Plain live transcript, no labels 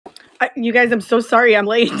You guys, I'm so sorry I'm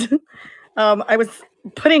late. I was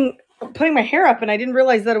putting my hair up and I didn't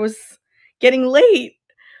realize that it was getting late.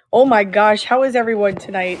 Oh my gosh, how is everyone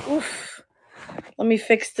tonight? Oof. Let me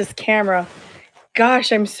fix this camera.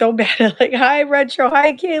 Gosh, I'm so bad at hi Retro,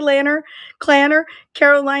 hi Kay Lanner, Clanner,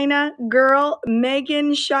 Carolina, Girl,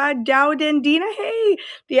 Megan, Shaw, Dowden, Dina, hey,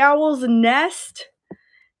 the Owl's Nest,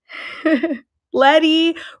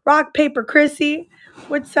 Letty, Rock Paper Chrissy.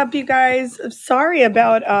 What's up, you guys? I'm sorry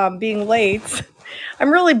about being late.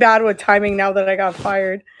 I'm really bad with timing now that I got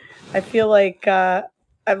fired. I feel like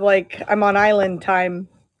I'm on island time.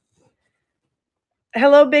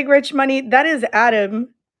 Hello, Big Rich Money. That is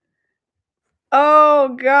Adam.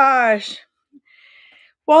 Oh gosh.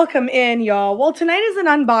 Welcome in, y'all. Well, tonight is an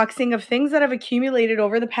unboxing of things that have accumulated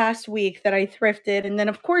over the past week that I thrifted. And then,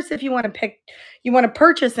 of course, if you want to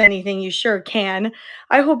purchase anything, you sure can.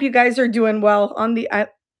 I hope you guys are doing well on the.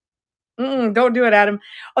 Don't do it, Adam.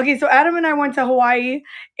 Okay, so Adam and I went to Hawaii,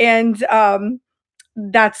 and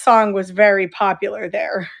that song was very popular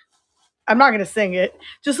there. I'm not going to sing it.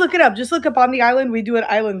 Just look it up. Just look up On the Island. We do it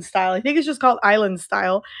island style. I think it's just called Island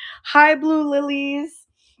Style. Hi, Blue Lilies.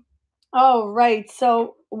 All right.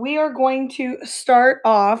 So we are going to start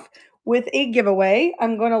off with a giveaway.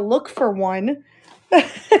 I'm going to look for one. I'm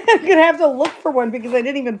going to have to look for one because I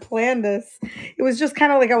didn't even plan this. It was just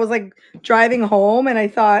kind of like I was like driving home and I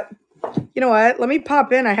thought, you know what? Let me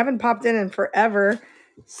pop in. I haven't popped in forever.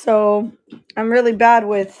 So I'm really bad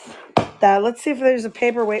with that. Let's see if there's a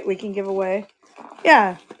paperweight we can give away.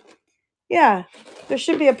 Yeah. There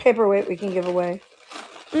should be a paperweight we can give away.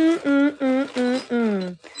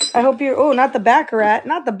 I hope you're. Oh, not the Baccarat.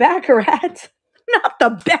 Not the Baccarat. Not the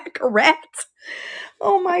Baccarat.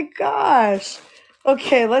 Oh my gosh.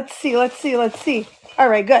 Okay, let's see. All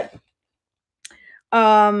right, good.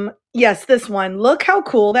 Yes, this one. Look how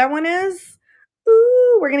cool that one is.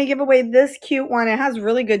 Ooh, we're gonna give away this cute one. It has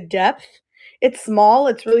really good depth. It's small.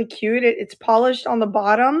 It's really cute. It's polished on the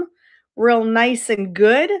bottom, real nice and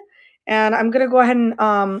good. And I'm gonna go ahead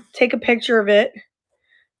and take a picture of it.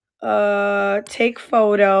 Take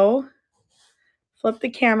photo. Flip the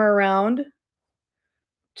camera around.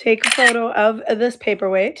 Take a photo of this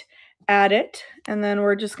paperweight. Add it, and then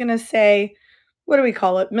we're just gonna say, what do we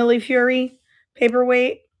call it? Millie Fury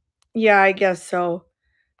paperweight. Yeah, I guess so.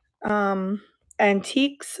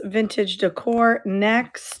 Antiques, vintage decor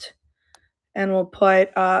next. And we'll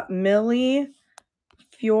put Millie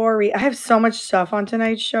Fury. I have so much stuff on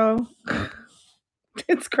tonight's show.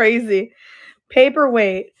 It's crazy.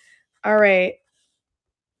 Paperweight. All right.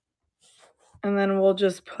 And then we'll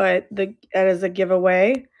just put that as a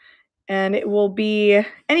giveaway. And it will be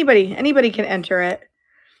anybody can enter it.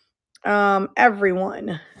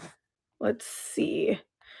 Everyone. Let's see.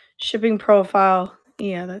 Shipping profile.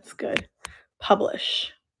 Yeah, that's good.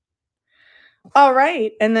 Publish. All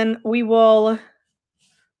right. And then we will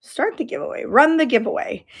start the giveaway. Run the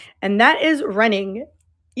giveaway. And that is running.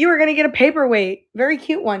 You are going to get a paperweight. Very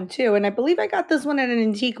cute one, too. And I believe I got this one at an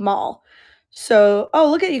antique mall. So,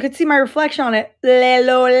 oh, look at, you could see my reflection on it.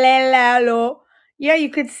 Lelo. Yeah,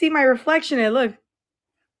 you could see my reflection in it. Look.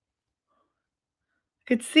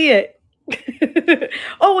 Could see it.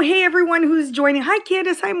 Oh, hey, everyone who's joining. Hi,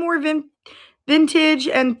 Candace. Hi, more vintage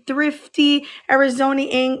and thrifty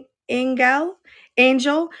Arizona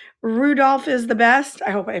Angel. Rudolph is the best.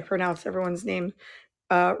 I hope I pronounced everyone's name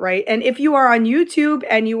right. And if you are on YouTube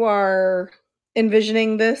and you are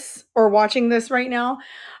envisioning this or watching this right now,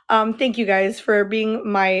 thank you guys for being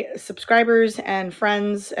my subscribers and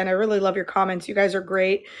friends, and I really love your comments. You guys are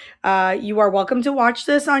great. You are welcome to watch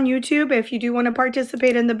this on YouTube. If you do want to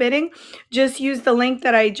participate in the bidding, just use the link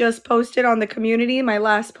that I just posted on the community, my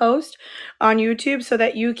last post on YouTube, so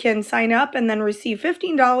that you can sign up and then receive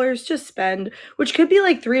 $15 to spend, which could be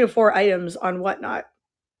like 3 to 4 items on Whatnot.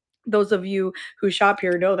 Those of you who shop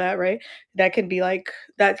here know that, right? That could be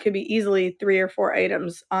easily 3 or 4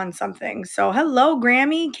 items on something. So hello,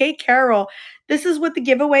 Grammy, Kate Carroll. This is what the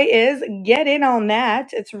giveaway is. Get in on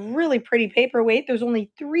that. It's really pretty paperweight. There's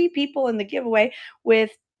only 3 people in the giveaway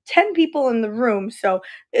with 10 people in the room. So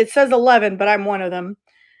it says 11, but I'm one of them.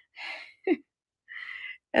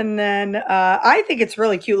 And then I think it's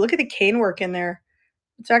really cute. Look at the cane work in there.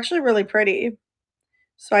 It's actually really pretty.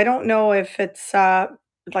 So I don't know if it's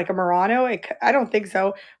like a Murano. I don't think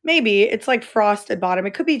so. Maybe it's like frosted bottom.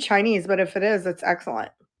 It could be Chinese, but if it is, it's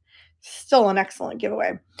excellent. Still an excellent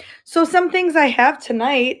giveaway. So some things I have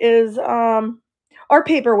tonight is are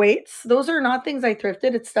paperweights. Those are not things I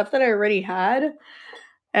thrifted. It's stuff that I already had.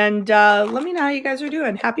 And let me know how you guys are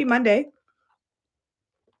doing. Happy Monday.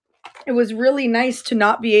 It was really nice to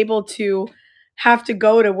not be able to have to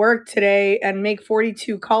go to work today and make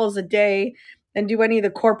 42 calls a day and do any of the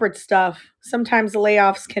corporate stuff. Sometimes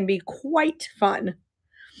layoffs can be quite fun.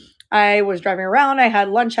 I was driving around. I had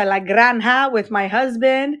lunch at La Granja with my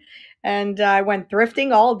husband, and I went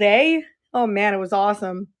thrifting all day. Oh man, it was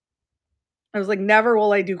awesome. I was like, never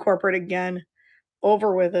will I do corporate again.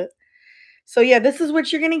 Over with it. So yeah, this is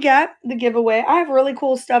what you're gonna get, the giveaway. I have really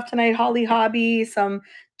cool stuff tonight. Holly Hobby, some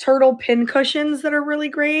turtle pin cushions that are really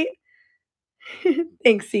great.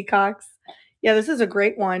 Thanks, Seacox. Yeah, this is a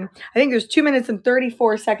great one. I think there's 2 minutes and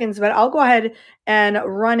 34 seconds, but I'll go ahead and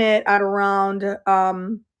run it at around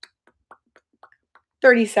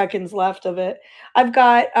 30 seconds left of it. I've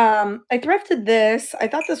got I thrifted this. I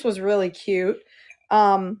thought this was really cute.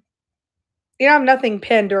 Um I have nothing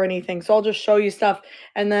pinned or anything, so I'll just show you stuff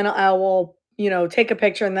and then I will, take a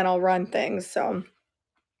picture and then I'll run things. So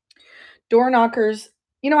door knockers.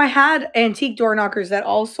 I had antique door knockers that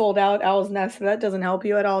all sold out Owl's Nest, so that doesn't help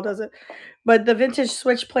you at all, does it? But the vintage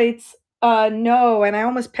switch plates, no, and I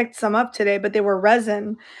almost picked some up today, but they were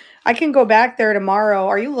resin. I can go back there tomorrow.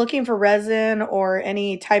 Are you looking for resin or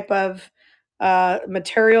any type of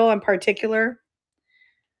material in particular?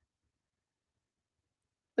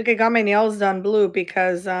 Look, I got my nails done blue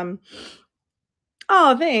because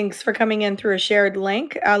oh, thanks for coming in through a shared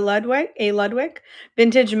link. Ludwig.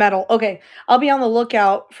 Vintage metal. Okay, I'll be on the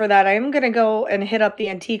lookout for that. I am going to go and hit up the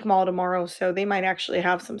antique mall tomorrow, so they might actually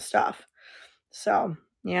have some stuff. So,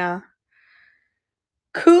 yeah.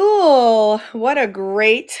 Cool. What a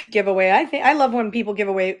great giveaway. I love when people give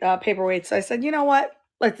away paperweights. So I said, you know what?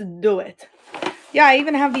 Let's do it. Yeah, I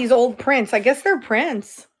even have these old prints. I guess they're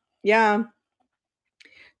prints. Yeah.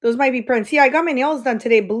 Those might be prints. Yeah, I got my nails done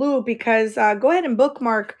today blue because go ahead and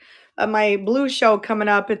bookmark my blue show coming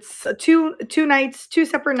up. It's two nights, two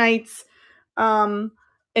separate nights, and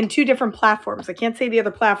two different platforms. I can't say the other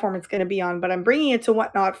platform it's going to be on, but I'm bringing it to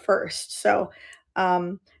Whatnot first. So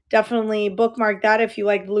definitely bookmark that if you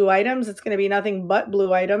like blue items. It's going to be nothing but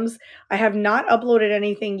blue items. I have not uploaded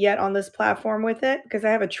anything yet on this platform with it because I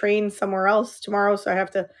have a train somewhere else tomorrow, so I have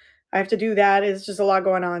to do that. It's just a lot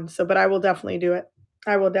going on. So, but I will definitely do it.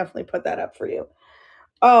 I will definitely put that up for you.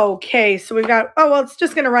 Okay, so we've got, oh, well, it's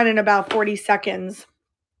just going to run in about 40 seconds.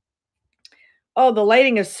 Oh, the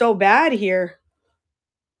lighting is so bad here.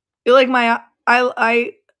 You like my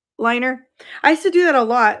eyeliner? I used to do that a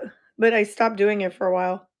lot, but I stopped doing it for a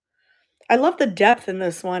while. I love the depth in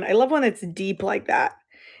this one. I love when it's deep like that.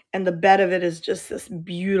 And the bed of it is just this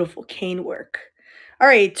beautiful cane work. All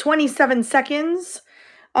right, 27 seconds.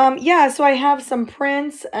 Yeah, so I have some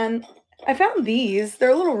prints and I found these.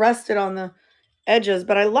 They're a little rusted on the edges,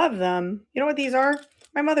 but I love them. You know what these are?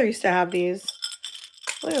 My mother used to have these.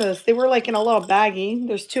 Look at this. They were like in a little baggie.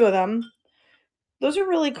 There's two of them. Those are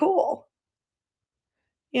really cool.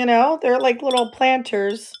 They're like little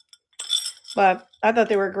planters, but I thought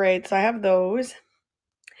they were great. So I have those.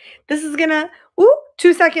 This is gonna, ooh,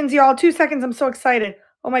 2 seconds, y'all. 2 seconds. I'm so excited.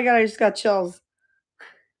 Oh my God, I just got chills.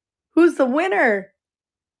 Who's the winner?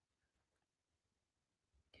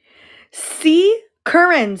 C.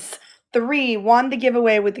 Currents 3 won the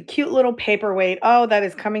giveaway with the cute little paperweight. Oh, that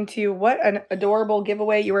is coming to you. What an adorable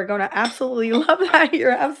giveaway. You are going to absolutely love that.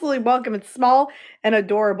 You're absolutely welcome. It's small and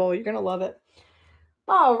adorable. You're going to love it.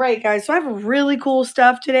 All right, guys. So I have really cool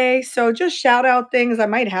stuff today. So just shout out things. I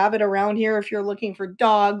might have it around here if you're looking for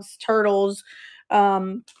dogs, turtles,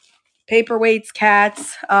 paperweights,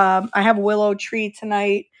 cats. I have willow tree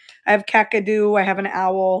tonight. I have kakadu. I have an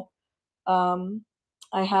owl.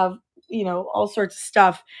 I have all sorts of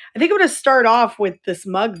stuff. I think I'm going to start off with this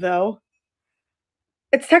mug, though.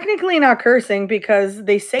 It's technically not cursing because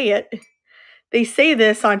they say it. They say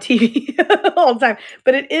this on TV all the time,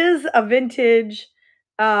 but it is a vintage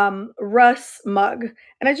Russ mug.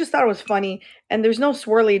 And I just thought it was funny. And there's no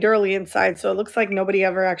swirly durly inside, so it looks like nobody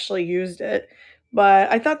ever actually used it.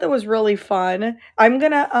 But I thought that was really fun. I'm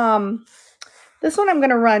going to this one I'm going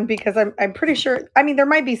to run because I'm pretty sure, I mean, there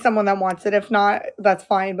might be someone that wants it. If not, that's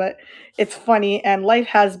fine, but it's funny, and life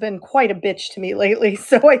has been quite a bitch to me lately,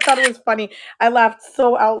 so I thought it was funny. I laughed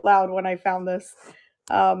so out loud when I found this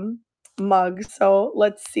mug. So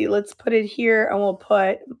let's see. Let's put it here, and we'll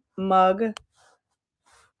put mug.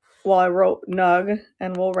 Well, I wrote nug,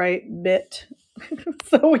 and we'll write bit.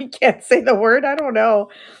 So we can't say the word. I don't know.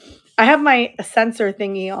 I have my censor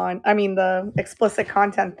thingy on. I mean, the explicit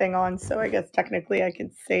content thing on, so I guess technically I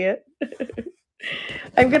can say it.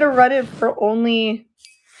 I'm going to run it for only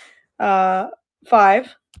 5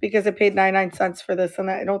 because I paid 99 cents for this, and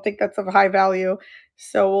I don't think that's of high value.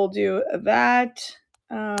 So we'll do that.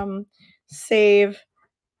 Save,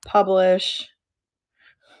 publish.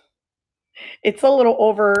 It's a little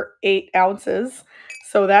over 8 ounces,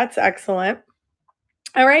 so that's excellent.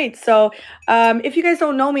 All right, so if you guys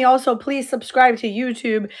don't know me, also please subscribe to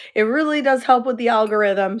YouTube. It really does help with the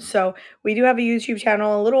algorithm. So we do have a YouTube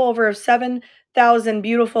channel, a little over 7,000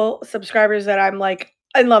 beautiful subscribers that I'm like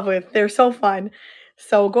in love with. They're so fun.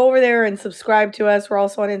 So go over there and subscribe to us. We're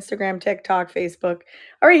also on Instagram, TikTok, Facebook.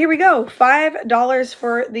 All right, here we go. $5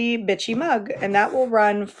 for the bitchy mug, and that will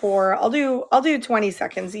run for I'll do 20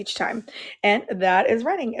 seconds each time, and that is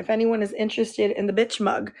running. If anyone is interested in the bitch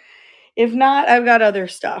mug. If not, I've got other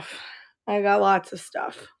stuff. I got lots of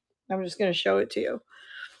stuff. I'm just going to show it to you.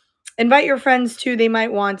 Invite your friends too. They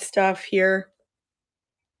might want stuff here.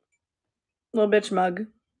 Little bitch mug.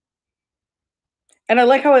 And I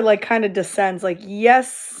like how it like kind of descends. Like,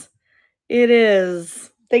 yes, it is.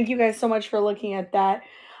 Thank you guys so much for looking at that.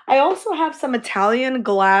 I also have some Italian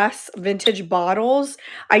glass vintage bottles.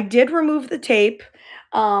 I did remove the tape.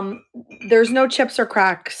 There's no chips or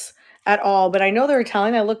cracks at all, but I know they're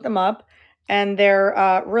Italian. I looked them up and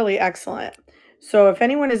they're really excellent. So if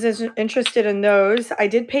anyone is interested in those, I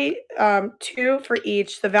did pay $2 for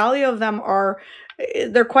each. The value of them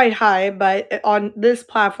they're quite high, but on this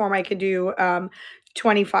platform I could do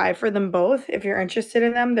 25 for them both if you're interested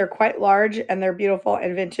in them. They're quite large and they're beautiful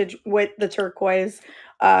and vintage with the turquoise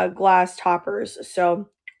glass toppers. So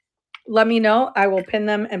let me know. I will pin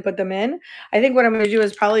them and put them in. I think what I'm going to do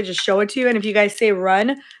is probably just show it to you. And if you guys say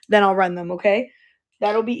run, then I'll run them. Okay.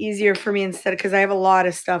 That'll be easier for me instead because I have a lot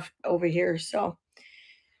of stuff over here. So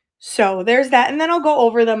there's that. And then I'll go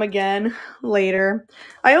over them again later.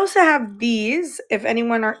 I also have these. If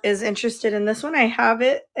anyone is interested in this one, I have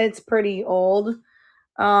it. It's pretty old.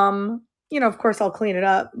 Of course I'll clean it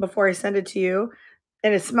up before I send it to you.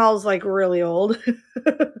 And it smells like really old.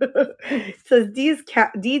 It says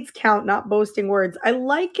deeds count, not boasting words. I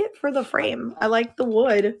like it for the frame. I like the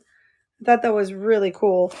wood. I thought that was really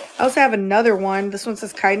cool. I also have another one. This one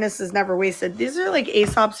says kindness is never wasted. These are like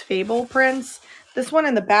Aesop's Fable prints. This one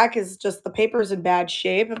in the back is just the paper's in bad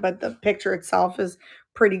shape, but the picture itself is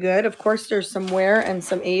pretty good. Of course, there's some wear and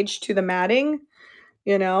some age to the matting,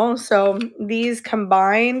 so these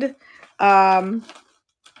combined, I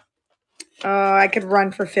could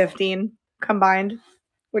run for 15 combined,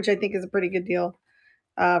 which I think is a pretty good deal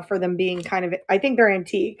for them being I think they're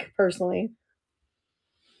antique, personally.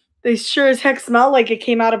 They sure as heck smell like it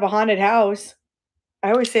came out of a haunted house.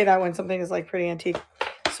 I always say that when something is like pretty antique.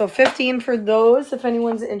 So 15 for those if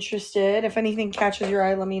anyone's interested. If anything catches your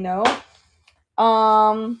eye, let me know.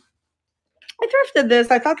 I thrifted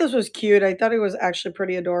this. I thought this was cute. I thought it was actually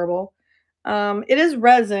pretty adorable. It is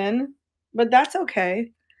resin, but that's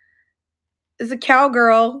okay. It's a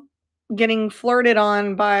cowgirl getting flirted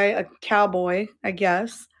on by a cowboy, I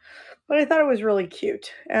guess. But I thought it was really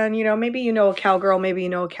cute. And, maybe you know a cowgirl, maybe you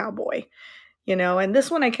know a cowboy, And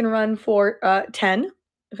this one I can run for 10.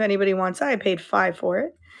 If anybody wants that, I paid 5 for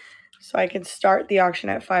it. So I can start the auction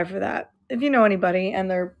at 5 for that. If you know anybody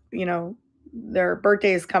and their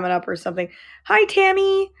birthday is coming up or something. Hi,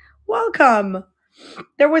 Tammy. Welcome.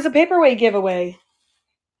 There was a paperweight giveaway.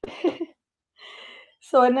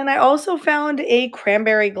 And then I also found a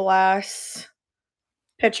cranberry glass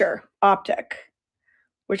pitcher optic,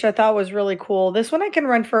 which I thought was really cool. This one I can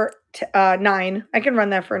run for 9. I can run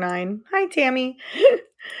that for 9. Hi, Tammy.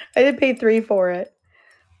 I did pay 3 for it.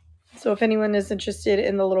 So if anyone is interested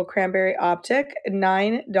in the little cranberry optic,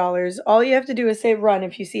 $9. All you have to do is say run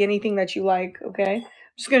if you see anything that you like, okay? I'm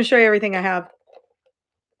just going to show you everything I have.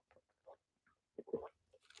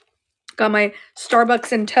 Got my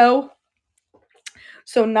Starbucks in tow.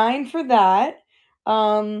 So 9 for that.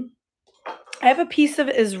 I have a piece of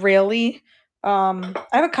Israeli. I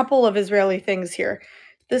have a couple of Israeli things here.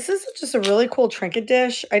 This is just a really cool trinket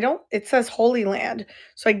dish. It says Holy Land.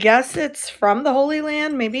 So I guess it's from the Holy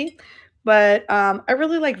Land, maybe. But I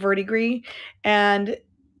really like verdigris. And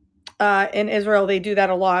in Israel, they do that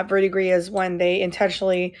a lot. Verdigris is when they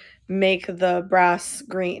intentionally make the brass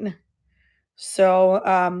green. So,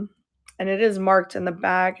 and it is marked in the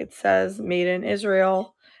back. It says made in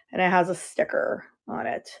Israel. And it has a sticker on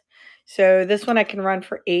it. So this one I can run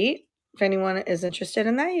for 8. If anyone is interested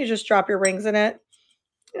in that, you just drop your rings in it.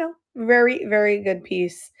 Very, very good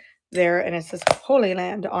piece there. And it says Holy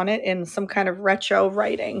Land on it in some kind of retro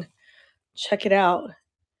writing. Check it out.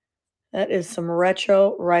 That is some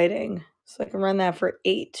retro writing. So I can run that for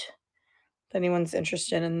 8. If anyone's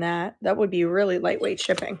interested in that. That would be really lightweight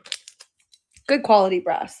shipping. Good quality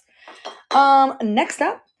brass. Next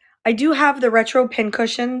up, I do have the retro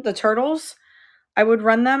pincushion, the turtles. I would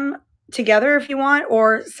run them together if you want,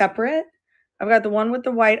 or separate. I've got the one with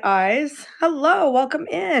the white eyes. Hello, welcome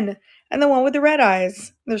in. And the one with the red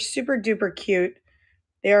eyes. They're super duper cute.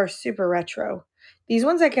 They are super retro. These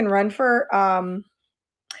ones I can run for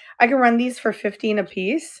I can run these for 15 a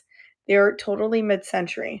piece. They're totally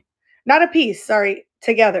mid-century. Not a piece, sorry,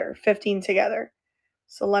 together, 15 together.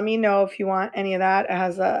 So let me know if you want any of that. It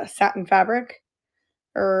has a satin fabric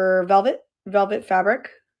or velvet fabric.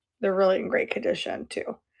 They're really in great condition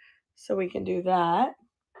too. So we can do that.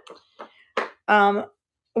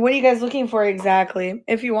 What are you guys looking for exactly?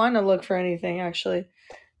 If you want to look for anything, actually.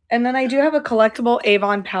 And then I do have a collectible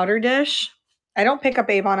Avon powder dish. I don't pick up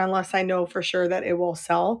Avon unless I know for sure that it will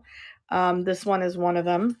sell. This one is one of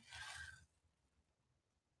them.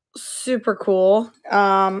 Super cool.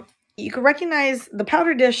 You can recognize the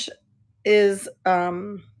powder dish is a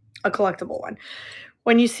collectible one.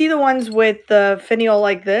 When you see the ones with the finial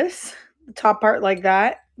like this, the top part like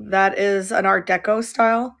that, that is an Art Deco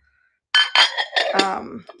style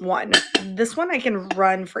one. This one I can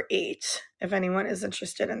run for 8 if anyone is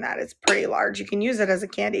interested in that. It's pretty large. You can use it as a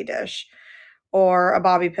candy dish or a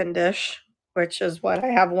bobby pin dish, which is what I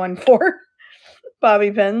have one for. Bobby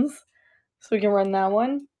pins. So we can run that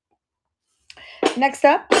one. Next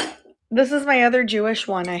up, this is my other Jewish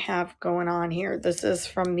one I have going on here. This is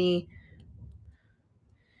from the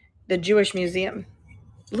Jewish Museum.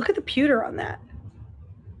 Look at the pewter on that.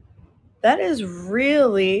 That is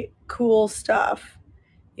really cool stuff,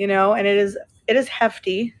 you know, and it is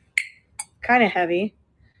hefty, kind of heavy.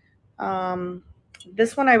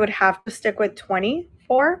 This one I would have to stick with 20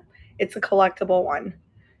 for. It's a collectible one.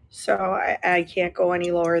 So I can't go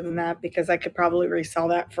any lower than that because I could probably resell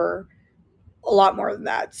that for a lot more than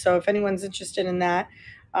that. So if anyone's interested in that,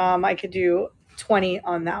 I could do 20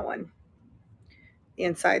 on that one. The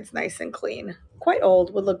inside's nice and clean. Quite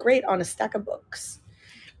old, would look great on a stack of books.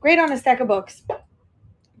 Great on a stack of books.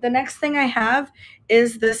 The next thing I have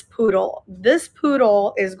is this poodle. This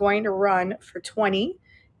poodle is going to run for 20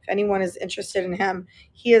 if anyone is interested in him.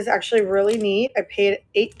 He is actually really neat. I paid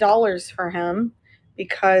 $8 for him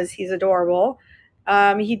because he's adorable.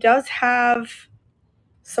 He does have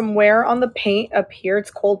some wear on the paint up here. It's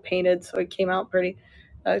cold painted, so it came out pretty.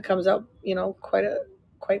 It comes out, you know,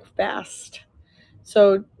 quite fast.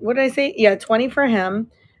 So what did I say? Yeah, 20 for him.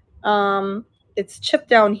 It's chipped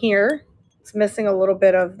down here. It's missing a little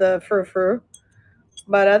bit of the frou-frou.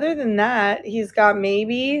 But other than that, he's got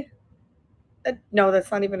maybe... no, that's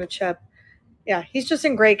not even a chip. Yeah, he's just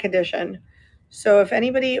in great condition. So if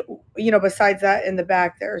anybody, you know, besides that in the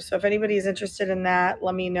back there. So if anybody's interested in that,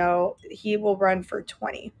 let me know. He will run for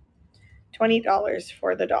 $20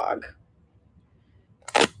 for the dog.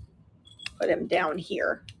 Put him down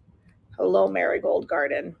here. Hello, Marigold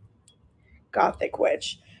Garden. Gothic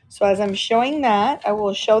Witch. So as I'm showing that, I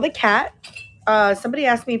will show the cat. Somebody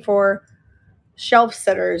asked me for shelf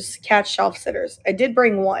sitters, cat shelf sitters. I did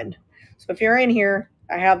bring one. So if you're in here,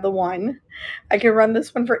 I have the one. I can run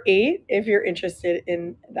this one for 8 if you're interested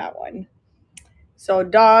in that one. So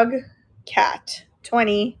dog, cat,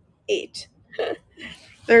 28.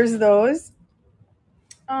 There's those.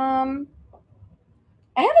 I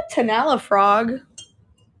have a Tanala frog.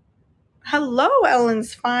 Hello,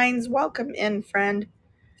 Ellen's Finds. Welcome in, friend.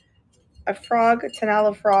 A frog, a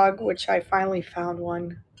Tanala frog, which I finally found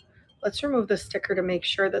one. Let's remove the sticker to make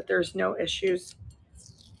sure that there's no issues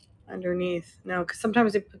underneath. No, because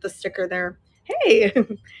sometimes they put the sticker there. Hey!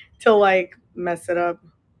 to like mess it up.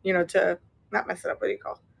 You know, to not mess it up, what do you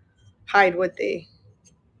call? Hide with the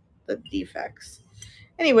defects.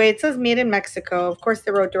 Anyway, it says made in Mexico. Of course,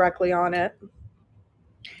 they wrote directly on it.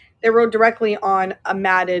 They wrote directly on a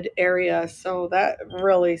matted area, so that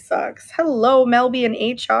really sucks. Hello, Melby and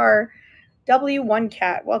HR. W1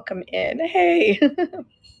 Cat, welcome in. Hey.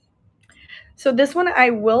 So this one I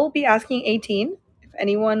will be asking 18 if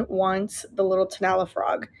anyone wants the little Tanala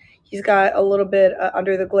frog. He's got a little bit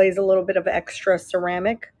under the glaze, a little bit of extra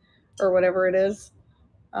ceramic or whatever it is.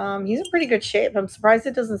 He's in pretty good shape. I'm surprised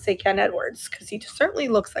it doesn't say Ken Edwards because he certainly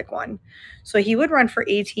looks like one. So he would run for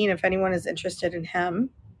 18 if anyone is interested in him.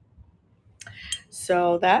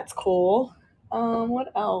 So that's cool.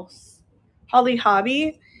 What else? Holly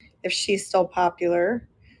Hobby, if she's still popular.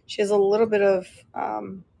 She has a little bit of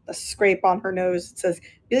a scrape on her nose. It says,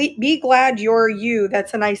 be glad you're you.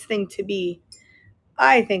 That's a nice thing to be.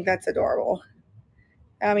 I think that's adorable.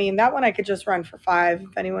 I mean, that one I could just run for 5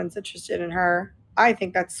 if anyone's interested in her. I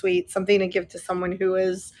think that's sweet. Something to give to someone who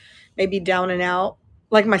is maybe down and out,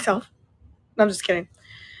 like myself. No, I'm just kidding.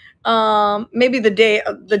 Maybe the day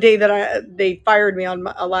that they fired me on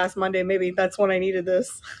last Monday, maybe that's when I needed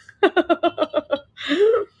this.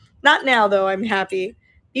 Not now, though. I'm happy.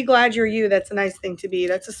 Be glad you're you. That's a nice thing to be.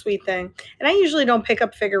 That's a sweet thing. And I usually don't pick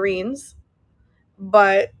up figurines,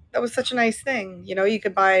 but that was such a nice thing. You know, you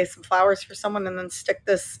could buy some flowers for someone and then stick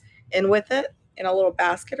this in with it in a little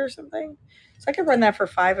basket or something. So I could run that for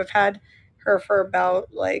 5. I've had her for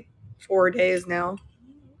about like 4 days now.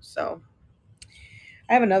 So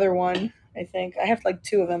I have another one, I think. I have like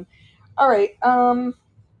 2 of them. All right,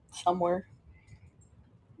 somewhere.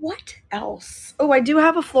 What else? Oh, I do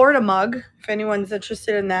have a Florida mug if anyone's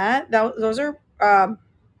interested in that. Those are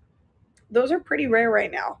pretty rare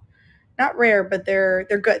right now. Not rare, but they're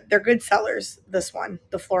good. They're good sellers. This one,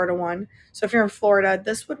 the Florida one. So if you're in Florida,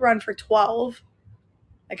 this would run for 12.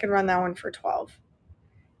 I can run that one for 12.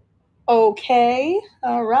 Okay,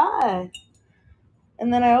 all right.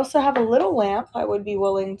 And then I also have a little lamp I would be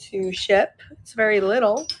willing to ship. It's very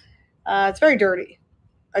little. It's very dirty.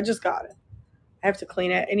 I just got it. I have to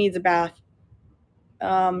clean it. It needs a bath.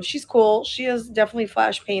 She's cool. She is definitely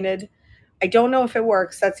flash painted. I don't know if it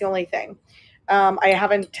works. That's the only thing. I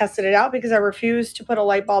haven't tested it out because I refuse to put a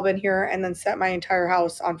light bulb in here and then set my entire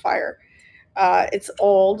house on fire. It's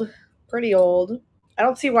old, pretty old. I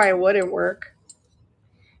don't see why it wouldn't work.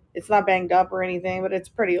 It's not banged up or anything, but it's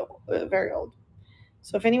pretty old, very old.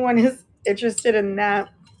 So if anyone is interested in that,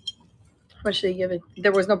 how much did they give it?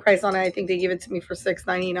 There was no price on it. I think they gave it to me for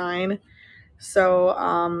 $6.99. So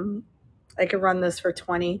I could run this for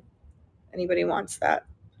 20. Anybody wants that?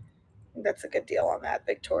 I think that's a good deal on that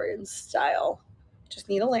Victorian style. Just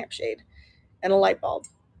need a lampshade and a light bulb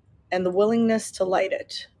and the willingness to light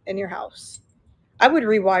it in your house. I would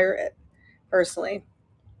rewire it personally.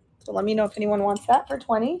 So let me know if anyone wants that for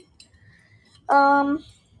 20. All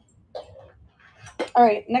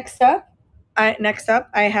right, next up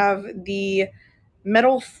I have the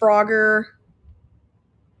metal Frogger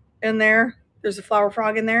in there. There's a flower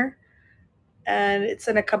frog in there. And it's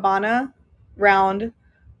in a cabana round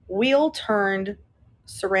wheel turned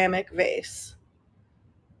ceramic vase.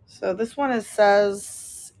 So this one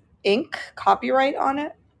says ink copyright on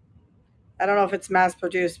it. I don't know if it's mass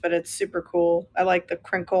produced, but it's super cool. I like the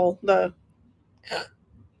crinkle, what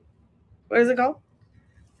is it called?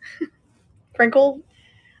 Crinkle?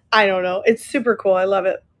 I don't know. It's super cool. I love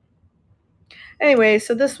it. Anyway,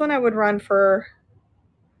 so this one I would run for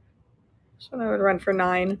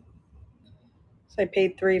 9. So I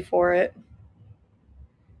paid 3 for it.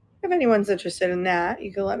 If anyone's interested in that,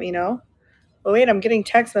 you can let me know. Oh, wait, I'm getting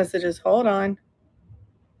text messages. Hold on.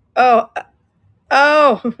 Oh.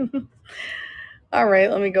 All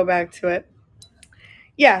right, let me go back to it.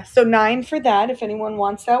 Yeah, so 9 for that if anyone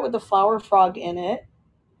wants that with the flower frog in it.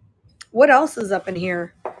 What else is up in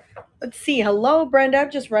here? Let's see. Hello, Brenda.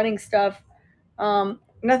 I'm just running stuff.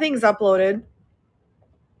 Nothing's uploaded.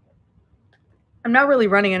 I'm not really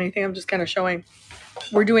running anything. I'm just kind of showing.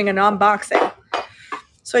 We're doing an unboxing.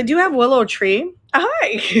 So I do have Willow Tree.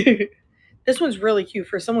 Hi. This one's really cute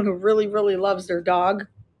for someone who really, really loves their dog.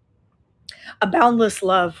 A Boundless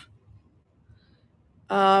Love.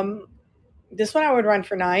 This one I would run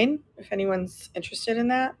for 9 if anyone's interested in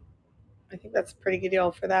that. I think that's a pretty good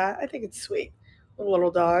deal for that. I think it's sweet. A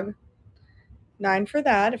little dog. 9 for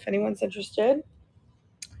that if anyone's interested.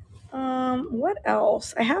 What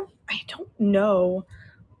else? I don't know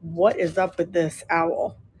what is up with this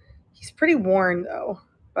owl. He's pretty worn though,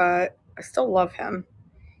 but I still love him.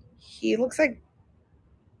 He looks like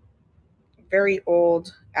very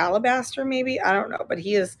old alabaster maybe. I don't know, but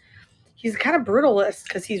he's kind of brutalist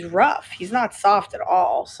because he's rough. He's not soft at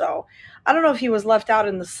all. So I don't know if he was left out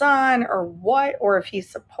in the sun or what, or if he's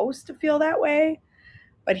supposed to feel that way,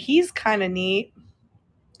 but he's kind of neat.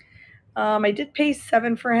 I did pay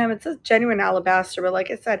 7 for him. It says genuine alabaster, but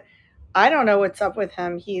like I said, I don't know what's up with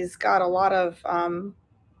him. He's got a lot of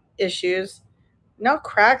issues. No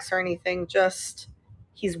cracks or anything, just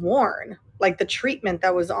he's worn. Like the treatment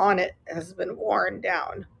that was on it has been worn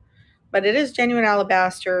down. But it is genuine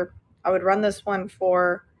alabaster. I would run this one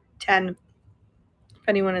for 10 if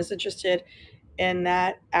anyone is interested in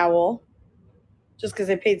that owl. Just because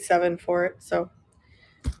I paid 7 for it. So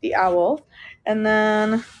the owl. And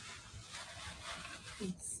then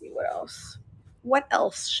let's see what else. What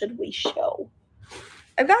else should we show?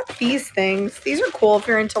 I've got these things. These are cool if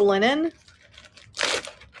you're into linen.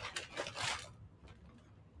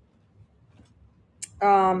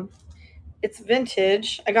 It's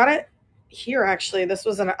vintage. I got it here actually. This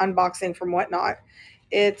was an unboxing from Whatnot.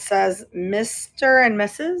 It says Mr. and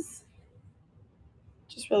Mrs.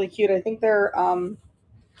 Just really cute. I think they're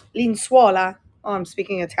Linsuola. Oh, I'm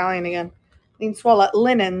speaking Italian again. Linsuola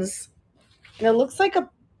linens. And it looks like a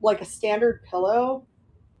standard pillow.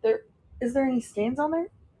 Is there any stains on there?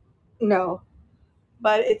 No.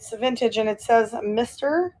 But it's vintage and it says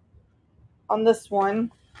Mr. on this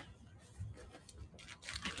one.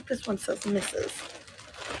 I think this one says Mrs.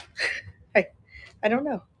 I don't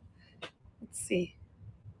know. Let's see.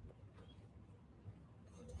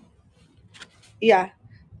 Yeah,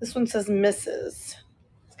 this one says Mrs.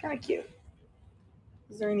 It's kind of cute.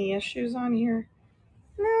 Is there any issues on here?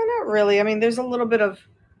 No, not really. I mean, there's a little bit of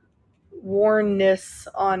wornness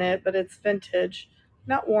on it, but it's vintage.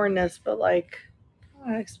 Not wornness, but like,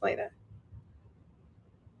 how do I explain it?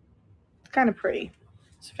 It's kind of pretty.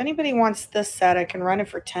 So if anybody wants this set, I can run it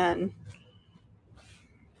for 10,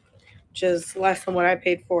 which is less than what I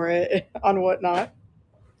paid for it on Whatnot,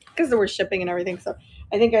 because there was shipping and everything. So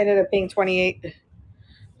I think I ended up paying 28.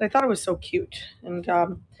 But I thought it was so cute, and I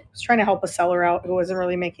was trying to help a seller out who wasn't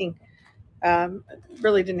really making,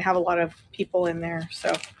 really didn't have a lot of people in there, so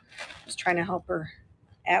I was trying to help her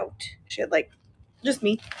out. She had like just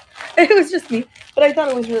me. It was just me, but I thought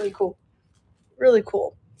it was really cool, really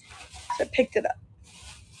cool. So I picked it up.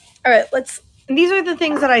 All right, these are the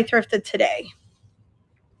things that I thrifted today.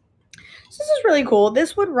 So this is really cool.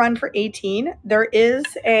 This would run for 18. There is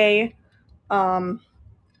a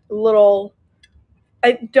little,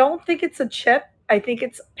 I don't think it's a chip. I think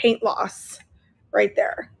it's paint loss right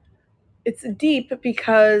there. It's deep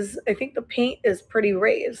because I think the paint is pretty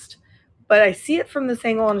raised, but I see it from this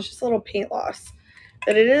angle and it's just a little paint loss.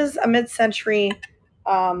 But it is a mid-century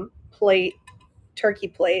plate, turkey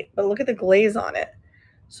plate, but look at the glaze on it.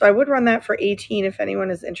 So I would run that for 18 if anyone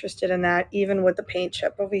is interested in that, even with the paint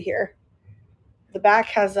chip over here. The back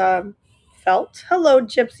has a felt. Hello,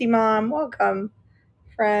 Gypsy Mom. Welcome,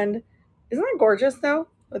 friend. Isn't that gorgeous though,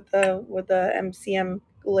 with the MCM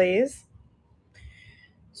glaze?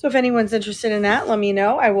 So if anyone's interested in that, let me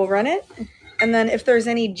know. I will run it. And then if there's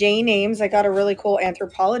any J names, I got a really cool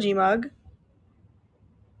Anthropologie mug.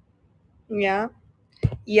 Yeah.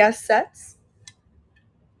 Yes sets.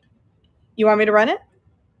 You want me to run it?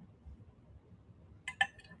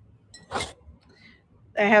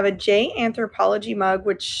 I have a J Anthropologie mug,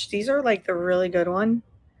 which these are like the really good ones.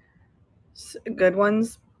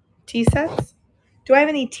 Tea sets. Do I have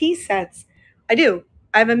any tea sets? I do.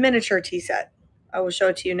 I have a miniature tea set. I will show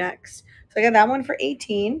it to you next. So I got that one for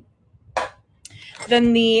 18.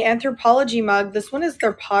 Then the Anthropologie mug, this one is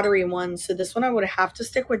their pottery one. So this one I would have to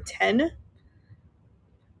stick with 10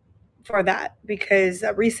 for that, because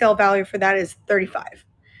resale value for that is 35.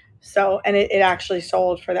 So, and it actually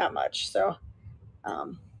sold for that much. So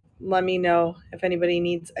let me know if anybody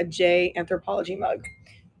needs a J Anthropologie mug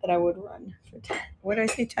that I would run for 10. What did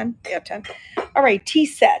I say, 10? Yeah, 10. All right, tea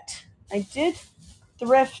set. I did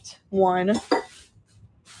thrift one.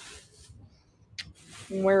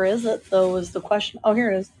 Where is it, though, is the question. Oh,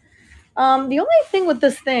 here it is. The only thing with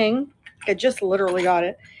this thing, I just literally got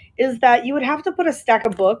it, is that you would have to put a stack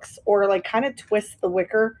of books or like kind of twist the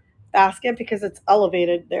wicker basket because it's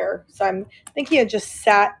elevated there. So I'm thinking it just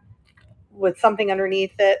sat with something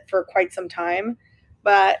underneath it for quite some time.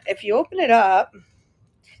 But if you open it up,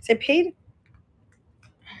 so I paid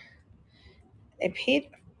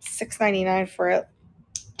 $6.99 for it.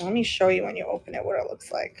 Let me show you when you open it what it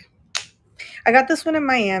looks like. I got this one in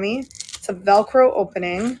Miami. It's a Velcro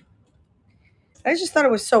opening. I just thought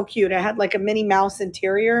it was so cute. It had like a Minnie Mouse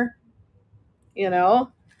interior, you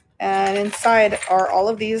know, and inside are all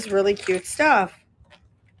of these really cute stuff.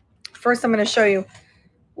 First, I'm going to show you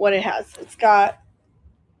what it has. It's got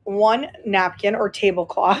one napkin or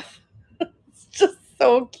tablecloth. It's just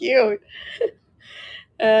so cute.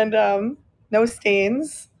 And no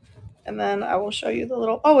stains. And then I will show you the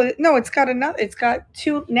little, oh, no, it's got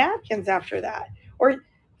 2 napkins after that. Or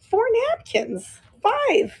 4 napkins.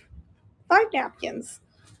 5 napkins.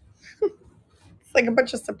 It's like a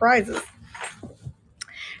bunch of surprises.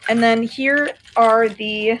 And then here are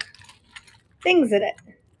the things in it.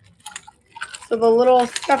 So the little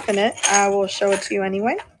stuff in it, I will show it to you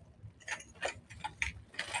anyway.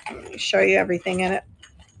 Let me show you everything in it.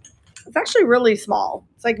 It's actually really small.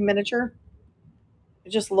 It's like miniature. It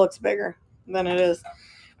just looks bigger than it is.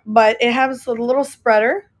 But it has a little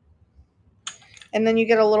spreader. And then you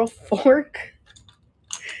get a little fork.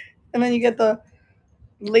 And then you get the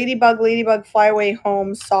Ladybug Fly Away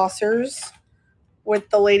Home saucers with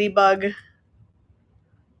the Ladybug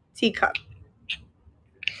teacup.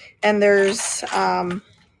 And there's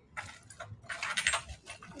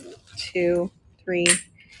 2, 3,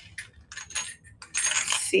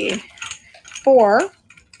 see, 4,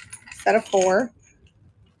 set of 4.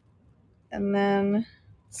 And then,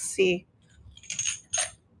 let's see,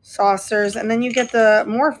 saucers. And then you get the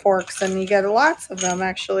more forks, and you get lots of them,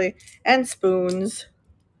 actually, and spoons.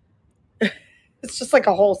 It's just like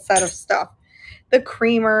a whole set of stuff. The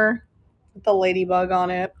creamer with the ladybug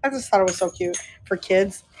on it. I just thought it was so cute for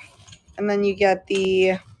kids. And then you get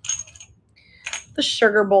the the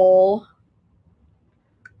sugar bowl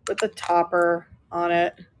with the topper on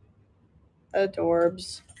it.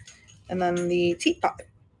 Adorbs. And then the teapot.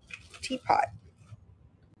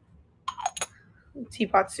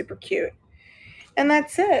 Teapot's super cute. And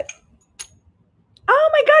that's it. Oh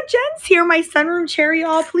my God, Jen's here. My sunroom cherry,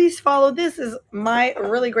 y'all. Please follow. This is my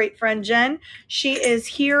really great friend, Jen. She is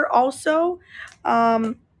here also.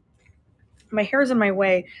 My hair's in my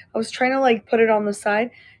way. I was trying to like put it on the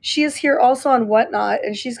side. She is here also on Whatnot,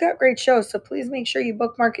 and she's got great shows. So please make sure you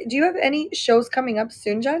bookmark it. Do you have any shows coming up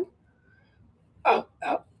soon, Jen? Oh.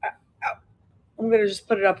 I'm going to just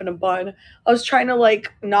put it up in a bun. I was trying to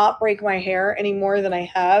like not break my hair any more than I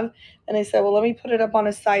have. And I said, well, let me put it up on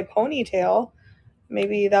a side ponytail.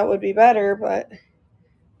 Maybe that would be better, but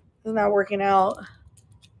it's not working out.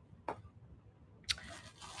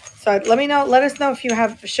 So let me know. Let us know if you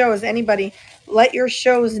have shows. Anybody, let your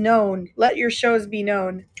shows known. Let your shows be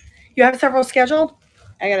known. You have several scheduled?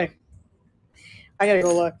 I gotta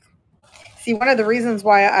go look. See, one of the reasons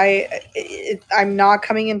why I'm not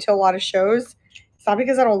coming into a lot of shows, it's not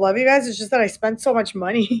because I don't love you guys. It's just that I spent so much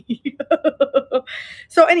money.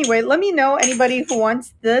 So anyway, let me know anybody who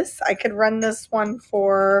wants this. I could run this one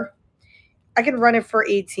for, I can run it for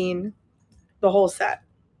 18, the whole set.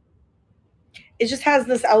 It just has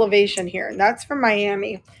this elevation here, and that's from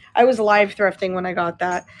Miami. I was live thrifting when I got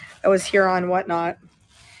that. I was here on Whatnot.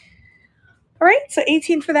 All right, so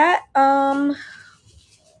 18 for that.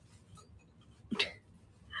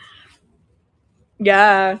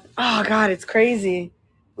 Yeah. Oh God, it's crazy.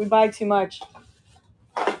 We buy too much.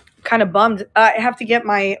 Kind of bummed. I have to get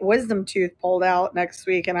my wisdom tooth pulled out next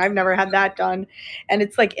week, and I've never had that done. And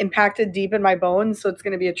it's like impacted deep in my bones, so it's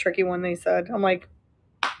going to be a tricky one, they said. I'm like,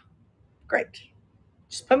 great.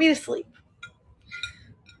 Just put me to sleep.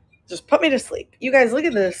 Just put me to sleep. You guys, look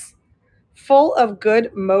at this. Full of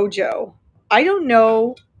good mojo. I don't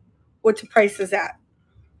know what to price this at.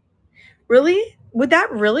 Really? Would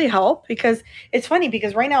that really help? Because it's funny,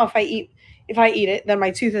 because right now if I eat it, then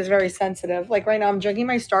my tooth is very sensitive. Like right now I'm drinking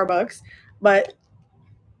my Starbucks, but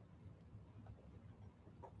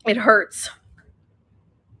it hurts.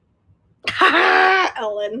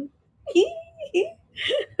 Ellen.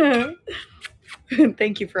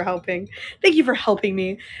 Thank you for helping. Thank you for helping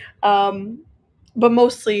me. But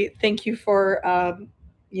mostly thank you for,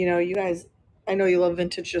 you guys, I know you love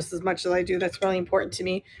vintage just as much as I do. That's really important to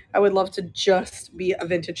me. I would love to just be a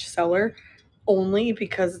vintage seller only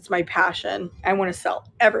because it's my passion. I want to sell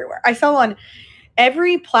everywhere. I sell on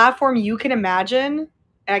every platform you can imagine.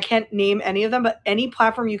 And I can't name any of them, but any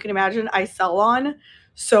platform you can imagine, I sell on.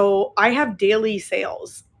 So I have daily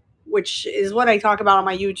sales, which is what I talk about on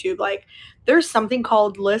my YouTube. Like there's something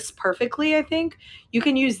called List Perfectly, I think. You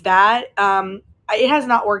can use that. It has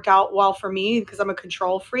not worked out well for me because I'm a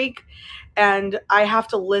control freak and I have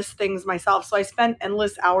to list things myself. So I spend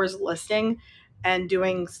endless hours listing and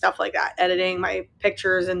doing stuff like that, editing my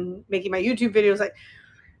pictures and making my YouTube videos.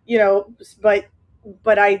 Like,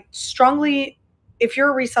 but I strongly, if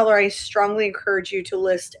you're a reseller, I strongly encourage you to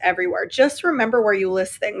list everywhere. Just remember where you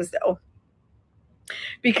list things though.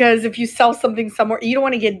 Because if you sell something somewhere, you don't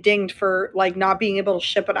want to get dinged for like not being able to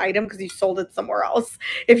ship an item because you sold it somewhere else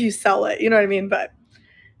if you sell it. You know what I mean? But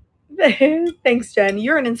thanks, Jen.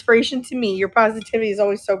 You're an inspiration to me. Your positivity is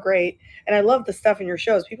always so great. And I love the stuff in your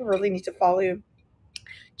shows. People really need to follow you.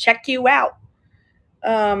 Check you out.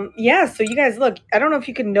 Yeah, so you guys look, I don't know if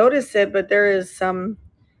you can notice it, but there is some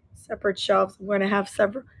separate shelves. We're going to have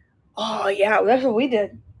separate. Oh, yeah, that's what we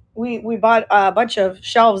did. We bought a bunch of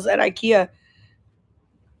shelves at IKEA.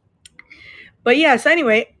 But yeah, so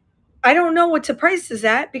anyway, I don't know what to price this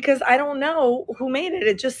at because I don't know who made it.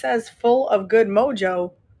 It just says full of good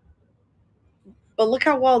mojo. But look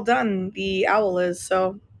how well done the owl is.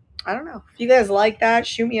 So I don't know. If you guys like that,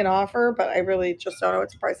 shoot me an offer. But I really just don't know what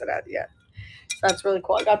to price it at yet. So that's really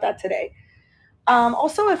cool. I got that today.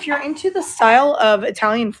 Also, if you're into the style of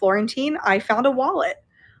Italian Florentine, I found a wallet.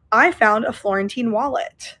 I found a Florentine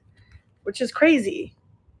wallet, which is crazy.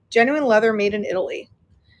 Genuine leather made in Italy.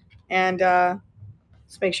 And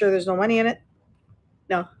let's make sure there's no money in it.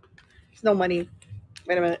 No, there's no money.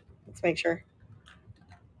 Wait a minute. Let's make sure.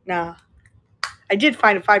 Nah. I did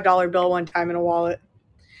find a $5 bill one time in a wallet.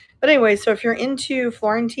 But anyway, so if you're into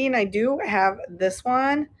Florentine, I do have this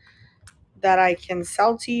one that I can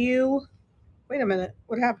sell to you. Wait a minute.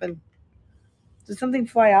 What happened? Did something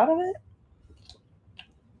fly out of it?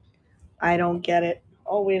 I don't get it.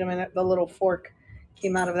 Oh, wait a minute. The little fork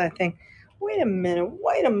came out of that thing. Wait a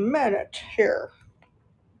minute here.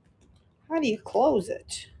 How do you close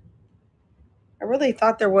it? I really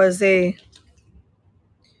thought there was a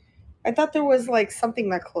I thought there was like something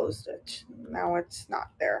that closed it. Now it's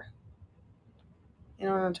not there. You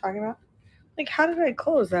know what I'm talking about? Like, how did I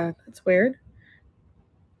close that? That's weird.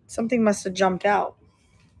 Something must have jumped out.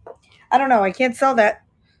 I don't know. I can't sell that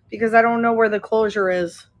because I don't know where the closure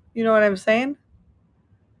is. You know what I'm saying?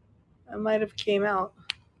 I might have came out.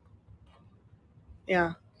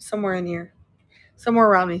 Yeah, somewhere in here. Somewhere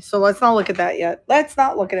around me. So let's not look at that yet. Let's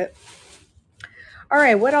not look at it. All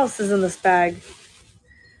right, what else is in this bag?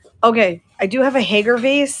 Okay, I do have a Hager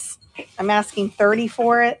vase. I'm asking 30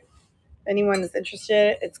 for it. If anyone is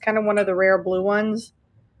interested, it's kind of one of the rare blue ones.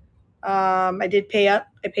 I did pay up.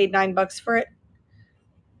 I paid $9 for it,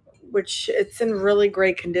 which it's in really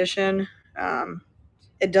great condition.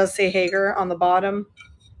 It does say Hager on the bottom.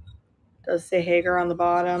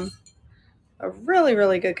 A really,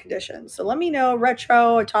 really good condition. So let me know.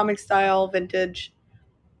 Retro, atomic style, vintage.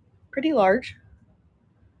 Pretty large.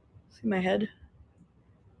 See my head?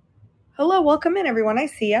 Hello, welcome in, everyone. I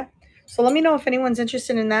see ya. So let me know if anyone's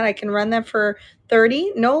interested in that. I can run that for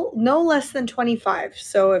 30. No less than 25.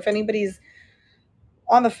 So if anybody's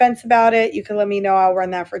on the fence about it, you can let me know. I'll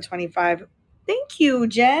run that for 25. Thank you,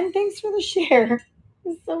 Jen. Thanks for the share.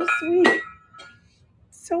 It's so sweet.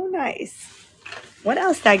 So nice. What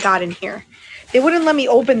else I got in here? They wouldn't let me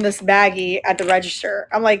open this baggie at the register.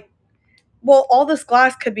 I'm like, well, all this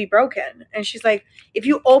glass could be broken. And she's like, if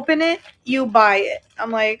you open it, you buy it.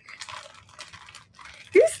 I'm like,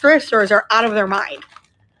 these thrift stores are out of their mind.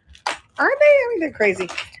 Aren't they? I mean, they're crazy.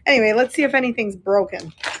 Anyway, let's see if anything's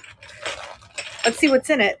broken. Let's see what's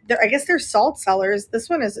in it. I guess they're salt cellars. This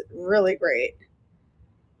one is really great.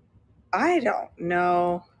 I don't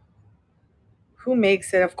know who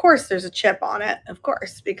makes it. Of course, there's a chip on it. Of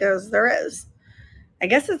course, because there is. I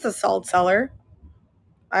guess it's a salt cellar.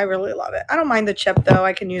 I really love it. I don't mind the chip, though.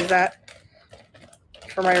 I can use that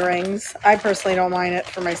for my rings. I personally don't mind it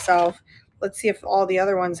for myself. Let's see if all the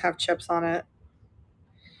other ones have chips on it.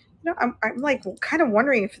 You know, I'm like kind of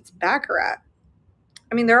wondering if it's Baccarat.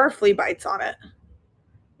 I mean, there are flea bites on it,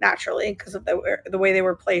 naturally, because of the way they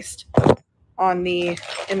were placed in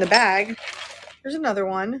the bag. There's another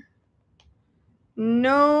one.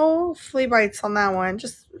 No flea bites on that one.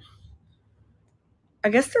 Just, I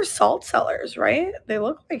guess they're salt cellars, right? They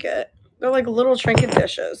look like it. They're like little trinket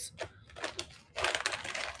dishes.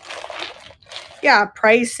 Yeah,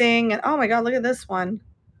 pricing. And oh my God, look at this one.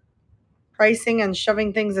 Pricing and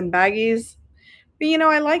shoving things in baggies. But you know,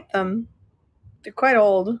 I like them. They're quite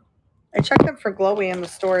old. I checked them for glowy in the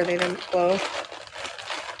store. They didn't glow.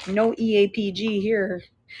 No EAPG here.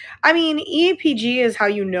 I mean, EAPG is how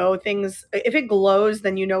you know things. If it glows,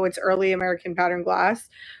 then you know it's early American pattern glass.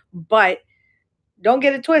 But don't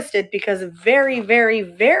get it twisted, because very, very,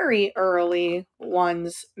 very early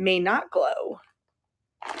ones may not glow.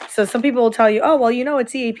 So some people will tell you, oh, well, you know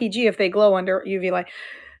it's EAPG if they glow under UV light.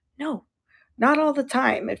 No, not all the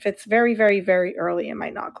time. If it's very, very, very early, it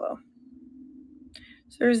might not glow.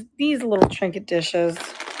 So there's these little trinket dishes.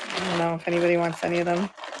 I don't know if anybody wants any of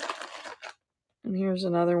them. And here's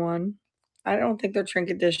another one. I don't think they're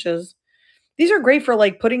trinket dishes. These are great for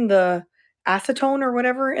like putting the acetone or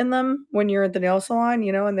whatever in them when you're at the nail salon,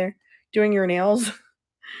 you know, and they're doing your nails.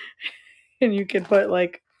 And you could put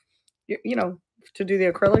like, you know, to do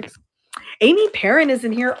the acrylics. Amy Perrin is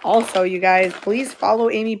in here also, you guys. Please follow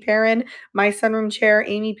Amy Perrin, My Sunroom Chair.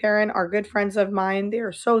 Amy Perrin are good friends of mine. They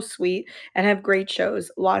are so sweet and have great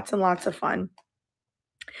shows. Lots and lots of fun.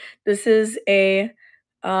 This is a,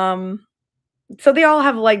 so they all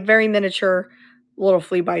have like very miniature little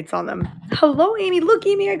flea bites on them. Hello, Amy. Look,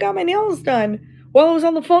 Amy, I got my nails done while I was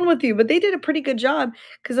on the phone with you, but they did a pretty good job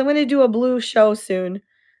because I'm going to do a blue show soon.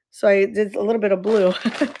 So I did a little bit of blue.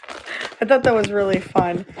 I thought that was really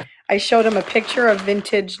fun. I showed him a picture of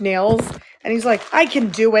vintage nails, and he's like, I can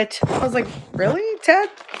do it. I was like, really, Ted?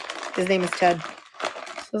 His name is Ted. So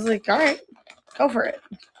I was like, all right, go for it.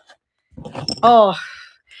 Oh,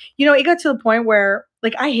 you know, it got to the point where,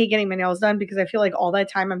 like, I hate getting my nails done because I feel like all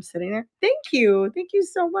that time I'm sitting there. Thank you. Thank you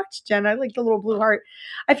so much, Jen. I like the little blue heart.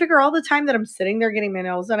 I figure all the time that I'm sitting there getting my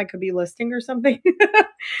nails done, I could be listing or something.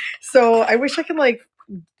 So I wish I could, like,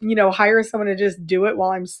 you know, hire someone to just do it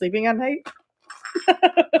while I'm sleeping at night.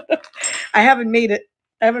 I haven't made it.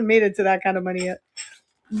 I haven't made it to that kind of money yet.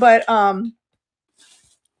 But what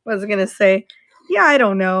was I gonna say? Yeah, I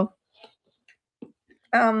don't know.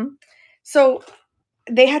 So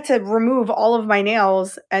they had to remove all of my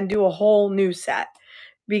nails and do a whole new set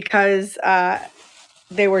because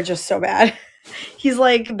they were just so bad. He's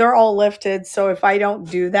like, they're all lifted, so if I don't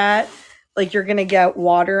do that, like, you're gonna get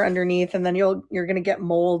water underneath, and then you're gonna get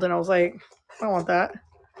mold. And I was like, I don't want that.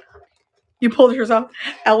 You pulled yours off.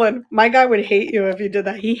 Ellen, my guy would hate you if you did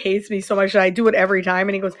that. He hates me so much that I do it every time.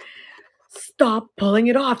 And he goes, stop pulling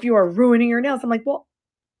it off. You are ruining your nails. I'm like, well,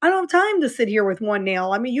 I don't have time to sit here with one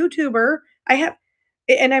nail. I'm a YouTuber.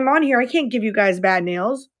 And I'm on here. I can't give you guys bad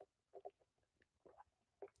nails.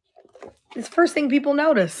 It's the first thing people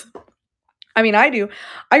notice. I mean, I do.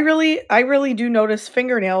 I really do notice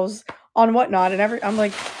fingernails on Whatnot and I'm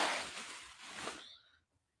like,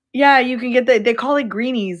 yeah, you can get they call it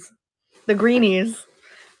greenies. The greenies.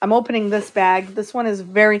 I'm opening this bag. This one is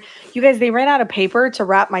you guys, they ran out of paper to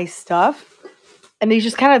wrap my stuff. And they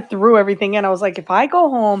just kind of threw everything in. I was like, if I go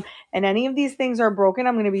home and any of these things are broken,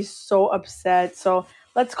 I'm going to be so upset. So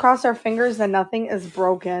let's cross our fingers that nothing is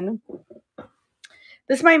broken.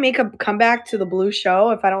 This might make a comeback to the blue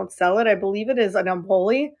show if I don't sell it. I believe it is an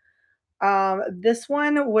Empoli. This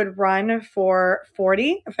one would run for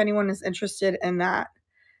 $40 if anyone is interested in that.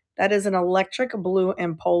 That is an electric blue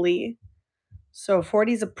Empoli. So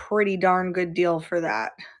 $40 is a pretty darn good deal for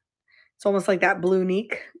that. It's almost like that blue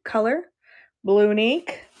Neek color. Blue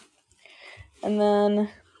Neek. And then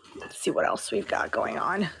let's see what else we've got going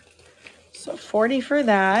on. So $40 for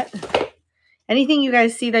that. Anything you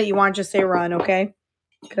guys see that you want, just say run, okay?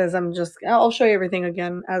 Because I'll show you everything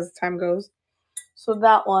again as time goes. So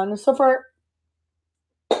that one. So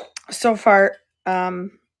far,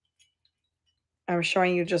 I'm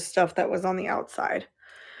showing you just stuff that was on the outside.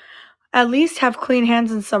 At least have clean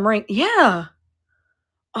hands and some ring. Yeah.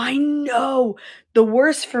 I know. The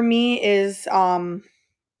worst for me is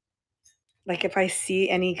like if I see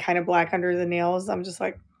any kind of black under the nails, I'm just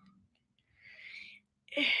like,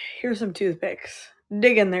 here's some toothpicks.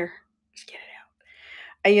 Dig in there. Just get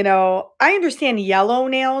it out. I understand yellow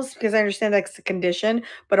nails because I understand that's the condition,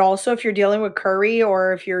 but also if you're dealing with curry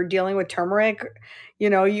or if you're dealing with turmeric,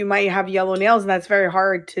 you might have yellow nails and that's very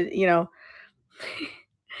hard to,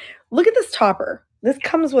 Look at this topper. This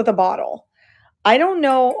comes with a bottle. I don't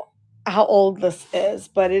know how old this is,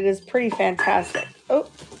 but it is pretty fantastic. Oh,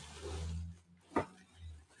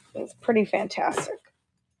 it's pretty fantastic.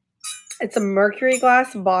 It's a mercury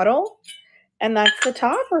glass bottle, and that's the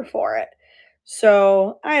topper for it.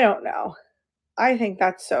 So I don't know. I think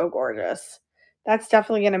that's so gorgeous. That's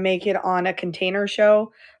definitely going to make it on a container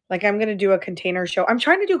show. Like I'm going to do a container show. I'm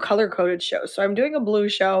trying to do color coded shows. So I'm doing a blue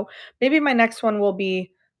show. Maybe my next one will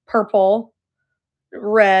be purple,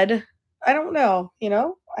 red. I don't know.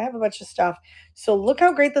 I have a bunch of stuff. So look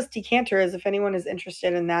how great this decanter is. If anyone is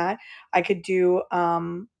interested in that, I could do,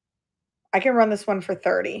 I can run this one for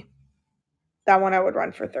 30. That one I would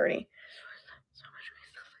run for 30.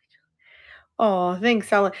 Oh,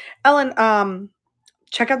 thanks, Ellen. Ellen,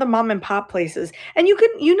 check out the mom and pop places. And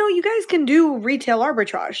you guys can do retail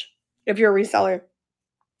arbitrage if you're a reseller.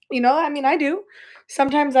 I do.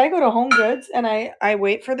 Sometimes I go to Home Goods and I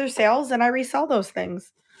wait for their sales and I resell those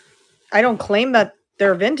things. I don't claim that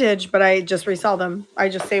they're vintage, but I just resell them. I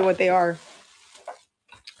just say what they are.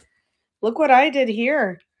 Look what I did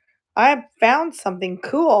here. I found something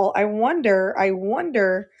cool. I wonder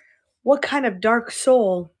what kind of dark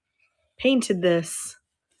soul painted this.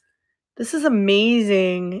 This is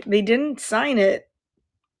amazing. They didn't sign it.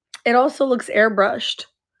 It also looks airbrushed.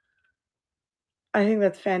 I think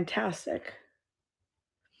that's fantastic.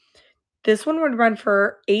 This one would run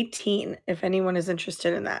for $18 if anyone is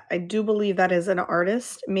interested in that. I do believe that is an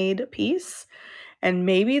artist-made piece, and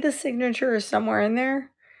maybe the signature is somewhere in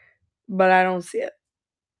there, but I don't see it.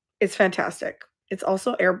 It's fantastic. It's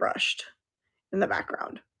also airbrushed in the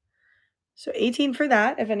background. So $18 for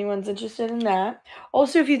that if anyone's interested in that.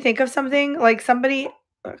 Also, if you think of something, like a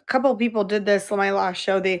couple of people did this on my last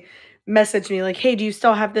show. They messaged me like, hey, do you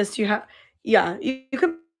still have this? Do you have, yeah, you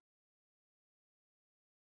can.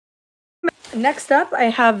 Next up, I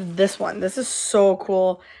have this one. This is so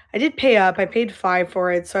cool. I did pay up. I paid $5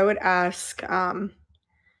 for it. So I would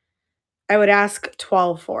ask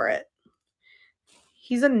 12 for it.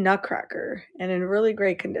 He's a nutcracker and in really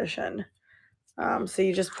great condition. So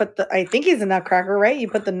you just put I think he's a nutcracker, right? You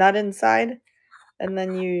put the nut inside and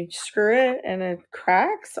then you screw it and it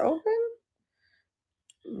cracks open.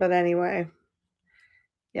 But anyway,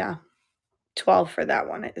 yeah, 12 for that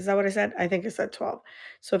one. Is that what I said? I think I said 12.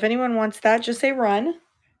 So if anyone wants that, just say run.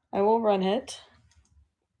 I will run it.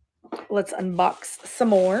 Let's unbox some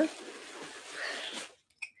more.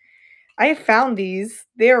 I found these.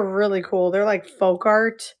 They're really cool. They're like folk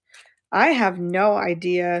art. I have no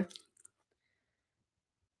idea.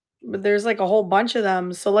 But there's like a whole bunch of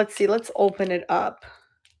them. So let's see. Let's open it up.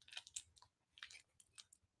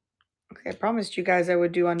 Okay, I promised you guys I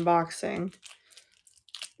would do unboxing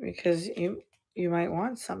because you might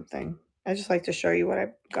want something. I just like to show you what I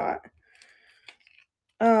got.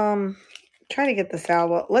 trying to get this out.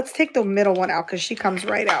 Well, let's take the middle one out because she comes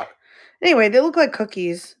right out. Anyway, they look like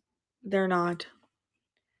cookies. They're not.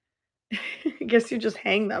 I guess you just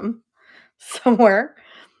hang them somewhere.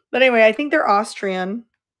 But anyway, I think they're Austrian.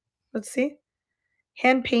 Let's see.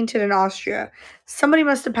 Hand painted in Austria. Somebody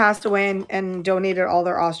must have passed away and donated all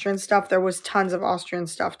their Austrian stuff. There was tons of Austrian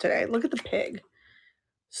stuff today. Look at the pig.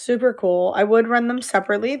 Super cool. I would run them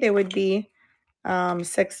separately. They would be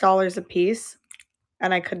 $6 a piece,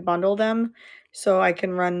 and I could bundle them so I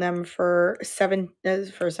can run them for 16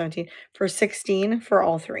 for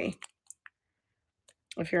all three.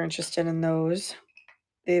 If you're interested in those,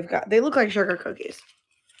 they look like sugar cookies,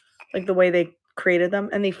 like the way they created them,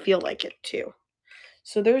 and they feel like it too.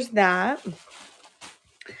 So there's that.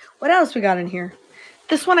 What else we got in here?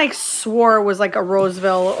 This one I swore was like a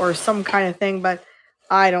Roseville or some kind of thing, but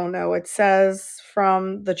I don't know. It says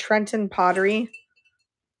from the Trenton Pottery.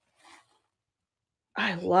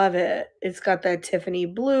 I love it. It's got that Tiffany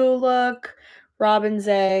blue look, robin's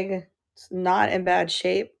egg. It's not in bad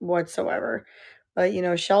shape whatsoever. But, you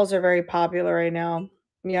know, shells are very popular right now.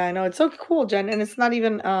 Yeah, I know. It's so cool, Jen. And it's not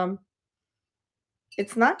even,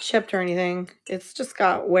 it's not chipped or anything. It's just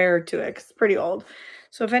got wear to it. It's pretty old.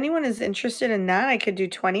 So if anyone is interested in that, I could do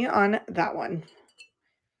 20 on that one.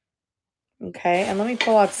 Okay, and let me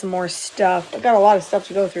pull out some more stuff. I've got a lot of stuff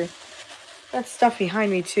to go through. That stuff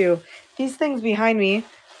behind me too. These things behind me,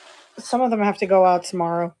 some of them have to go out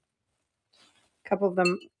tomorrow. A couple of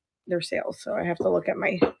them, they're sales, so I have to look at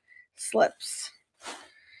my slips.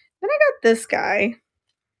 Then I got this guy.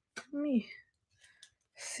 Let me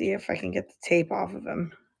see if I can get the tape off of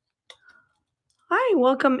him. Hi,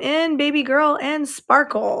 welcome in, baby girl and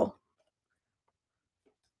Sparkle.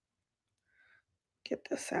 Get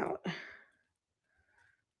this out.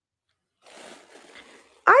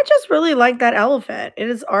 I just really like that elephant. It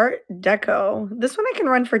is Art Deco. This one I can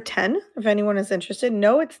run for 10 if anyone is interested.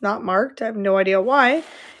 No, it's not marked. I have no idea why. It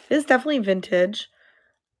is definitely vintage.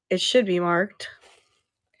 It should be marked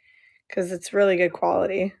because it's really good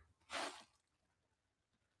quality.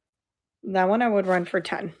 That one I would run for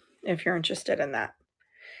 10 if you're interested in that.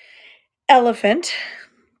 Elephant.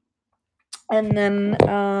 And then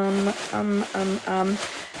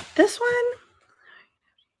this one,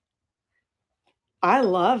 I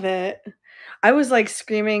love it. I was like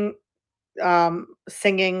screaming,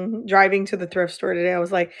 singing, driving to the thrift store today. I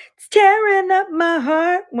was like, it's tearing up my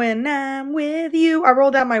heart when I'm with you. I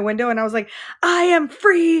rolled down my window and I was like, I am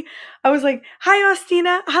free. I was like, hi,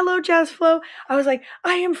 Austina. Hello, Jazz Flow. I was like,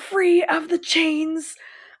 I am free of the chains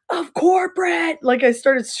of corporate. Like I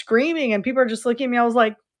started screaming and people are just looking at me. I was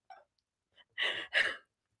like,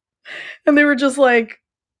 and they were just like,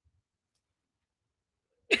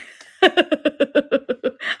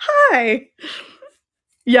 hi.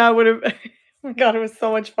 Yeah, I would have. Oh my God, it was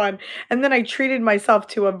so much fun. And then I treated myself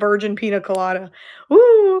to a virgin pina colada.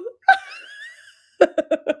 Ooh.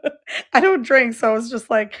 I don't drink, so I was just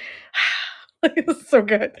like, this is so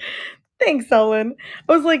good. Thanks, Ellen.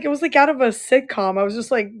 It was like out of a sitcom. I was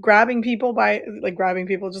just like grabbing people,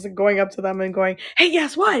 just like going up to them and going, hey,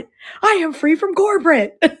 guess what? I am free from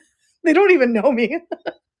corporate. They don't even know me.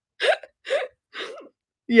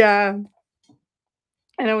 Yeah.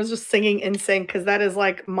 And I was just singing in sync because that is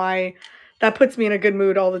like that puts me in a good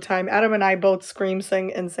mood all the time. Adam and I both scream,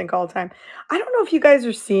 sing, in sync all the time. I don't know if you guys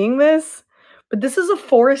are seeing this, but this is a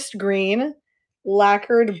forest green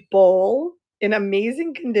lacquered bowl in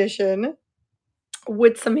amazing condition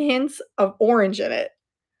with some hints of orange in it.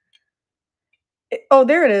 Oh,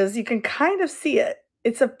 there it is. You can kind of see it.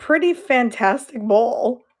 It's a pretty fantastic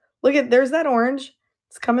bowl. Look there's that orange.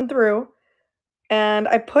 It's coming through. And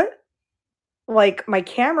I put like my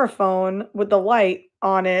camera phone with the light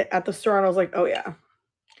on it at the store and I was like, oh yeah,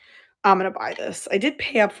 I'm gonna buy this. I did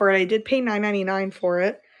pay up for it. I did pay $9.99 for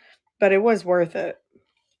it, but it was worth it.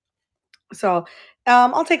 So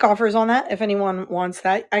I'll take offers on that if anyone wants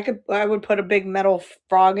that. I would put a big metal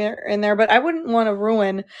frog in there, but I wouldn't want to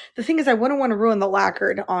ruin, the thing is I wouldn't want to ruin the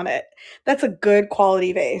lacquered on it. That's a good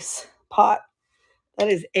quality vase pot. That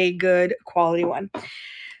is a good quality one.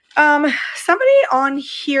 Somebody on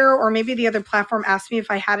here or maybe the other platform asked me if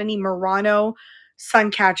I had any Murano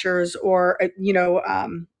sun catchers or,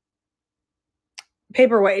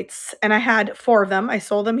 paperweights, and I had 4 of them. I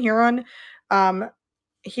sold them here on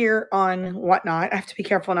Whatnot. I have to be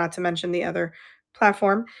careful not to mention the other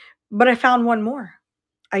platform, but I found one more.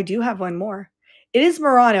 I do have one more. It is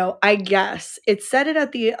Murano, I guess. It said it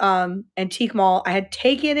at the antique mall. I had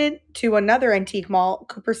taken it to another antique mall,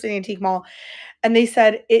 Cooper City Antique Mall, and they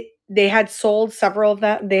said they had sold several of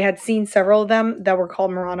them. They had seen several of them that were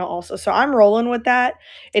called Murano also. So I'm rolling with that.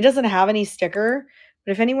 It doesn't have any sticker, but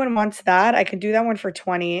But if anyone wants that, I can do that one for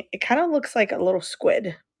 20. It kind of looks like a little squid.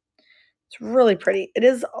 It's really pretty. It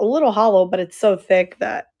is a little hollow, but it's so thick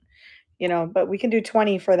that, but we can do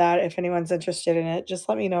 20 for that if anyone's interested in it. Just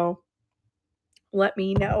let me know. Let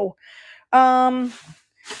me know.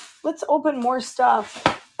 Let's open more stuff.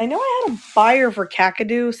 I know I had a buyer for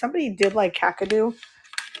Kakadu. Somebody did like Kakadu.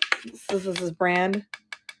 This is his brand,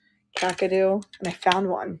 Kakadu, and I found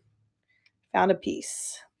one. Found a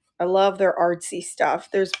piece. I love their artsy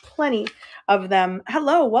stuff. There's plenty of them.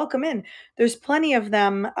 Hello, welcome in. There's plenty of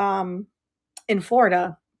them in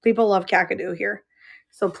Florida. People love Kakadu here.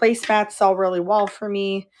 So placemats sell really well for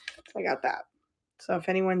me. I got that. So if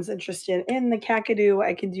anyone's interested in the Kakadu,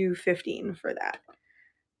 I can do 15 for that.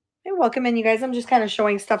 Hey, welcome in, you guys. I'm just kind of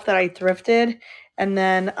showing stuff that I thrifted, and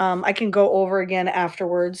then I can go over again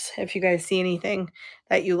afterwards if you guys see anything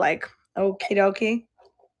that you like. Okie dokie.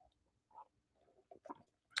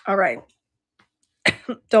 All right.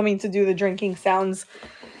 Don't mean to do the drinking sounds.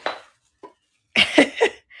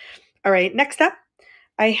 All right, next up,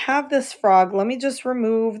 I have this frog. Let me just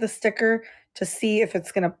remove the sticker to see if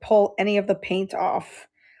it's going to pull any of the paint off,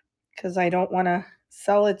 because I don't want to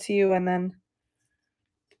sell it to you and then,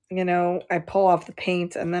 I pull off the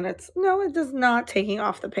paint and then it does not taking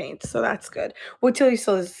off the paint. So that's good. Wait till you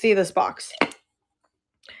see this box.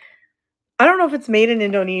 I don't know if it's made in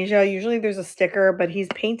Indonesia. Usually there's a sticker, but he's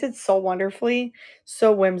painted so wonderfully,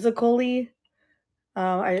 so whimsically.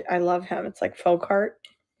 I love him. It's like folk art.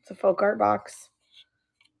 It's a folk art box.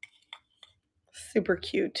 Super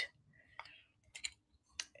cute.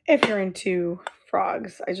 If you're into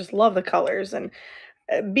frogs, I just love the colors. And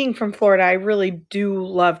being from Florida, I really do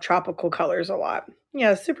love tropical colors a lot.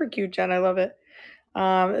 Yeah, super cute, Jen. I love it.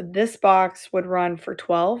 This box would run for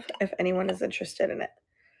 12 if anyone is interested in it.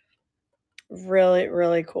 Really,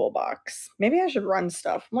 really cool box. Maybe I should run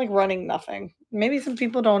stuff. I'm like running nothing. Maybe some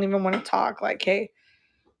people don't even want to talk. Like, hey,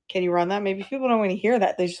 can you run that? Maybe people don't want to hear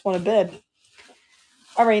that. They just want to bid.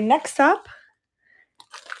 All right, next up,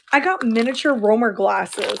 I got miniature Romer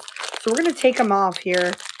glasses. So we're going to take them off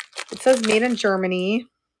here. It says made in Germany.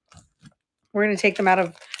 We're going to take them out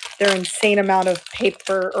of their insane amount of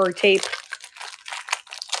paper or tape.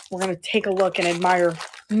 We're going to take a look and admire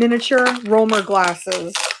miniature Romer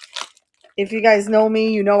glasses. If you guys know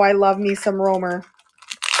me, you know I love me some Romer.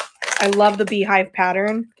 I love the beehive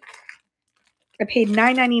pattern. I paid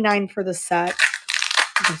 $9.99 for the set.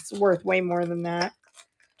 It's worth way more than that.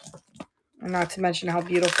 And not to mention how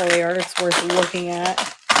beautiful they are. It's worth looking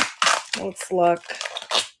at. Let's look.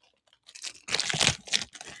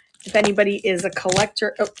 If anybody is a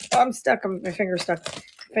collector. Oh, I'm stuck. My finger's stuck.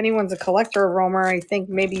 If anyone's a collector of Romer, I think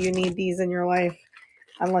maybe you need these in your life.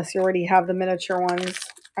 Unless you already have the miniature ones.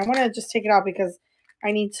 I want to just take it out because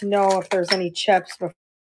I need to know if there's any chips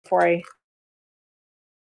before I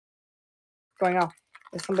going off.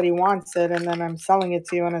 If somebody wants it and then I'm selling it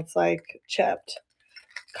to you and it's like chipped.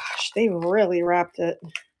 Gosh, they really wrapped it.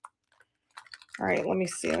 All right, let me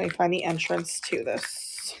see. Let me find the entrance to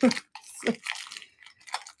this.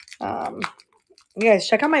 You guys,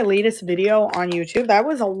 check out my latest video on YouTube. That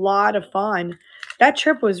was a lot of fun. That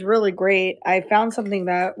trip was really great. I found something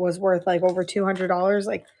that was worth like over $200.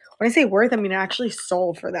 Like when I say worth, I mean it actually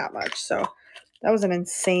sold for that much. So that was an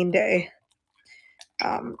insane day.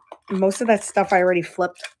 Most of that stuff I already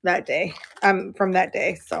flipped that day. From that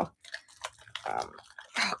day. So,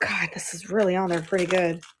 oh God, this is really on there pretty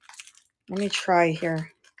good. Let me try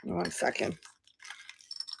here. 1 second.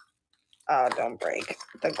 Oh, don't break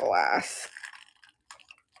the glass.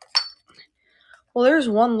 Well, there's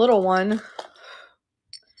one little one.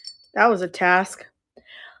 That was a task.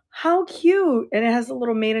 How cute. And it has a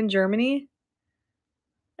little made in Germany.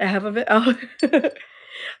 I have of it. Oh.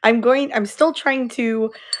 I'm still trying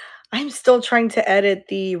to edit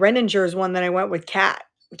the Renninger's one that I went with Kat.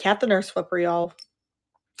 Kat the Nurse Flipper, y'all.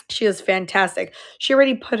 She is fantastic. She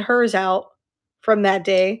already put hers out from that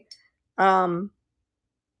day.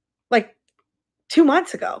 Like 2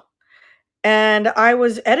 months ago. And I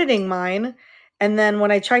was editing mine. And then when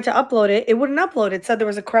I tried to upload it, it wouldn't upload. It said there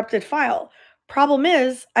was a corrupted file. Problem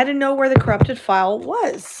is, I didn't know where the corrupted file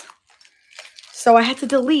was. So I had to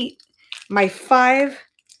delete my 5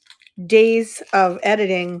 days of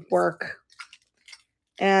editing work.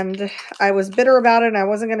 And I was bitter about it and I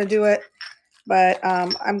wasn't going to do it. But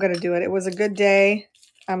I'm going to do it. It was a good day.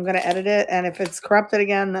 I'm going to edit it. And if it's corrupted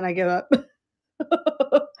again, then I give up.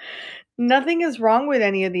 Nothing is wrong with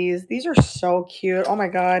any of these. These are so cute. Oh my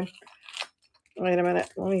God. Wait a minute.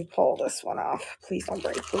 Let me pull this one off. Please don't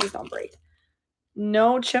break. Please don't break.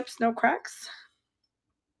 No chips, no cracks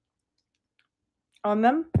on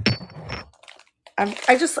them.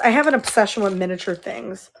 I have an obsession with miniature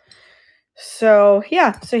things. So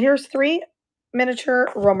yeah, so here's 3 miniature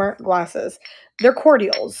Romer glasses. They're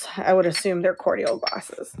cordials. I would assume they're cordial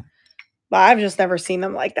glasses. But I've just never seen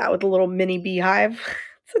them like that with a little mini beehive.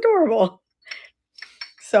 It's adorable.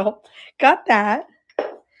 So got that.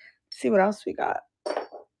 Let's see what else we got.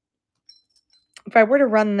 If I were to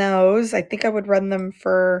run those, I think I would run them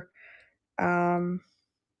for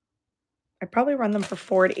I'd probably run them for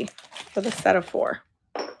 40 for the set of 4.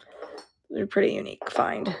 They're pretty unique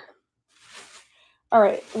find. All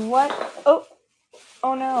right, what?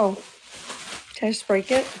 Oh no. Did I just break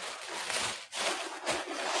it?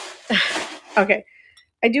 Okay.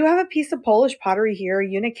 I do have a piece of Polish pottery here,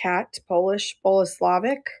 Unicat Polish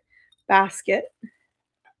Boleslavic basket.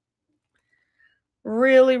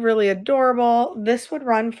 Really, really adorable. This would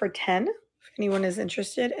run for 10 if anyone is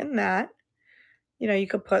interested in that. You know, you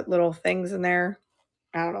could put little things in there.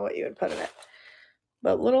 I don't know what you would put in it.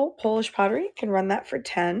 But little Polish pottery can run that for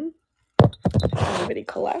 10. If anybody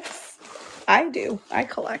collects. I do. I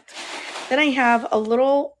collect. Then I have a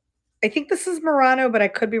little, I think this is Murano, but I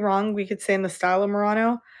could be wrong. We could say in the style of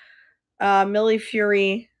Murano.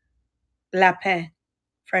 Millefiori Lapin.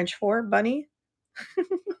 French for bunny.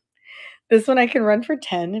 This one I can run for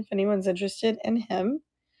 10 if anyone's interested in him.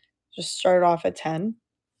 Just start off at 10.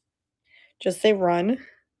 Just say run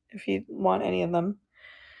if you want any of them.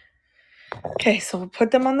 Okay, so we'll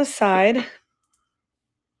put them on the side.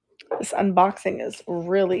 This unboxing is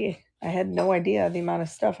really, I had no idea the amount of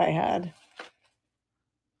stuff I had. I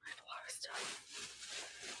have a lot of stuff.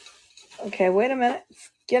 Okay, wait a minute. It's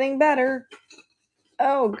getting better.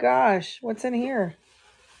 Oh gosh, what's in here?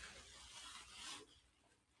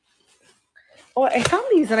 Oh, I found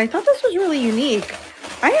these and I thought this was really unique.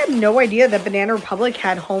 I had no idea that Banana Republic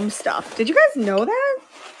had home stuff. Did you guys know that?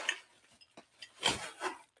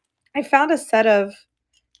 I found a set of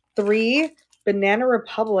 3 Banana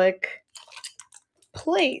Republic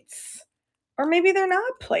plates. Or maybe they're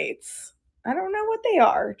not plates. I don't know what they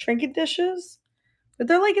are. Trinket dishes? But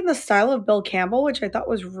they're like in the style of Bill Campbell, which I thought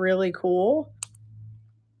was really cool.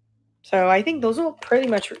 So I think those will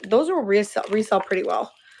resell pretty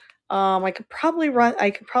well. I could probably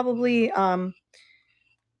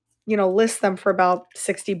list them for about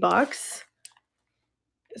 $60.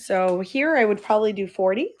 So here I would probably do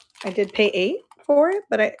 40. I did pay 8 for it,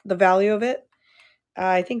 but the value of it,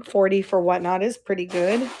 I think 40 for Whatnot is pretty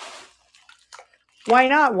good. Why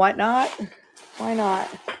not Whatnot? Why not?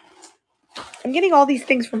 I'm getting all these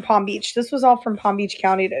things from Palm Beach. This was all from Palm Beach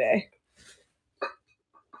County today.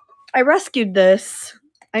 I rescued this.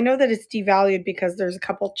 I know that it's devalued because there's a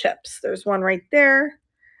couple chips. There's one right there.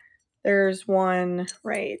 There's one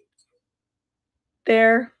right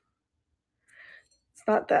there. It's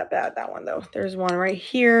not that bad, that one, though. There's one right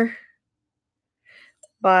here.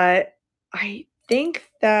 But I think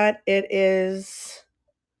that it is...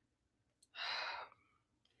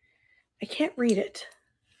 I can't read it.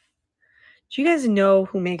 Do you guys know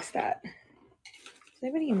who makes that? Does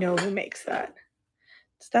anybody know who makes that?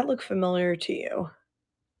 Does that look familiar to you?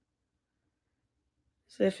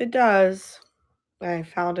 So if it does, I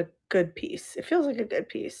found a good piece. It feels like a good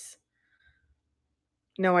piece.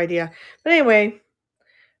 No idea. But anyway,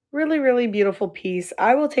 really, really beautiful piece.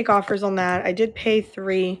 I will take offers on that. I did pay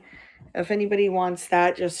 3. If anybody wants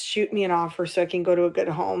that, just shoot me an offer so I can go to a good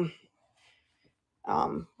home.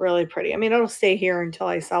 Really pretty. I mean, it'll stay here until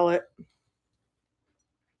I sell it.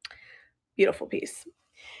 Beautiful piece.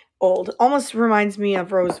 Old. Almost reminds me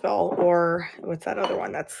of Roseville, or what's that other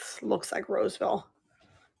one that looks like Roseville?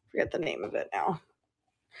 Forget the name of it now.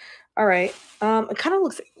 All right. It kind of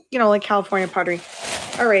looks, like California pottery.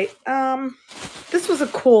 All right. This was a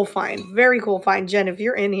cool find. Very cool find. Jen, if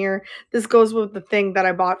you're in here, this goes with the thing that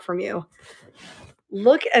I bought from you.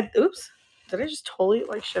 Look at, oops. Did I just totally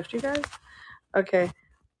shift you guys? Okay.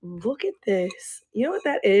 Look at this. You know what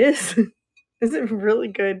that is? It's a really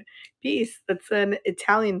good piece. That's an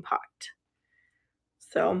Italian pot.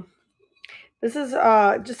 So this is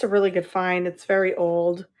just a really good find. It's very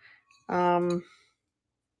old.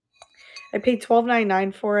 I paid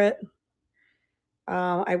 $12.99 for it.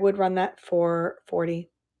 I would run that for 40 if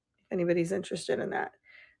anybody's interested in that.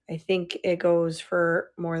 I think it goes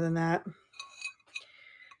for more than that.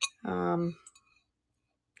 So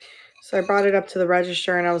I brought it up to the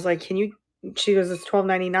register and I was like, she goes, it's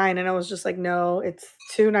 $12.99. And I was just like, no, it's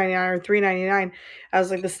 $2.99 or $3.99. I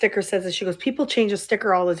was like, the sticker says it. She goes, people change a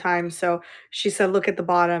sticker all the time. So she said, look at the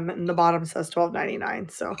bottom, and the bottom says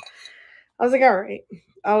 $12.99. So I was like, all right.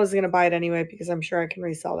 I was going to buy it anyway because I'm sure I can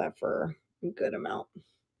resell that for a good amount.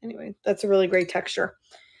 Anyway, that's a really great texture.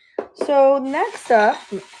 So next up,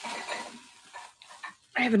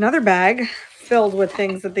 I have another bag filled with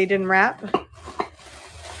things that they didn't wrap.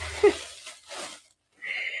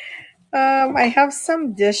 I have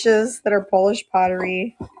some dishes that are Polish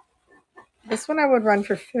pottery. This one I would run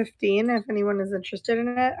for 15 if anyone is interested in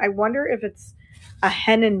it. I wonder if it's a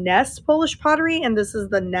hen and nest Polish pottery, and this is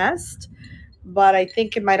the nest, but I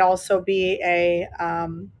think it might also be a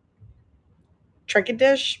trinket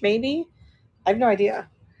dish, maybe. I have no idea,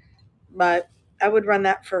 but I would run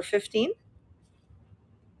that for 15.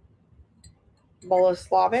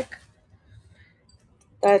 Boleslavic.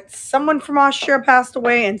 That someone from Austria passed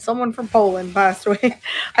away and someone from Poland passed away.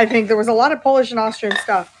 I think there was a lot of Polish and Austrian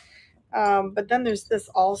stuff. But then there's this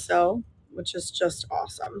also, which is just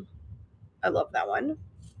awesome. I love that one.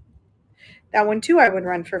 That one too I would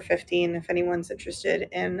run for 15 if anyone's interested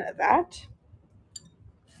in that.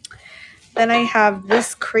 Then I have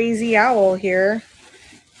this crazy owl here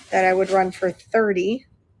that I would run for 30.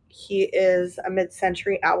 He is a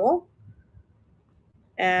mid-century owl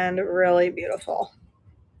and really beautiful.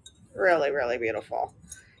 Really, really beautiful.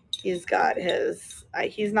 He's got his,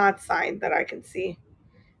 he's not signed that I can see.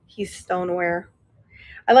 He's stoneware.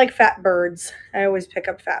 I like fat birds. I always pick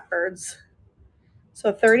up fat birds.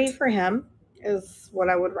 So 30 for him is what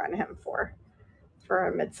I would run him for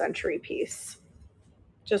a mid-century piece.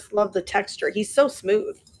 Just love the texture. He's so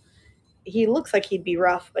smooth. He looks like he'd be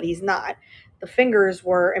rough, but he's not. The fingers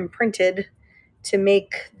were imprinted to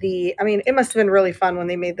make the, I mean, it must have been really fun when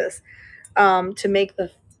they made this, to make the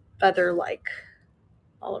feather like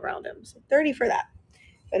all around him. So 30 for that,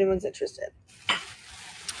 if anyone's interested.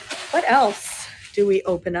 What else do we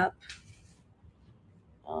open up?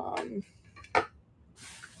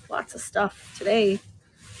 Lots of stuff today.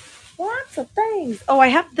 Lots of things. Oh, I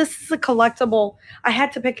have, this is a collectible. I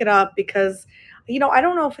had to pick it up because, you know, I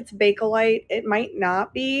don't know if it's Bakelite. It might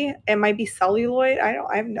not be. It might be celluloid. I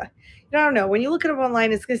don't know. When you look it up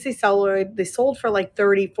online, it's going to say celluloid. They sold for like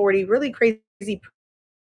 30, 40, really crazy.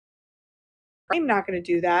 I'm not going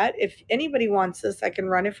to do that. If anybody wants this, I can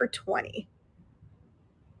run it for 20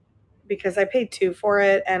 because I paid 2 for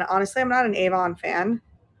it. And honestly, I'm not an Avon fan.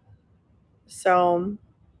 So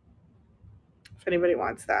if anybody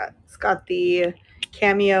wants that, it's got the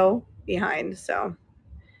cameo behind. So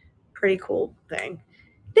pretty cool thing.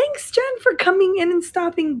 Thanks, Jen, for coming in and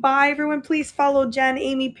stopping by. Everyone, please follow Jen,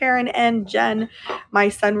 Amy Perrin, and Jen, my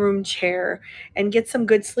sunroom chair, and get some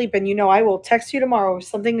good sleep. And you know, I will text you tomorrow with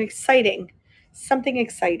something exciting. Something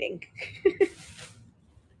exciting.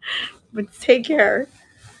 But take care.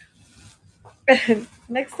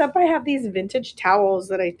 Next up, I have these vintage towels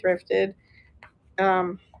that I thrifted.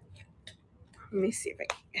 Let me see if I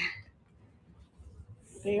can.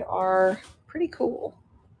 They are pretty cool.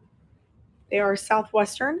 They are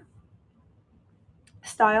Southwestern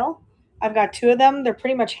style. I've got 2 of them. They're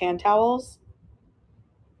pretty much hand towels.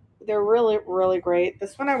 They're really, really great.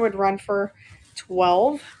 This one I would run for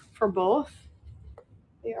 12 for both.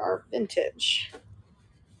 They are vintage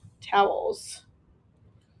towels.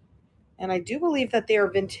 And I do believe that they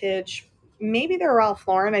are vintage. Maybe they're Ralph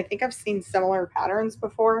Lauren. I think I've seen similar patterns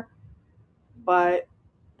before. But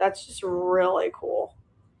that's just really cool.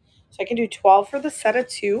 So I can do 12 for the set of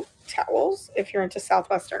 2 towels if you're into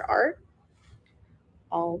Southwestern art.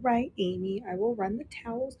 All right, Amy, I will run the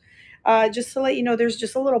towels. Just to let you know, there's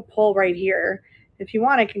just a little pull right here. If you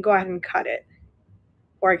want, I can go ahead and cut it.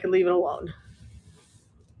 Or I could leave it alone.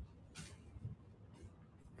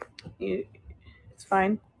 It's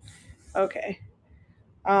fine. Okay.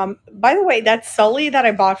 By the way, that Sully that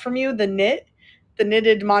I bought from you, the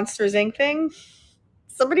knitted Monsters Inc. thing,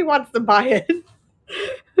 somebody wants to buy it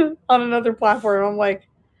on another platform. I'm like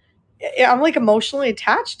emotionally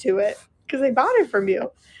attached to it because I bought it from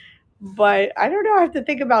you. But I don't know. I have to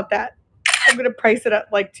think about that. I'm going to price it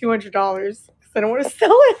at like $200 because I don't want to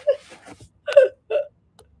sell it.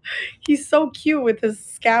 He's so cute with his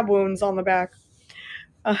scab wounds on the back.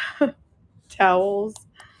 Towels.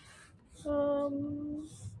 I'm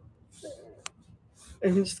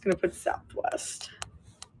just going to put Southwest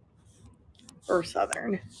or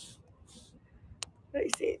Southern. What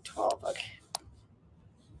did I say? 12. Okay.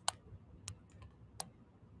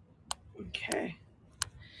 Okay.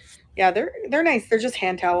 Yeah, they're nice. They're just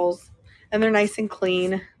hand towels, and they're nice and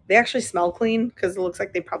clean. They actually smell clean because it looks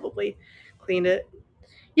like they probably cleaned it.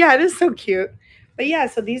 Yeah, it is so cute. But yeah,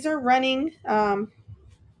 so these are running.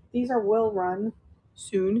 These are will run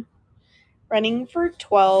soon. Running for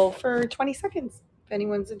 12 for 20 seconds. If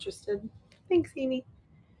anyone's interested. Thanks, Amy.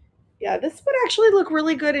 Yeah, this would actually look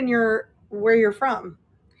really good in where you're from,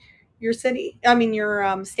 your city. I mean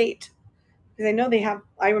your state. Because I know they have.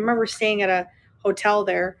 I remember staying at a hotel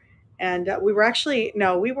there, And we were actually,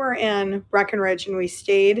 no, we were in Breckenridge and we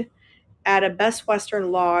stayed at a Best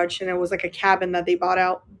Western Lodge, and it was like a cabin that they bought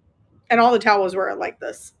out. And all the towels were like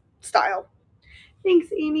this style. Thanks,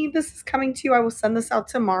 Amy. This is coming to you. I will send this out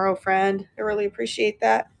tomorrow, friend. I really appreciate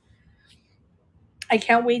that. I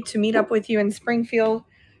can't wait to meet up with you in Springfield.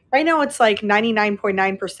 Right now, it's like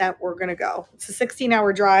 99.9% we're going to go. It's a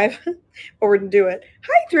 16-hour drive, but we're going to do it.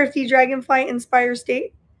 Hi, Thrifty Dragonflight Inspire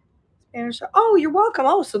State. Spanish. Oh, you're welcome.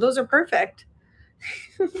 Oh, so those are perfect.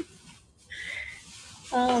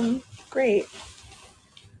 Great.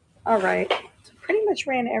 All right. So pretty much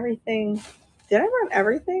ran everything. Did I run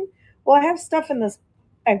everything? Well, I have stuff in this.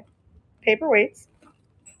 I have paperweights.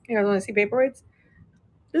 You guys want to see paperweights?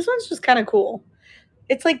 This one's just kind of cool.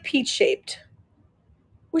 It's like peach shaped,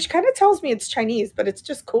 which kind of tells me it's Chinese, but it's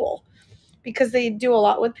just cool because they do a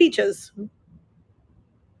lot with peaches.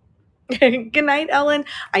 Good night, Ellen.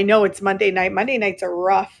 I know it's Monday night. Monday nights are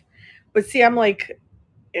rough. But see, I'm like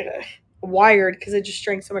wired because I just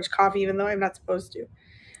drank so much coffee, even though I'm not supposed to.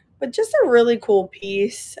 But just a really cool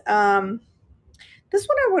piece. This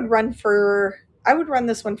one I would run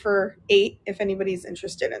this one for $8 if anybody's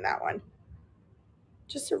interested in that one.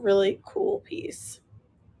 Just a really cool piece.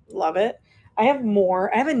 Love it. I have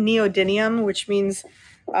more. I have a neodymium, which means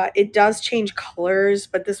it does change colors,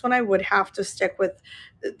 but this one I would have to stick with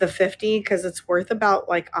the 50 because it's worth about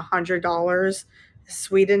like $100.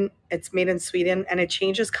 Sweden, it's made in Sweden and it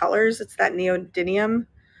changes colors. It's that neodymium,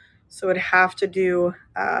 so it'd have to do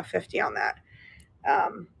 50 on that.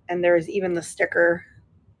 And there's even the sticker.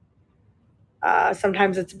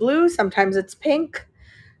 Sometimes it's blue, sometimes it's pink,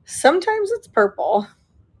 sometimes it's purple,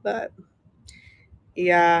 but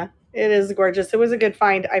yeah, it is gorgeous. It was a good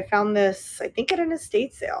find. I found this, I think, at an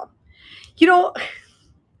estate sale. You know,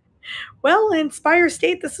 well, Inspire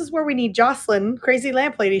State, this is where we need Jocelyn, Crazy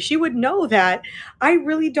Lamp Lady. She would know that. I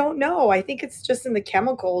really don't know. I think it's just in the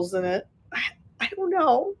chemicals in it. I don't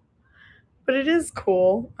know. But it is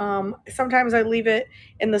cool. Sometimes I leave it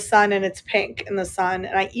in the sun and it's pink in the sun.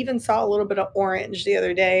 And I even saw a little bit of orange the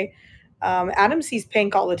other day. Adam sees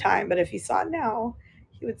pink all the time, but if he saw it now,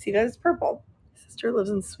 he would see that it's purple. Sister lives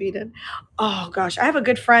in Sweden. Oh gosh, I have a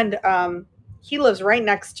good friend. He lives right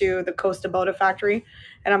next to the Costa Boda factory,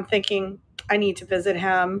 and I'm thinking I need to visit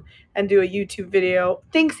him and do a YouTube video.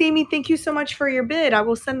 Thanks, Amy. Thank you so much for your bid. I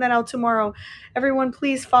will send that out tomorrow. Everyone,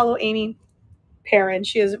 please follow Amy Perrin.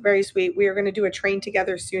 She is very sweet. We are going to do a train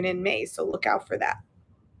together soon in May, so look out for that.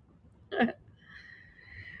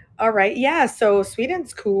 All right. Yeah. So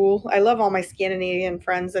Sweden's cool. I love all my Scandinavian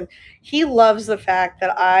friends, and he loves the fact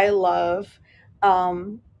that I love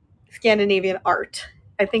Scandinavian art.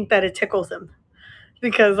 I think that it tickles him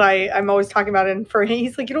because I'm always talking about it. And for him,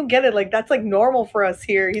 he's like, you don't get it. Like, that's like normal for us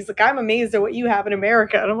here. He's like, I'm amazed at what you have in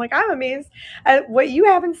America. And I'm like, I'm amazed at what you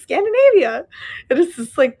have in Scandinavia. It is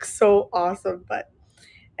just like so awesome. But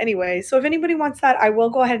anyway, so if anybody wants that, I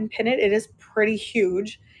will go ahead and pin it. It is pretty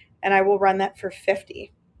huge, and I will run that for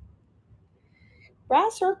 50.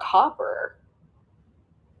 Brass or copper?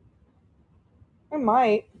 I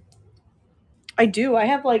might. I do. I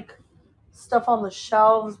have like stuff on the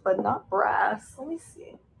shelves, but not brass. Let me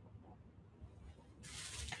see.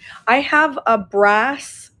 I have a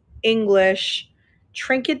brass English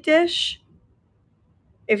trinket dish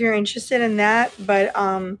if you're interested in that, but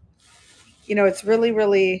you know, it's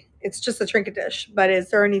really it's just a trinket dish. But is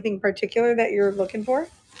there anything particular that you're looking for?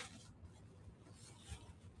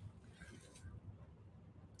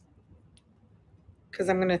 Because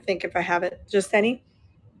I'm going to think if I have it. Just any?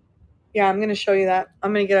 Yeah, I'm going to show you that.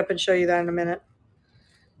 I'm going to get up and show you that in a minute.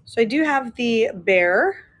 So I do have the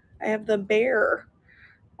bear. I have the bear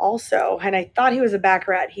also. And I thought he was a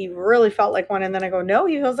baccarat. He really felt like one. And then I go, no,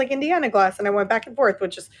 he feels like Indiana glass. And I went back and forth,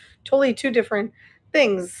 which is totally two different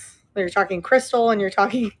things. You're talking crystal and you're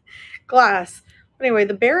talking glass. But anyway,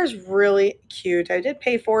 the bear is really cute. I did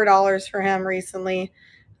pay $4 for him recently.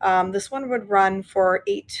 This one would run for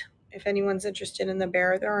 $8. If anyone's interested in the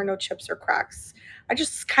bear, there are no chips or cracks. I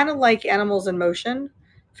just kind of like animals in motion,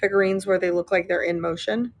 figurines where they look like they're in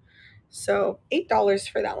motion. So $8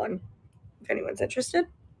 for that one, if anyone's interested.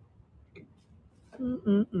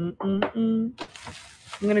 I'm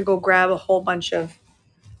going to go grab a whole bunch of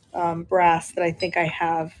brass that I think I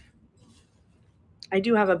have. I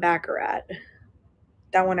do have a baccarat.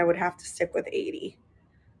 That one I would have to stick with 80,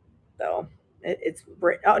 though. It's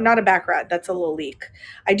not a baccarat. That's a Lalique.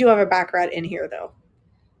 I do have a baccarat in here, though.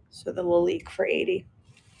 So the Lalique for 80.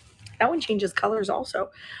 That one changes colors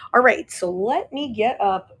also. All right, so let me get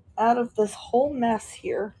up out of this whole mess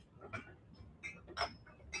here.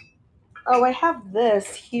 Oh, I have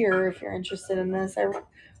this here if you're interested in this. I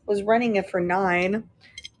was running it for $9.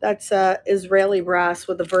 That's Israeli brass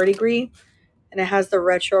with the verdigris, and it has the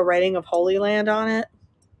retro writing of Holy Land on it.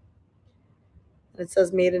 And it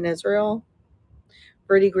says made in Israel.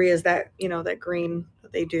 Verdigris is that, that green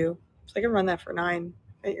that they do. So I can run that for $9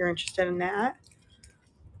 if you're interested in that.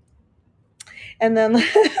 And then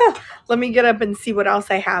let me get up and see what else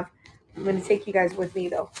I have. I'm going to take you guys with me,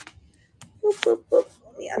 though. Boop, boop, boop.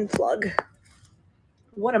 Let me unplug.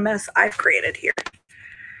 What a mess I've created here.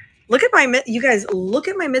 Look at you guys, look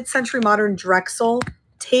at my mid-century modern Drexel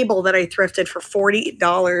table that I thrifted for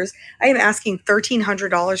 $40. I am asking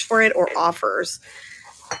 $1,300 for it or offers.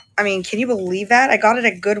 I mean, can you believe that? I got it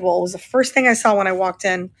at Goodwill. It was the first thing I saw when I walked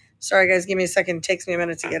in. Sorry, guys, give me a second. It takes me a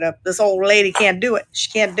minute to get up. This old lady can't do it. She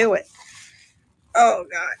can't do it. Oh,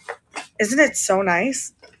 God. Isn't it so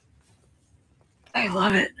nice? I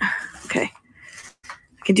love it. Okay.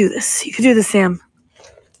 I can do this. You can do this, Sam.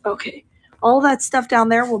 Okay. All that stuff down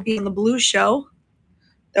there will be in the blue show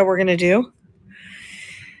that we're going to do.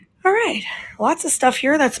 All right. Lots of stuff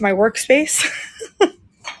here. That's my workspace.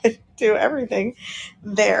 I do everything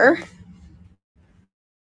there.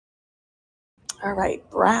 All right.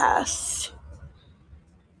 Brass.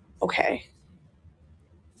 Okay.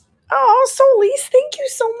 Oh, Solis, thank you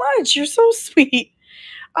so much. You're so sweet.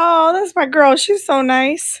 Oh, that's my girl. She's so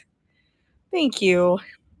nice. Thank you.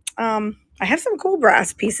 I have some cool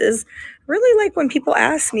brass pieces. Really like when people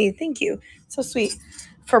ask me, thank you. So sweet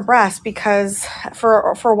for brass, because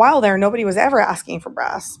for a while there, nobody was ever asking for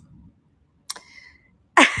brass.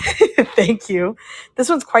 Thank you. This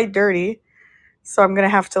one's quite dirty, so I'm going to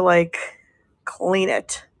have to clean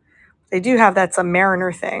it. They do have that's a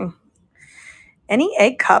Mariner thing. Any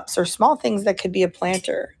egg cups or small things that could be a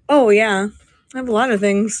planter. Oh, yeah. I have a lot of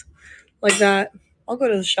things like that. I'll go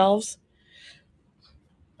to the shelves.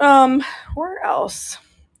 Where else?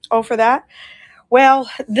 Oh, for that? Well,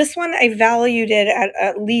 this one I valued it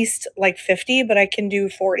at least 50, but I can do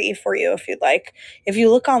 40 for you if you'd like. If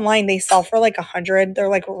you look online, they sell for 100.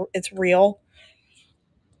 They're it's real.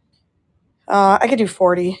 I could do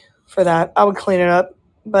 40 for that. I would clean it up,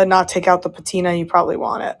 but not take out the patina. You probably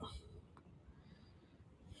want it.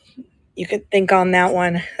 You could think on that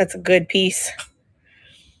one. That's a good piece.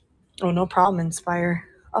 Oh, no problem, Inspire.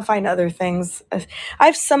 I'll find other things. I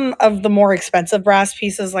have some of the more expensive brass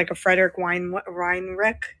pieces, like a Frederick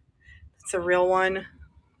Weinrich. It's a real one.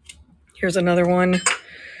 Here's another one.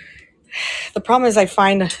 The problem is I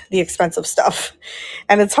find the expensive stuff,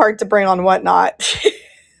 and it's hard to bring on whatnot.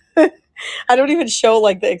 I don't even show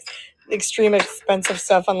the extreme expensive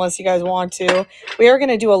stuff unless you guys want to. We are going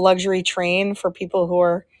to do a luxury train for people who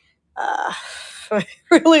are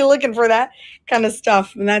really looking for that kind of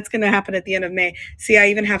stuff, and that's going to happen at the end of May. See, I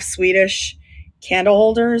even have Swedish candle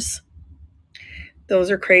holders.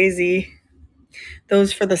 Those are crazy.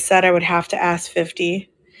 Those for the set, I would have to ask $50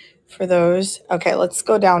 for those. Okay, let's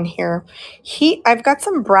go down here. I've got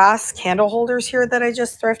some brass candle holders here that I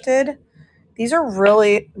just thrifted. These are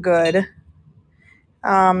really good.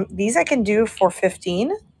 These I can do for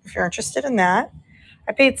 $15 if you're interested in that.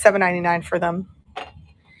 I paid $7.99 for them.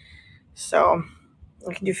 So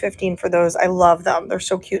I can do $15 for those. I love them. They're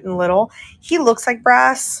so cute and little. He looks like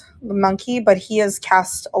brass, the monkey, but he is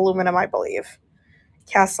cast aluminum, I believe.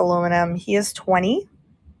 Cast aluminum. He is $20.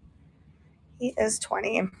 He is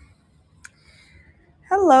 $20.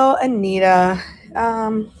 Hello, Anita.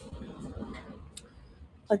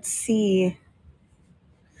 Let's see.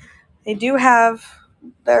 They do have,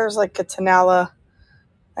 there's a Tanala.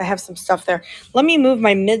 I have some stuff there. Let me move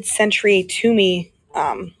my mid-century Toomey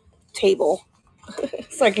table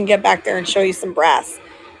so I can get back there and show you some brass.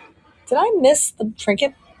 Did I miss the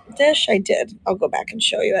trinket dish? I did. I'll go back and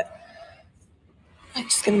show you it. I'm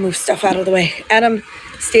just going to move stuff out of the way. Adam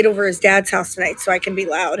stayed over his dad's house tonight, so I can be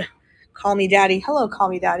loud. Call me daddy. Hello, call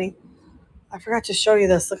me daddy. I forgot to show you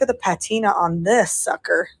this. Look at the patina on this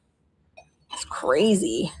sucker. It's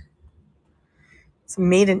crazy. It's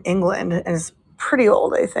made in England, and it's pretty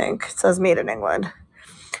old, I think. It says made in England.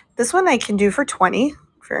 This one I can do for $20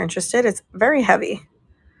 if you're interested. It's very heavy.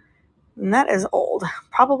 And that is old.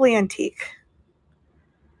 Probably antique.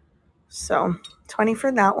 So $20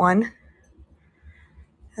 for that one.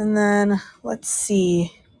 And then let's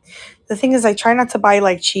see. The thing is I try not to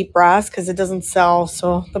buy cheap brass because it doesn't sell.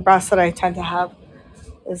 So the brass that I tend to have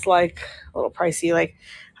is a little pricey.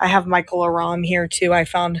 I have Michael Aram here too. I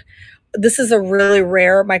found this is a really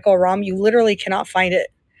rare Michael Aram. You literally cannot find it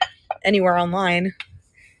anywhere online.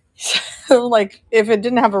 So if it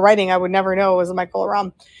didn't have a writing, I would never know it was a Michael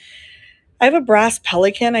Aram. I have a brass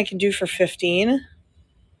pelican I can do for $15.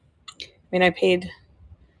 I mean, I paid,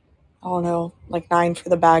 I don't know, $9 for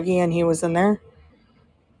the baggie, and he was in there.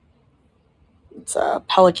 It's a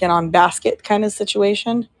pelican on basket kind of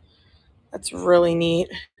situation. That's really neat.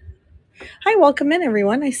 Hi, welcome in,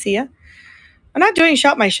 everyone. I see you. I'm not doing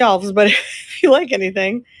shop my shelves, but if you like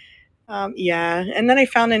anything, yeah. And then I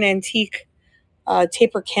found an antique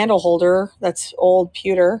taper candle holder that's old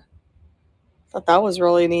pewter. Thought that was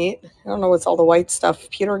really neat. I don't know what's all the white stuff.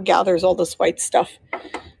 Pewter gathers all this white stuff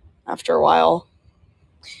after a while.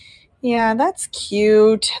 Yeah, that's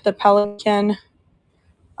cute. The pelican.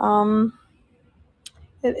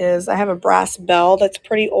 It is. I have a brass bell that's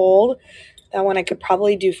pretty old. That one I could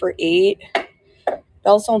probably do for $8.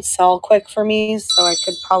 Bells don't sell quick for me, so I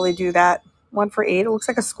could probably do that one for $8. It looks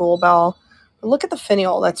like a school bell. But look at the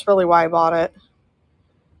finial. That's really why I bought it.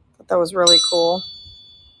 Thought that was really cool.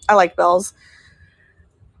 I like bells.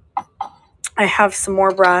 I have some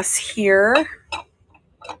more brass here.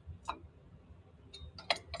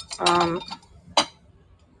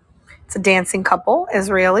 It's a dancing couple,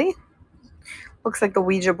 Israeli. Looks like the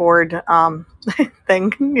Ouija board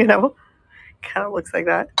thing, you know. Kind of looks like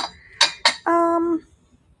that.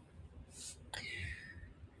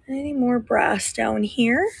 Any more brass down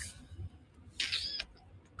here?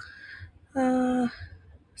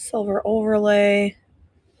 Silver overlay.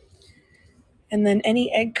 And then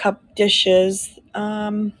any egg cup dishes.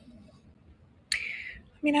 I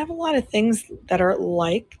have a lot of things that are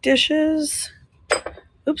like dishes.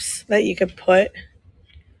 Oops, that you could put.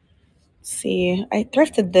 Let's see, I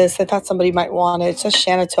thrifted this. I thought somebody might want it. It says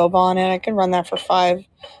Shanatoba on it. I can run that for $5 if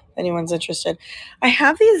anyone's interested. I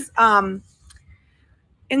have these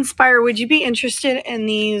Inspire. Would you be interested in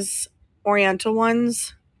these Oriental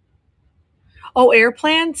ones? Oh, air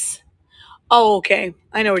plants? Oh, okay.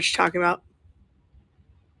 I know what you're talking about.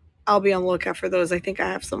 I'll be on the lookout for those. I think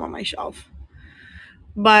I have some on my shelf.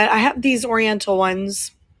 But I have these Oriental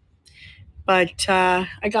ones. But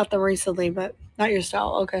I got them recently, but not your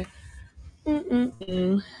style. Okay. Let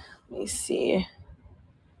me see.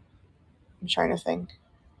 I'm trying to think.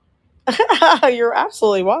 You're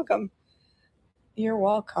absolutely welcome. You're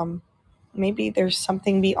welcome. Maybe there's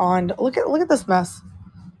something beyond. Look at this mess.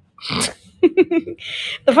 The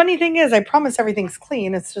funny thing is, I promise everything's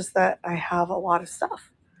clean. It's just that I have a lot of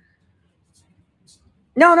stuff.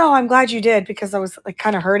 No, I'm glad you did because I was like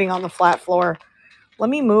kind of hurting on the flat floor. Let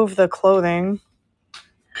me move the clothing.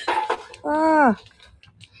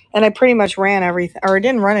 And I pretty much ran everything, or I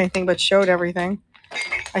didn't run anything, but showed everything.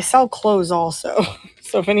 I sell clothes also.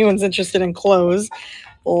 So if anyone's interested in clothes,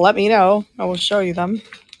 let me know. I will show you them.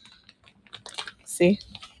 See,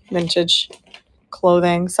 vintage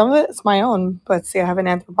clothing. Some of it's my own, but see, I have an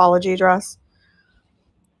Anthropologie dress.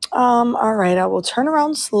 All right, I will turn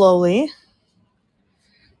around slowly.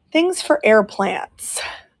 Things for air plants.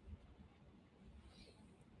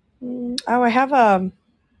 Oh,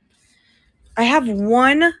 I have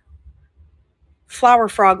one flower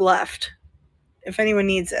frog left. If anyone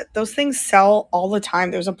needs it, those things sell all the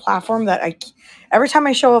time. There's a platform that every time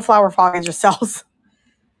I show a flower frog, it just sells.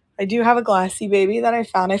 I do have a glassy baby that I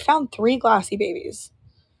found. I found 3 glassy babies.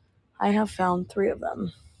 I have found 3 of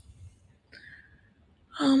them.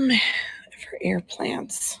 For air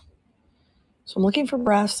plants. So I'm looking for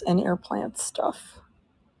brass and air plant stuff.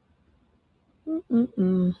 I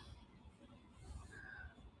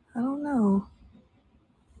don't know.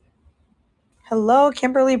 Hello,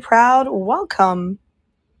 Kimberly Proud. Welcome.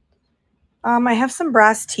 I have some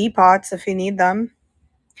brass teapots if you need them.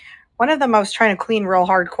 One of them I was trying to clean real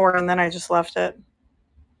hardcore and then I just left it.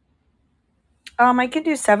 I could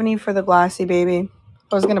do 70 for the glassy baby.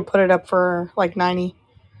 I was gonna put it up for like 90.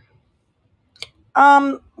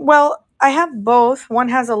 Well, I have both. One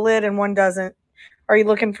has a lid and one doesn't. Are you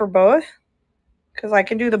looking for both? Because I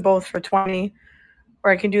can do the both for 20,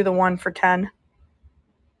 or I can do the one for 10.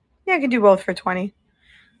 Yeah, I can do both for 20.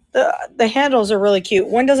 The handles are really cute.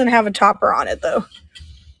 One doesn't have a topper on it though.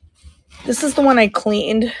 This is the one I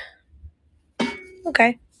cleaned.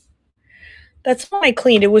 Okay. That's the one I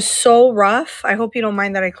cleaned. It was so rough. I hope you don't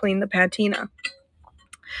mind that I cleaned the patina.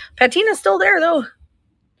 Patina's still there though.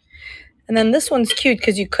 And then this one's cute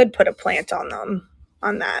because you could put a plant on them.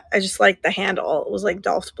 On that. I just like the handle. It was like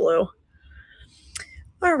Dolph's blue.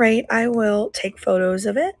 All right, I will take photos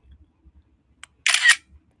of it.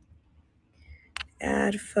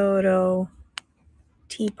 Add photo.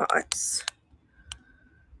 Teapots.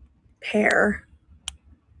 Pair.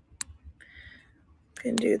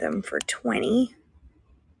 Can do them for 20.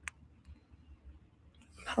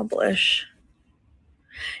 Publish.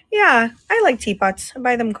 Yeah, I like teapots. I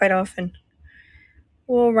buy them quite often.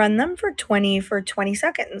 We'll run them for 20 for 20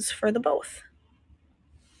 seconds for the both.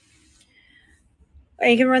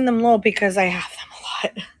 You can run them low because I have them a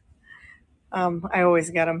lot. I always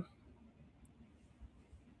get them.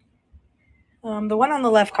 The one on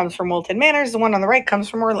the left comes from Wilton Manors. The one on the right comes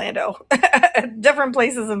from Orlando. Different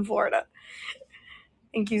places in Florida.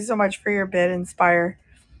 Thank you so much for your bid, Inspire.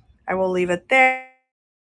 I will leave it there,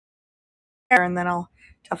 and then I'll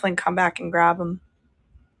definitely come back and grab them.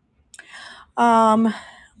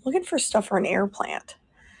 Looking for stuff for an air plant.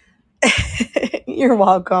 You're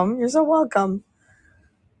welcome. You're so welcome.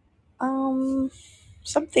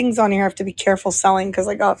 Some things on here I have to be careful selling because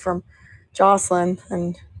I got from Jocelyn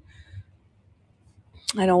and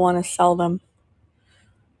I don't want to sell them.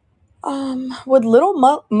 Would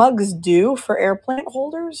little mugs do for air plant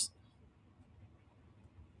holders?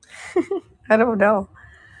 I don't know.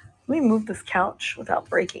 Let me move this couch without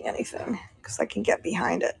breaking anything because I can get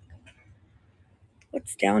behind it.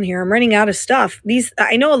 What's down here? I'm running out of stuff.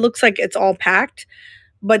 I know it looks like it's all packed,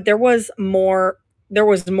 but there was more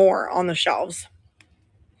on the shelves.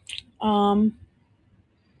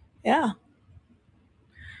 Yeah.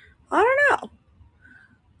 I don't know.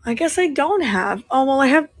 I guess I don't have. Oh,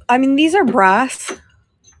 well, these are brass.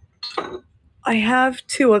 I have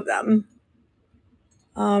 2 of them.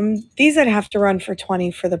 These I'd have to run for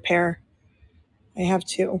 20 for the pair. I have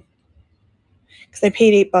 2. Because I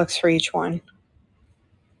paid $8 for each one.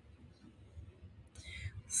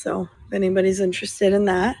 So, if anybody's interested in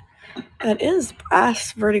that. That is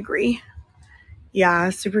brass verdigris. Yeah,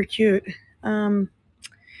 super cute. I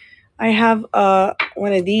have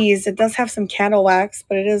one of these. It does have some candle wax,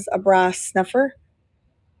 but it is a brass snuffer.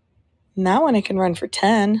 And that one I can run for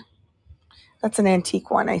 10. That's an antique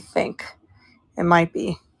one, I think. It might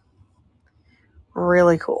be.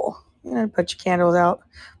 Really cool. You know, put your candles out.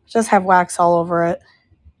 Just have wax all over it.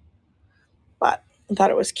 But I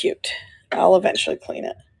thought it was cute. I'll eventually clean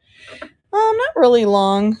it. Not really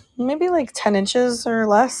long. Maybe like 10 inches or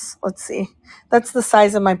less. Let's see. That's the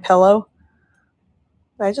size of my pillow.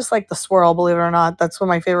 I just like the swirl, believe it or not. That's what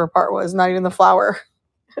my favorite part was. Not even the flower.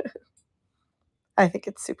 I think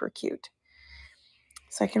it's super cute.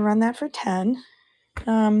 So I can run that for 10.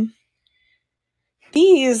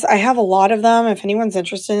 These, I have a lot of them. If anyone's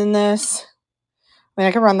interested in this,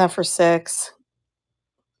 I can run that for 6.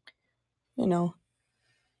 You know.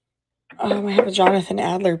 I have a Jonathan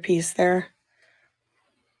Adler piece there.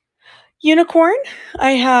 Unicorn,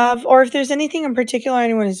 I have, or if there's anything in particular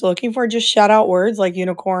anyone is looking for, just shout out words like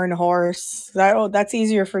unicorn, horse. That's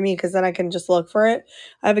easier for me because then I can just look for it.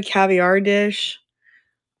 I have a caviar dish.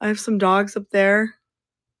 I have some dogs up there.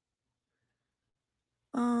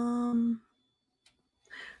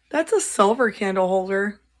 That's a silver candle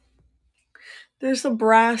holder. There's a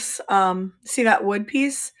brass, see that wood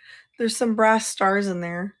piece? There's some brass stars in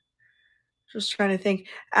there. Just trying to think.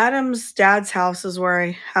 Adam's dad's house is where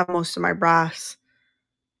I have most of my brass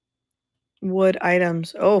wood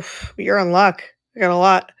items. Oh, you're in luck. I got a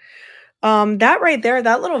lot. That right there,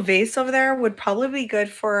 that little vase over there would probably be good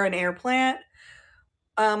for an air plant.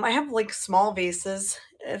 I have like small vases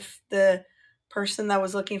if the person that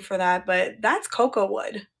was looking for that, but that's cocoa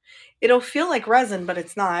wood. It'll feel like resin, but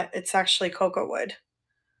it's not. It's actually cocoa wood,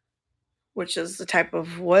 which is the type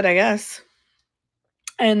of wood, I guess.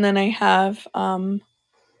 And then I have that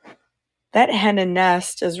hen and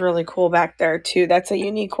nest is really cool back there too. That's a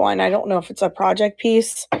unique one. I don't know if it's a project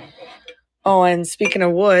piece. Oh, and speaking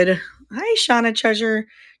of wood, hi Shauna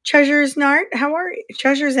Treasures and Art. How are you?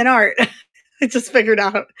 Treasures and Art. I just figured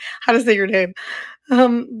out how to say your name.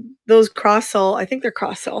 Those Crosshill, I think they're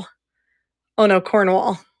Crosshill. Oh no,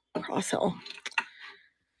 Cornwall. Crosshill.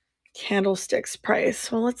 Candlesticks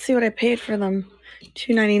price. Well, let's see what I paid for them.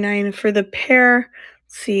 $2.99 for the pair.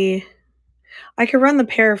 Let's see. I can run the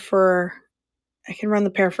pair for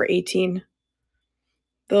 18.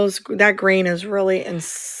 That grain is really and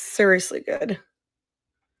seriously good.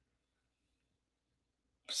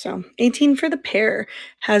 So 18 for the pair.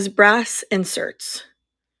 Has brass inserts.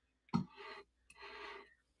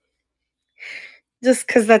 Just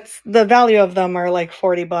because that's the value of them are like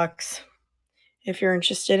 $40 if you're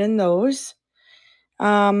interested in those.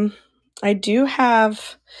 I do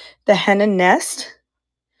have the hen and nest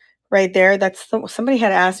right there. Somebody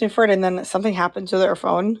had asked me for it and then something happened to their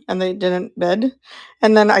phone and they didn't bid.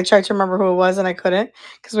 And then I tried to remember who it was and I couldn't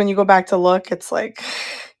because when you go back to look, it's like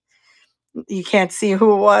you can't see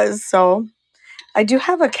who it was. So I do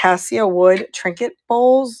have acacia wood trinket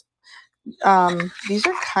bowls. These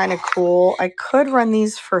are kind of cool. I could run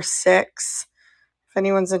these for 6 if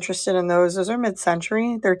anyone's interested in those. Those are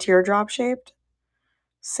mid-century. They're teardrop shaped.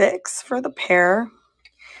 6 for the pair.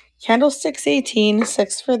 Candlesticks 18,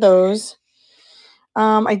 6 for those.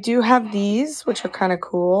 I do have these, which are kind of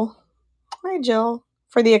cool. Hi, Jill.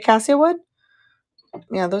 For the acacia wood.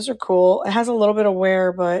 Yeah, those are cool. It has a little bit of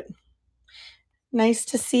wear, but nice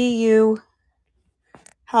to see you.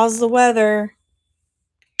 How's the weather?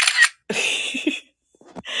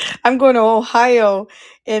 I'm going to Ohio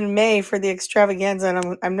in May for the extravaganza,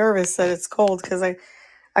 and I'm nervous that it's cold because I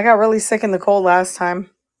got really sick in the cold last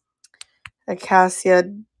time. Acacia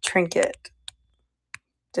trinket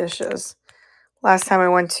dishes. Last time I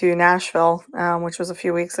went to Nashville, which was a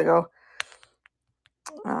few weeks ago.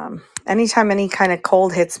 Anytime any kind of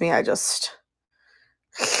cold hits me, I get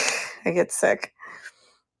sick.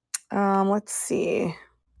 Let's see.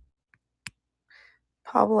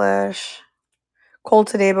 Publish. Cold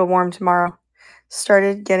today, but warm tomorrow.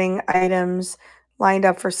 Started getting items lined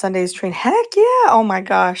up for Sunday's train. Heck yeah. Oh my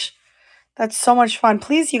gosh. That's so much fun.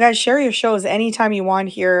 Please, you guys, share your shows anytime you want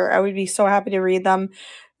here. I would be so happy to read them,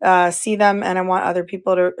 see them, and I want other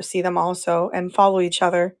people to see them also and follow each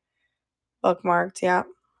other. Bookmarked, yeah.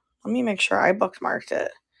 Let me make sure I bookmarked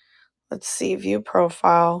it. Let's see, view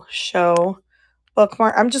profile, show,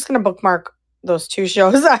 bookmark. I'm just going to bookmark those 2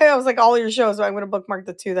 shows. I was like, all your shows, but I'm going to bookmark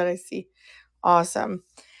the 2 that I see. Awesome.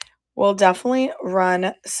 We'll definitely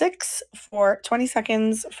run 6 for 20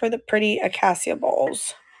 seconds for the pretty acacia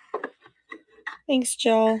bowls. Thanks,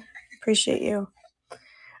 Jill. Appreciate you.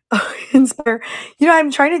 Inspire.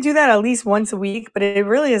 I'm trying to do that at least once a week, but it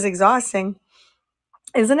really is exhausting,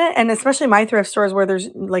 isn't it? And especially my thrift stores where there's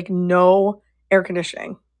like no air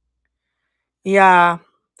conditioning. Yeah.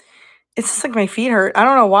 It's just like my feet hurt. I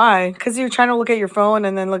don't know why. Because you're trying to look at your phone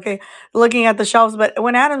and then looking at the shelves. But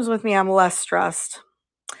when Adam's with me, I'm less stressed.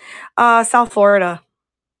 South Florida.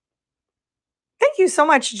 Thank you so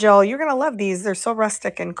much, Jill. You're going to love these. They're so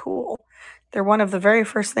rustic and cool. They're one of the very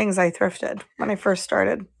first things I thrifted when I first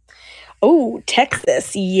started. Oh,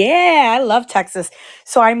 Texas. Yeah, I love Texas.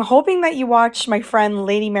 So I'm hoping that you watch my friend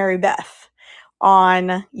Lady Mary Beth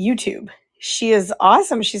on YouTube. She is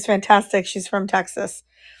awesome. She's fantastic. She's from Texas.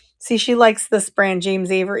 See, she likes this brand,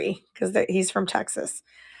 James Avery, because he's from Texas.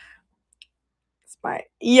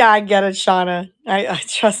 Yeah, I get it, Shauna. I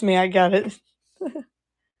trust me, I get it.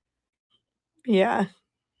 Yeah.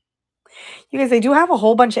 You guys, I do have a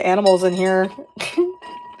whole bunch of animals in here.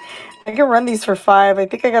 I can run these for $5. I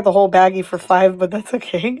think I got the whole baggie for $5, but that's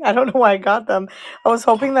okay. I don't know why I got them. I was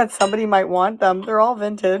hoping that somebody might want them. They're all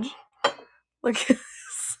vintage. Look at this.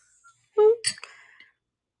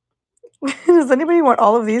 Does anybody want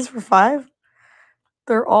all of these for $5?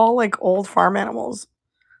 They're all like old farm animals.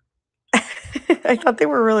 I thought they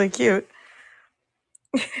were really cute.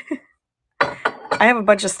 I have a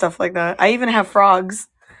bunch of stuff like that. I even have frogs.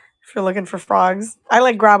 If you're looking for frogs, I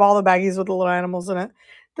like grab all the baggies with the little animals in it.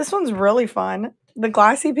 This one's really fun. The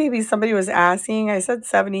glassy baby, somebody was asking. I said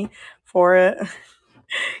 70 for it.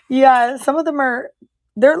 Yeah, some of them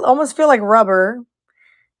they're almost feel like rubber.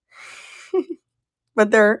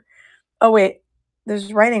 But oh wait,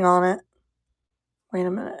 there's writing on it. Wait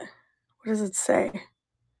a minute. What does it say?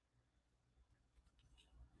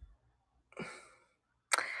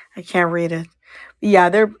 I can't read it. Yeah,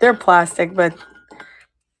 they're plastic, but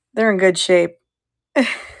they're in good shape.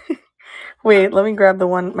 Wait, let me grab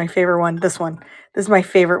my favorite one. This one. This is my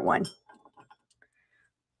favorite one.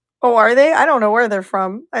 Oh, are they? I don't know where they're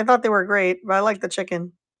from. I thought they were great, but I like the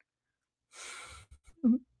chicken.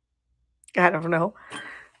 I don't know.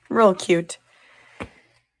 Real cute.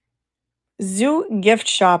 Zoo gift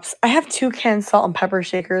shops. I have toucan salt and pepper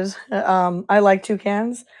shakers. I like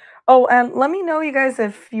toucans. Oh, and let me know, you guys,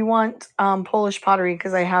 if you want Polish pottery,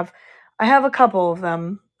 because I have a couple of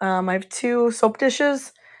them. I have 2 soap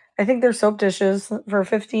dishes. I think they're soap dishes for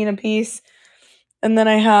 15 a piece. And then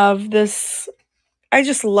I have this. I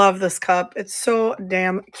just love this cup. It's so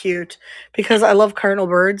damn cute because I love cardinal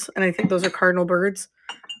birds, and I think those are cardinal birds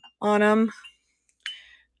on them.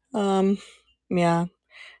 Yeah.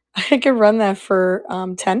 I could run that for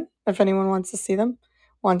 10 if anyone wants to see them.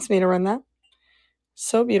 Wants me to run that.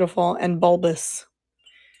 So beautiful and bulbous.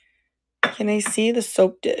 Can I see the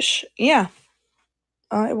soap dish? Yeah.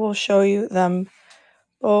 I will show you them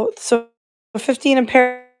both. So 15 a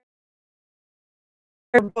pair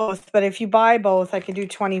both, but if you buy both, I could do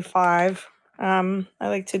 25. I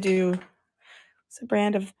like to do it's a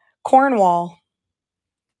brand of Cornwall.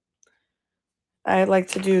 I like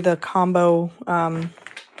to do the combo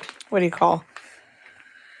what do you call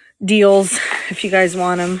deals if you guys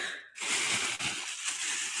want them.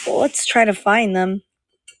 Well, let's try to find them.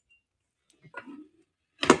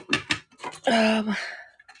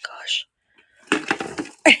 Gosh.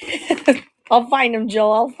 I'll find them,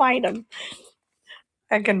 Jill. I'll find them.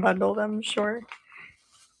 I can bundle them, sure.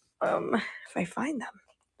 If I find them.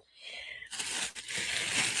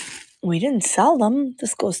 We didn't sell them.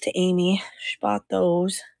 This goes to Amy. She bought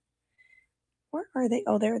those. Where are they?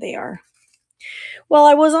 Oh, there they are. Well,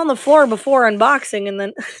 I was on the floor before unboxing and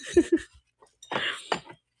then...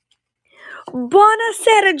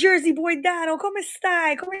 Buonasera, Jersey Boy Dano. Come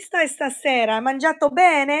stai? Come stai stasera? Hai mangiato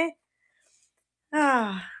bene?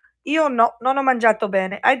 Io no, non ho mangiato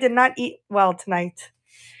bene. I did not eat well tonight.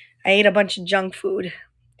 I ate a bunch of junk food.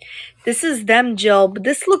 This is them, Jill. But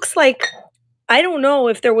this looks like... I don't know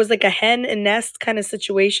if there was like a hen and nest kind of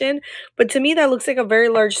situation, but to me that looks like a very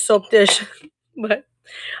large soap dish. But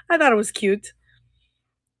I thought it was cute.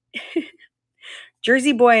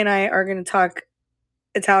 Jersey Boy and I are going to talk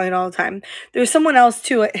Italian all the time. There's someone else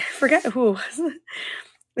too. I forget who.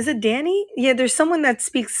 Is it Danny? Yeah, there's someone that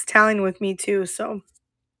speaks Italian with me too. So,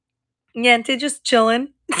 niente, just chilling.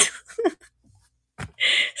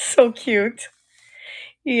 So cute.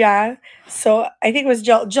 Yeah. So I think it was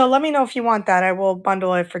Jill. Jill, let me know if you want that. I will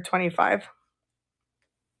bundle it for $25.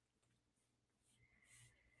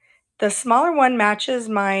 The smaller one matches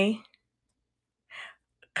my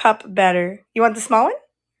cup better. You want the small one?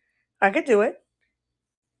 I could do it.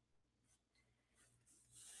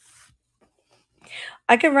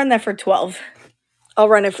 I can run that for 12. I'll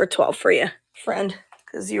run it for 12 for you, friend,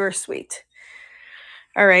 because you are sweet.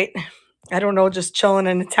 All right. I don't know, just chilling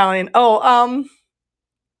in Italian. Oh,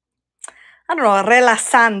 I don't know,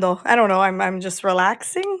 rilassando. I don't know. I'm just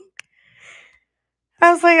relaxing.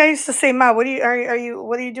 I was like, I used to say, Ma, what are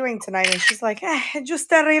you doing tonight? And she's like,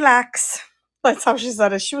 just a relax. That's how she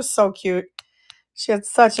said it. She was so cute. She had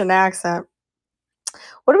such an accent.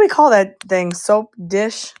 What do we call that thing? Soap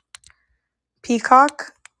dish?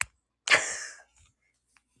 Peacock?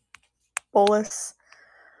 Bolus?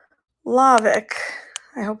 Lavic.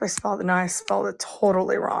 I hope I spelled it. No, I spelled it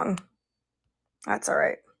totally wrong. That's all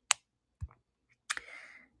right.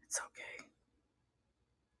 It's okay.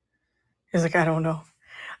 He's like, I don't know.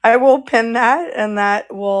 I will pin that, and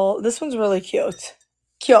that will... This one's really cute.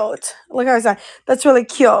 Cute. Look how I said, that's really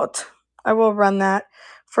cute. I will run that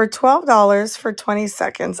for $12 for 20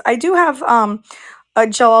 seconds. I do have...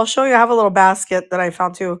 Jill, I'll show you. I have a little basket that I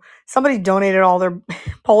found too. Somebody donated all their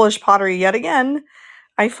Polish pottery yet again.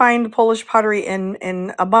 I find Polish pottery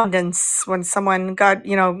in abundance when someone got,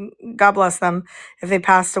 God bless them if they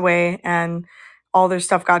passed away and all their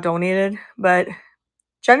stuff got donated. But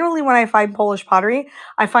generally when I find Polish pottery,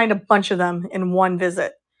 I find a bunch of them in one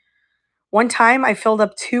visit. One time I filled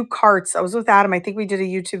up 2 carts. I was with Adam. I think we did a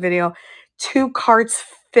YouTube video. 2 carts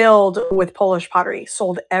filled with Polish pottery.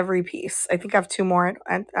 Sold every piece. I think I have 2 more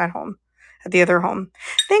at home. At the other home.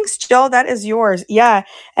 Thanks, Jill. That is yours. Yeah.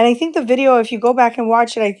 And I think the video, if you go back and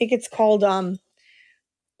watch it, I think it's called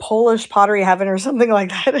Polish Pottery Heaven or something like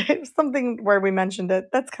that. It was something where we mentioned it.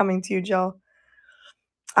 That's coming to you, Jill.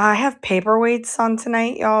 I have paperweights on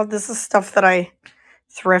tonight, y'all. This is stuff that I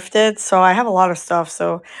thrifted. So I have a lot of stuff.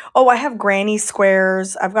 So, I have granny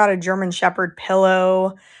squares. I've got a German Shepherd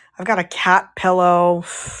pillow. I've got a cat pillow.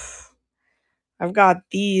 I've got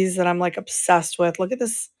these that I'm like obsessed with. Look at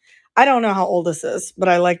this. I don't know how old this is, but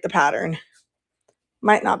I like the pattern.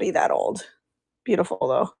 Might not be that old. Beautiful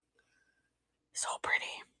though. So pretty.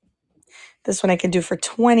 This one I can do for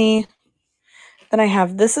 20. Then I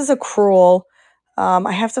have, this is a crewel.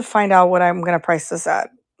 I have to find out what I'm going to price this at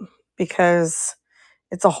because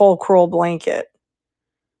it's a whole crewel blanket.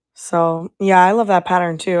 So yeah, I love that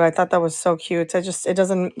pattern too. I thought that was so cute. It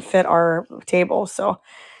doesn't fit our table. So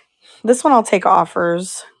this one I'll take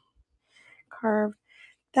offers. Carved.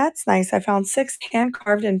 That's nice. I found 6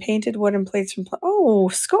 hand-carved and painted wooden plates from... Oh,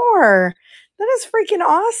 score! That is freaking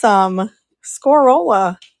awesome.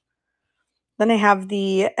 Scorola. Then I have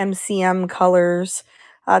the MCM colors.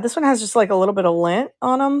 This one has just like a little bit of lint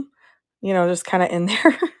on them. Just kind of in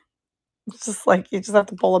there. It's just like you just have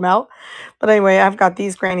to pull them out. But anyway, I've got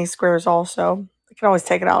these granny squares also. I can always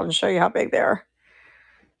take it out and show you how big they are.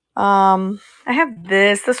 I have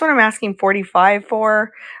this. This one I'm asking $45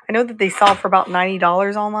 for. I know that they sell for about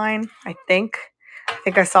 $90 online. I think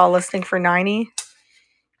I saw a listing for $90.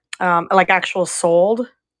 Like actual sold.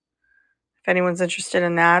 If anyone's interested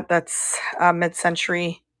in that, that's a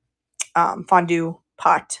mid-century fondue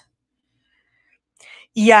pot.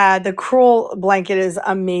 Yeah, the crewel blanket is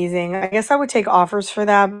amazing. I guess I would take offers for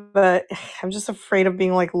that, but I'm just afraid of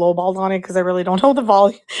being like lowballed on it because I really don't know the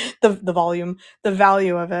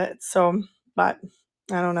value of it. So, but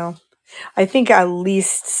I don't know. I think at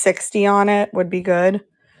least 60 on it would be good,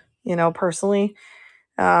 personally.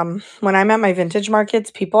 When I'm at my vintage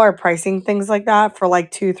markets, people are pricing things like that for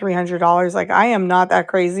like $200-$300. Like I am not that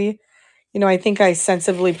crazy. I think I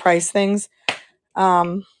sensibly price things.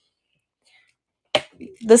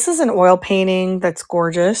 This is an oil painting that's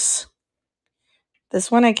gorgeous. This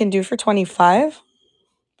one I can do for $25. If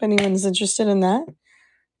anyone's interested in that.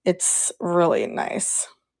 It's really nice.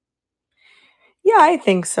 Yeah, I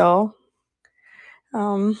think so.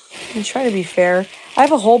 I try to be fair. I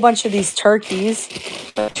have a whole bunch of these turkeys,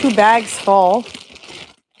 2 bags full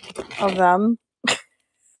of them.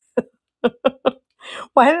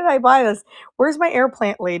 Why did I buy this? Where's my air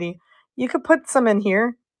plant lady? You could put some in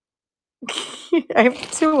here. I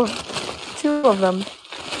have two of them.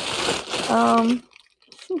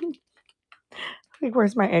 Like,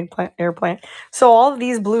 where's my air plant? So all of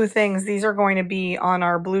these blue things, these are going to be on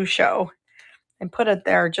our blue show, and put it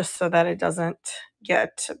there just so that it doesn't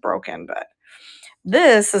get broken. But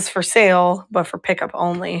this is for sale, but for pickup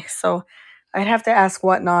only. So I'd have to ask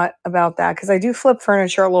Whatnot about that because I do flip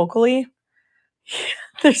furniture locally.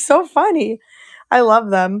 They're so funny. I love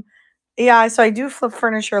them. Yeah, so I do flip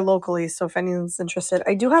furniture locally. So if anyone's interested,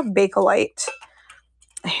 I do have Bakelite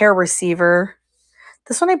hair receiver.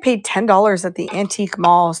 This one I paid $10 at the antique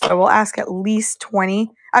mall. So I will ask at least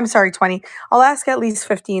 20. I'm sorry, 20. I'll ask at least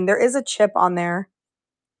 15. There is a chip on there.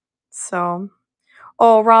 So,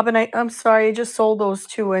 oh, Robin, I'm sorry. I just sold those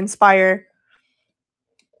to Inspire.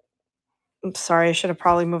 I'm sorry. I should have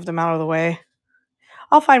probably moved them out of the way.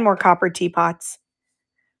 I'll find more copper teapots.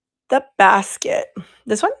 The basket.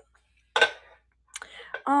 This one?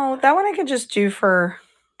 Oh, that one I could just do for,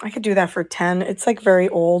 I could do that for 10. It's like very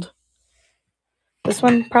old. This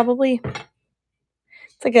one probably,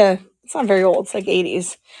 it's not very old. It's like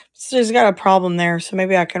 80s. So there's got a problem there. So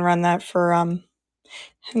maybe I can run that for,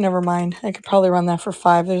 never mind. I could probably run that for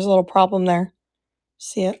 5. There's a little problem there.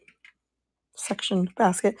 See it? Section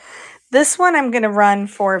basket. This one I'm going to run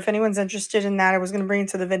for, if anyone's interested in that, I was going to bring it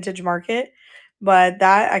to the vintage market, but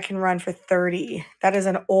that I can run for 30. That is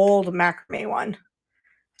an old macrame one.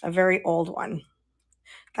 A very old one.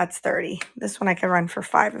 That's 30. This one I can run for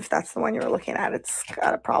 5 if that's the one you were looking at. It's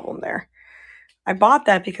got a problem there. I bought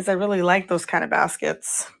that because I really like those kind of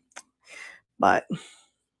baskets. But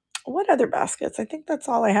what other baskets? I think that's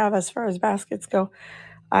all I have as far as baskets go.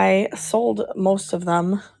 I sold most of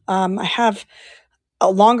them. I have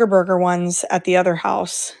longer burger ones at the other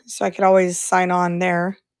house, so I could always sign on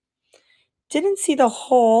there. Didn't see the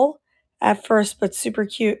hole at first, but super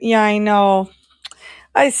cute. Yeah, I know.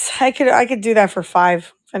 I could do that for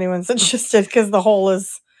 5 if anyone's interested because the hole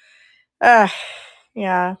is,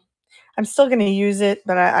 yeah. I'm still going to use it,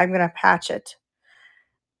 but I'm going to patch it.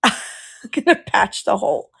 I'm going to patch the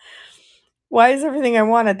hole. Why is everything I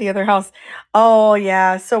want at the other house? Oh,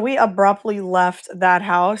 yeah. So we abruptly left that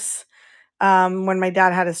house when my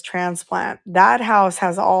dad had his transplant. That house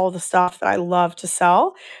has all the stuff that I love to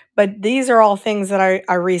sell, but these are all things that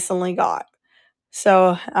I recently got.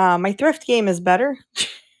 So my thrift game is better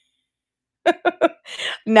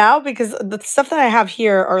now because the stuff that I have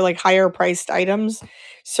here are like higher priced items.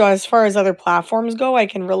 So as far as other platforms go, I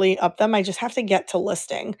can really up them. I just have to get to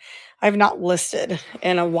listing. I've not listed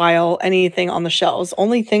in a while anything on the shelves.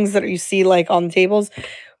 Only things that you see like on tables,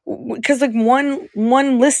 because like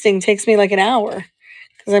one listing takes me like an hour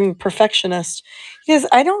because I'm a perfectionist. Because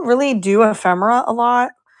I don't really do ephemera a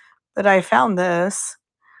lot, but I found this.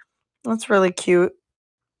 That's really cute.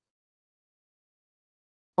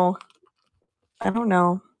 Oh, I don't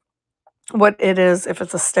know what it is, if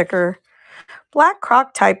it's a sticker. Black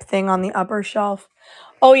croc type thing on the upper shelf.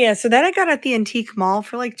 Oh yeah, so that I got at the antique mall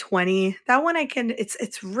for like 20. That one I can,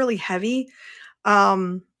 it's really heavy.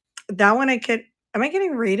 That one I could, am I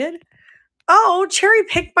getting rated? Oh, cherry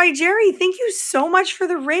picked by Jerry. Thank you so much for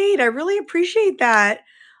the raid. I really appreciate that.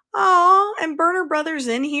 Oh, and Burner Brothers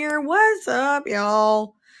in here. What's up,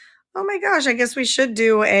 y'all? Oh my gosh, I guess we should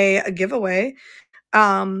do a giveaway.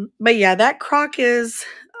 But yeah, that crock is,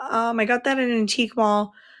 I got that at an antique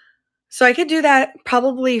mall. So I could do that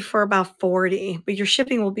probably for about 40, but your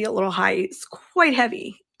shipping will be a little high. It's quite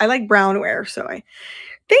heavy. I like brownware, so I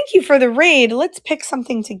thank you for the raid. Let's pick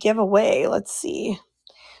something to give away. Let's see.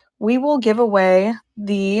 We will give away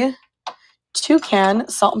the Toucan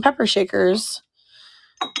salt and pepper shakers.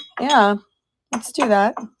 Yeah, let's do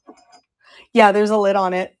that. Yeah, there's a lid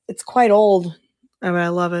on it. It's quite old. I mean, I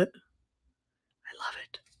love it. I love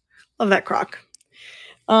it. Love that crock.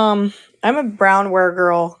 I'm a brownware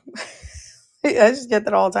girl. I just get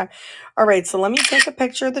that all the time. All right, so let me take a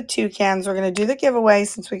picture of the toucans. We're going to do the giveaway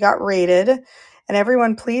since we got rated. And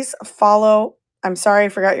everyone, please follow. I'm sorry, I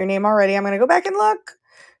forgot your name already. I'm going to go back and look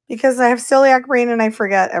because I have celiac brain and I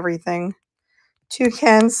forget everything.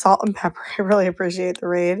 Toucan, salt and pepper. I really appreciate the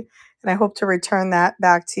raid. And I hope to return that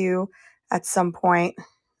back to you at some point.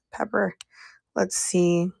 Pepper. Let's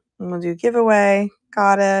see. We'll do giveaway.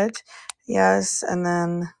 Got it. Yes. And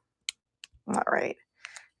then, all right.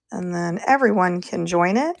 And then everyone can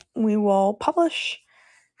join it. We will publish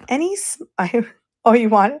any, Oh, you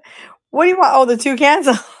want it? What do you want? Oh, the toucans?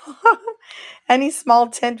 Any small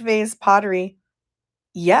tint vase pottery?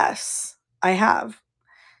 Yes, I have.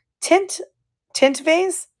 Tint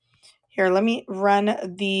vase? Here, let me run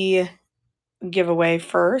the giveaway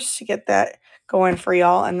first to get that going for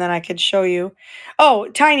y'all, and then I could show you. Oh,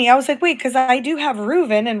 tiny. I was like, wait, because I do have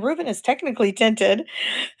Reuven, and Reuven is technically tinted.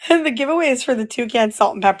 And the giveaway is for the Toucan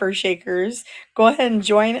Salt and Pepper Shakers. Go ahead and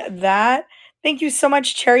join that. Thank you so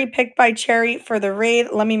much, Cherry Picked by Cherry, for the raid.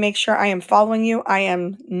 Let me make sure I am following you. I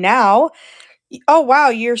am now. Oh, wow,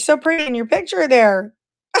 you're so pretty in your picture there.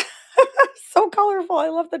 So colorful. I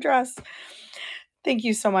love the dress. Thank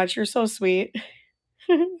you so much. You're so sweet.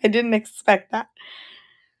 I didn't expect that.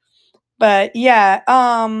 But yeah,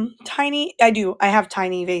 tiny, I have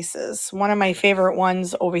tiny vases. One of my favorite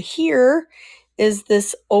ones over here is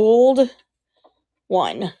this old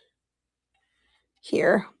one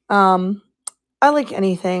here. I like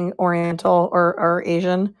anything Oriental or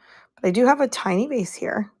Asian, but I do have a tiny vase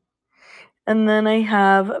here. And then I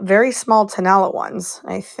have very small Tanala ones,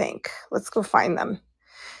 I think. Let's go find them.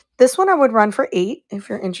 This one I would run for $8 if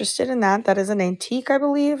you're interested in that. That is an antique, I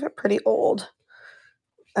believe, pretty old.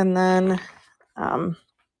 And then I'm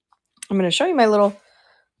going to show you my little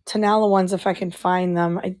Tanala ones if I can find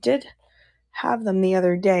them. I did have them the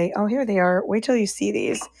other day. Oh, here they are. Wait till you see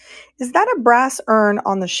these. Is that a brass urn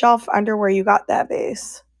on the shelf under where you got that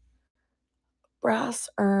vase? Brass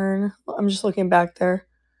urn. I'm just looking back there.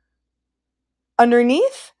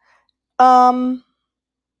 Underneath? There,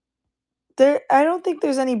 I don't think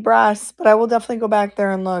there's any brass, but I will definitely go back there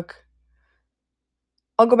and look.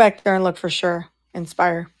 I'll go back there and look for sure.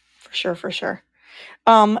 Inspire. For sure.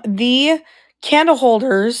 The candle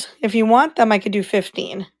holders, if you want them, I could do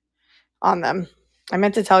 15 on them. I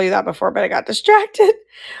meant to tell you that before, but I got distracted.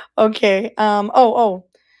 Okay.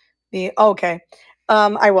 Okay.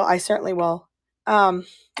 I certainly will.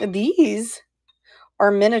 These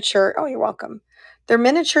are miniature. Oh, you're welcome. They're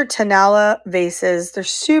miniature Tanala vases. They're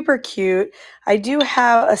super cute. I do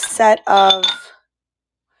have a set of 1, 2,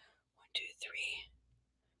 3,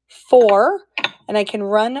 4, and I can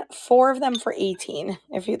run 4 of them for 18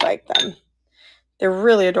 if you'd like them. They're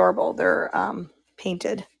really adorable. They're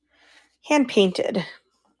painted, hand painted.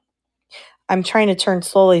 I'm trying to turn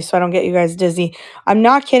slowly so I don't get you guys dizzy. I'm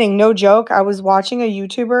not kidding. No joke. I was watching a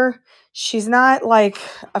YouTuber. She's not like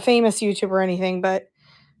a famous YouTuber or anything, but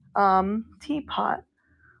teapot.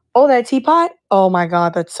 Oh, that teapot? Oh my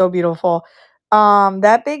God, that's so beautiful.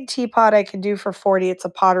 That big teapot I could do for 40. It's a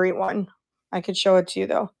pottery one. I could show it to you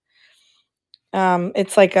though.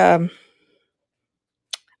 It's like a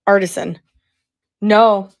artisan.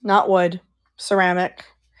 No, not wood. Ceramic.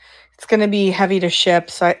 It's going to be heavy to ship,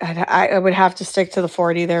 so I would have to stick to the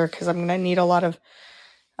 40 there because I'm going to need a lot of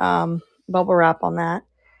bubble wrap on that.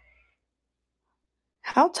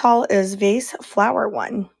 How tall is vase flower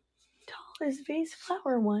one? Tall is vase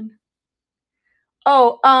flower one.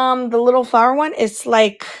 Oh, the little flower one is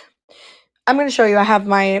like, I'm going to show you. I have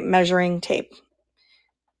my measuring tape.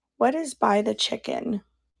 What is by the chicken?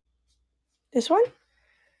 This one?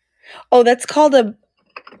 Oh, that's called a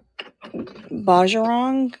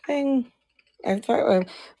Bajarong thing.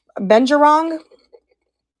 Benjarong.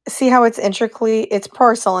 See how it's it's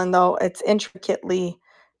porcelain though. It's intricately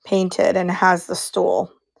painted and has the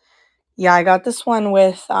stool. Yeah, I got this one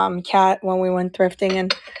with Kat when we went thrifting in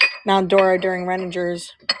Mount Dora during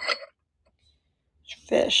Renninger's.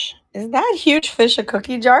 Fish. Is that huge fish a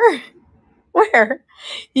cookie jar? Where?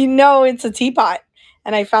 You know it's a teapot.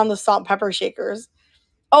 And I found the salt and pepper shakers.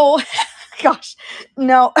 Oh, gosh.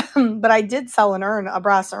 No, but I did sell an urn, a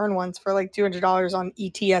brass urn once for like $200 on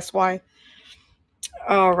ETSY.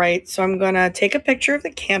 All right, so I'm going to take a picture of the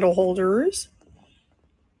candle holders.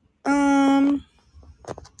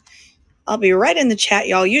 I'll be right in the chat,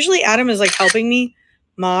 y'all. Usually Adam is like helping me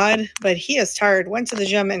mod, but he is tired, went to the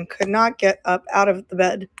gym and could not get up out of the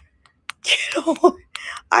bed.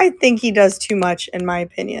 I think he does too much in my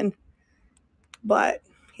opinion, but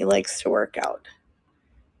he likes to work out.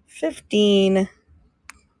 15.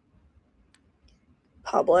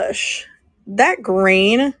 Publish. That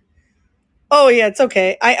grain. Oh yeah, it's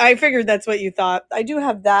okay. I figured that's what you thought. I do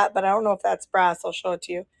have that, but I don't know if that's brass. I'll show it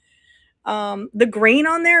to you. The grain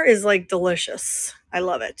on there is like delicious. I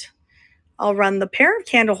love it. I'll run the pair of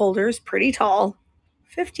candle holders, pretty tall,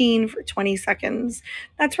 15 for 20 seconds.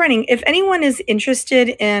 That's running. If anyone is interested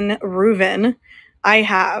in Reuven, I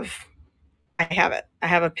have it. I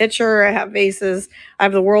have a pitcher. I have vases. I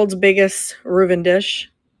have the world's biggest Reuven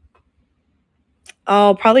dish.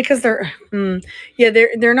 Oh, probably because they're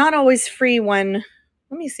not always free when,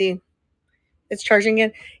 let me see. It's charging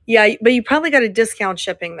it. Yeah, but you probably got a discount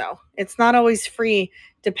shipping though. It's not always free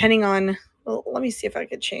depending on. Well, let me see if I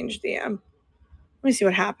could change the. Let me see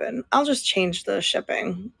what happened. I'll just change the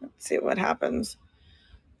shipping. Let's see what happens.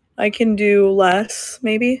 I can do less,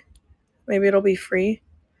 maybe. Maybe it'll be free.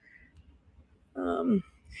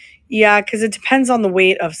 Yeah, because it depends on the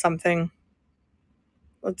weight of something.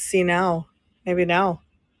 Let's see now. Maybe now.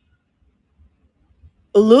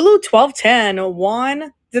 Lulu 1210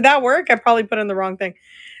 won. Did that work? I probably put in the wrong thing.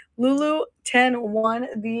 Lulu 10 won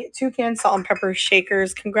the Toucan Salt and Pepper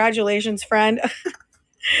Shakers. Congratulations, friend.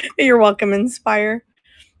 You're welcome, Inspire.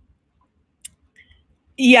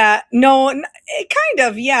 Yeah, no, it kind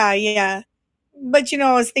of, yeah. But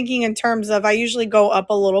I was thinking in terms of I usually go up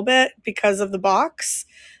a little bit because of the box,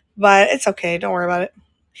 but it's okay. Don't worry about it.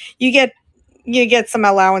 You get some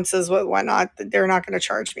allowances with whatnot. They're not going to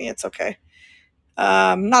charge me. It's okay.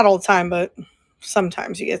 Not all the time, but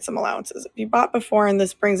sometimes you get some allowances. If you bought before and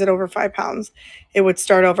this brings it over 5 pounds, it would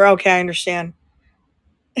start over. Okay, I understand.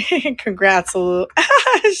 Congrats, Lulu.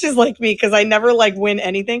 She's like me because I never win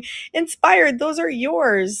anything. Inspired, those are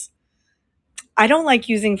yours. I don't like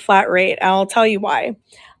using flat rate. I'll tell you why.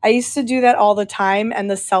 I used to do that all the time and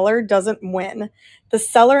the seller doesn't win. The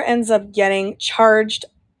seller ends up getting charged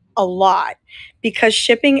a lot because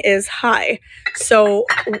shipping is high. So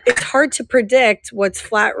it's hard to predict what's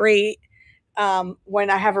flat rate when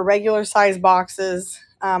I have a regular size boxes.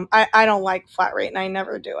 I don't like flat rate and I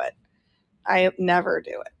never do it. I never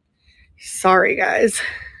do it. Sorry, guys.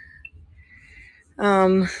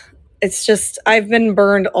 It's just I've been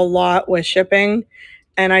burned a lot with shipping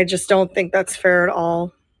and I just don't think that's fair at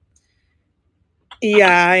all.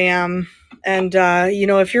 Yeah, I am. And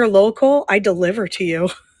if you're local, I deliver to you.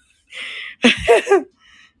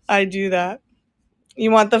 I do that. You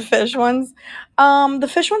want the fish ones? The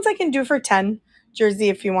fish ones I can do for 10, Jersey,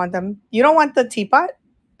 if you want them. You don't want the teapot?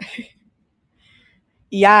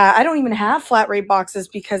 Yeah, I don't even have flat rate boxes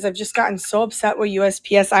because I've just gotten so upset with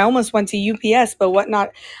USPS. I almost went to UPS, but whatnot.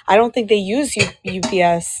 I don't think they use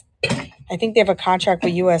UPS. I think they have a contract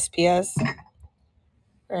with USPS.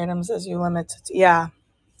 Items as you limit. Yeah.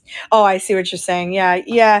 Oh, I see what you're saying.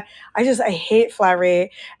 Yeah. I hate flat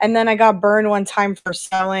rate. And then I got burned one time for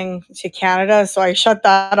selling to Canada, so I shut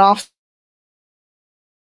that off.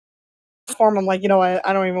 Form. I'm like, you know what?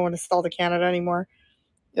 I don't even want to sell to Canada anymore.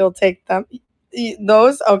 You'll take them.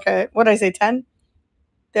 Those? Okay. What did I say, 10?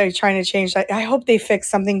 They're trying to change that. I hope they fix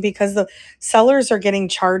something because the sellers are getting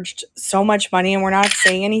charged so much money and we're not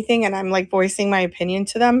saying anything. And I'm voicing my opinion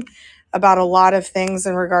to them about a lot of things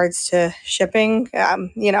in regards to shipping.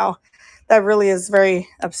 That really is very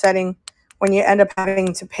upsetting when you end up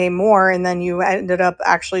having to pay more and then you ended up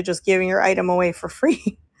actually just giving your item away for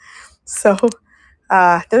free. So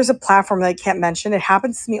there's a platform that I can't mention. It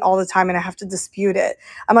happens to me all the time and I have to dispute it.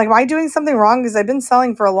 I'm like, am I doing something wrong? Because I've been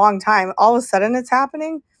selling for a long time. All of a sudden it's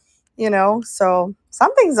happening, so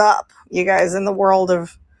something's up, you guys, in the world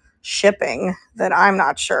of shipping that I'm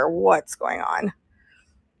not sure what's going on,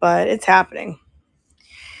 but it's happening.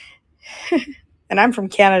 And I'm from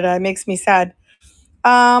Canada. It makes me sad.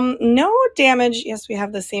 No damage. Yes, we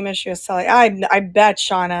have the same issue as selling. I bet,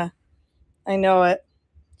 Shauna. I know it.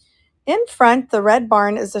 In front, the red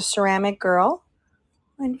barn is a ceramic girl.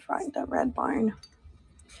 In front, the red barn.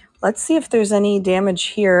 Let's see if there's any damage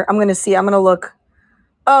here. I'm going to see. I'm going to look.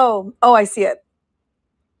 Oh, I see it.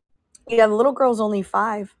 Yeah, the little girl's only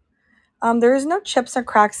 5. There is no chips or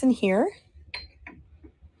cracks in here.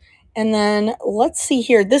 And then let's see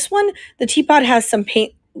here. This one, the teapot has some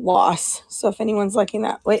paint loss. So if anyone's liking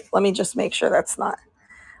that, wait, let me just make sure that's not.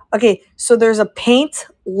 Okay, so there's a paint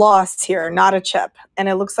loss here, not a chip. And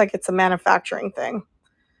it looks like it's a manufacturing thing.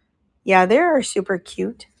 Yeah, they are super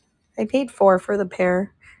cute. I paid $4 for the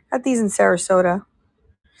pair. Got these in Sarasota.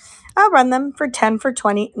 I'll run them for 10 for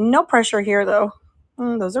 20. No pressure here, though.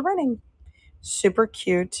 Those are running. Super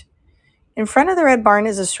cute. In front of the red barn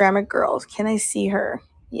is a ceramic girl. Can I see her?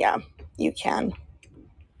 Yeah, you can.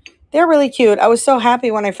 They're really cute. I was so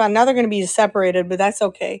happy when I found. Now they're going to be separated, but that's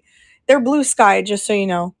okay. They're Blue Sky, just so you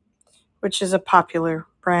know, which is a popular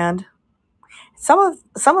brand. Some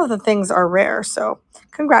of the things are rare, so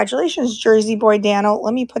congratulations, Jersey Boy Dano.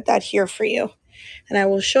 Let me put that here for you. And I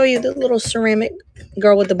will show you the little ceramic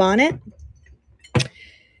girl with the bonnet.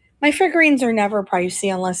 My figurines are never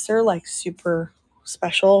pricey unless they're super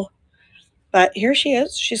special. But here she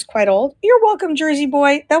is. She's quite old. You're welcome, Jersey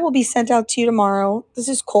Boy. That will be sent out to you tomorrow. This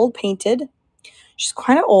is cold painted. She's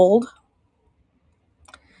kind of old.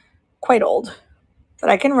 Quite old. But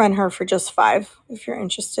I can run her for just 5 if you're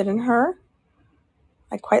interested in her.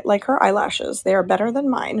 I quite like her eyelashes. They are better than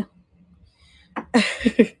mine.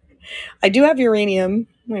 I do have uranium,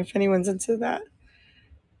 if anyone's into that.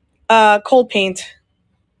 Cold paint,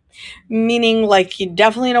 meaning like you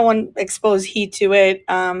definitely don't want to expose heat to it.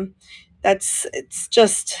 It's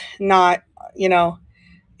just not,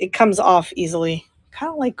 it comes off easily.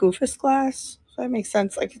 Kind of like Goofus glass. If that makes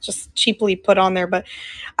sense. Like it's just cheaply put on there, but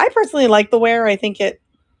I personally like the wear. I think it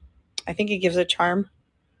gives a charm.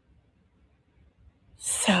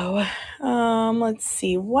 So, let's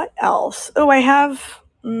see what else. Oh, I have.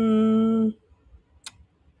 This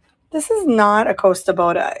is not a Costa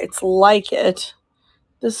Boda. It's like it.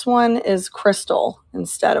 This one is crystal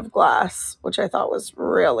instead of glass, which I thought was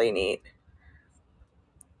really neat.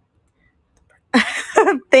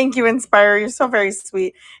 Thank you, Inspire. You're so very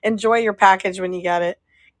sweet. Enjoy your package when you get it.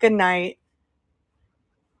 Good night.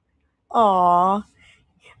 Aw.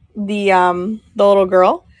 The little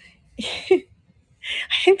girl. I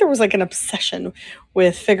think there was like an obsession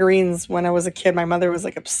with figurines when I was a kid. My mother was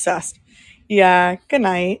like obsessed. Yeah, good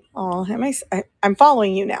night. Oh, I'm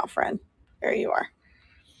following you now, friend. There you are.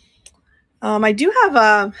 I do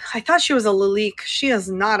have I thought she was a Lalique. She is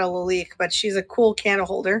not a Lalique, but she's a cool candle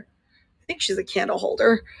holder. I think she's a candle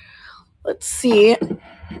holder. Let's see.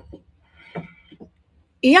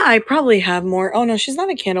 Yeah, I probably have more. Oh no, she's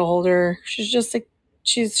not a candle holder. She's just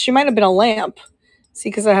she might have been a lamp. See,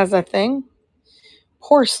 because it has that thing.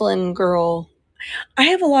 Porcelain girl. I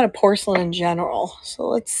have a lot of porcelain in general. So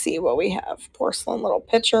let's see what we have. Porcelain little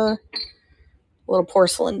pitcher. Little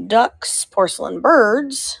porcelain ducks. Porcelain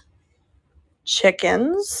birds.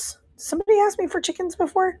 Chickens. Somebody asked me for chickens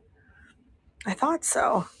before? I thought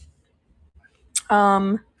so.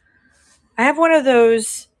 I have one of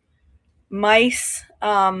those mice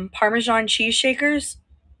Parmesan cheese shakers.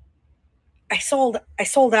 I sold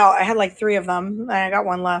out. I had like 3 of them, and I got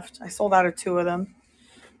one left. I sold out of 2 of them.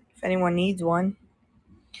 If anyone needs one.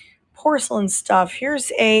 Porcelain stuff.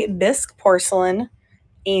 Here's a bisque porcelain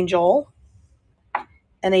angel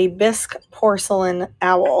and a bisque porcelain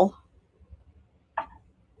owl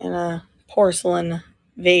and a porcelain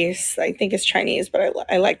vase. I think it's Chinese, but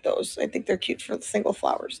I like those. I think they're cute for the single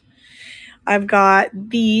flowers. I've got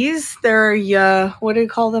these. They're, what do you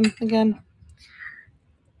call them again?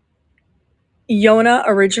 Yona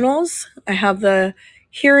Originals. I have the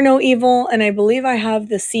Hear No Evil, and I believe I have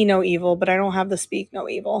the See No Evil, but I don't have the Speak No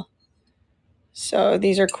Evil. So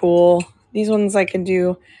these are cool. These ones I can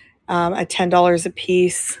do at $10 a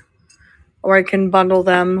piece, or I can bundle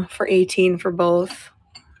them for $18 for both.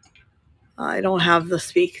 I don't have the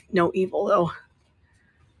Speak No Evil though.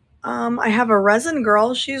 I have a resin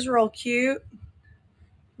girl. She's real cute.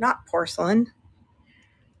 Not porcelain.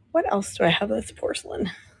 What else do I have that's porcelain?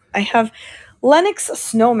 I have Lenox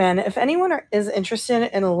Snowmen. If anyone is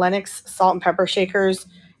interested in Lenox salt and pepper shakers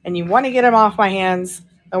and you want to get them off my hands,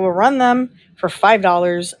 I will run them for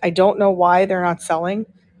 $5. I don't know why they're not selling,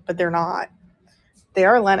 but they're not. They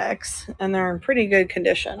are Lenox, and they're in pretty good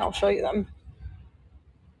condition. I'll show you them.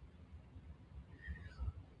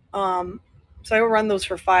 So I will run those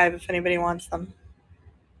for $5 if anybody wants them.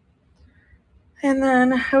 And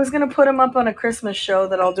then I was going to put them up on a Christmas show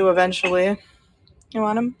that I'll do eventually. You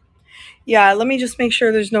want them? Yeah, let me just make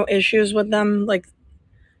sure there's no issues with them. Like,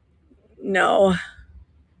 no.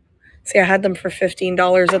 See, I had them for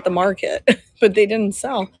 $15 at the market, but they didn't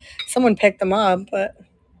sell. Someone picked them up, but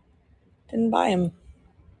didn't buy them.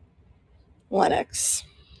 Lenox.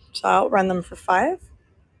 So I'll run them for $5.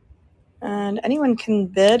 And anyone can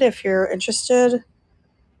bid if you're interested.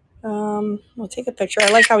 We'll take a picture.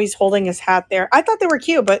 I like how he's holding his hat there. I thought they were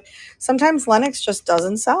cute, but sometimes Lenox just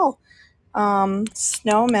doesn't sell.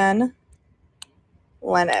 Snowmen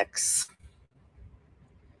Lenox.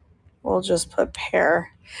 We'll just put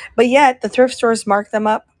pair. But yet, the thrift stores mark them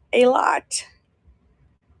up a lot.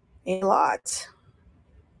 A lot.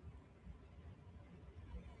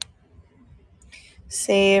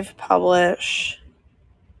 Save, publish,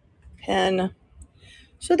 pin.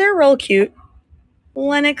 So they're real cute.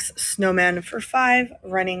 Lenox Snowman for $5,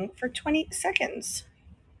 running for 20 seconds.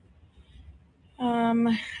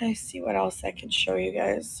 I see what else I can show you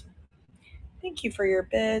guys. Thank you for your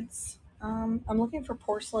bids. I'm looking for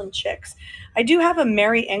porcelain chicks. I do have a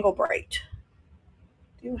Mary Engelbright.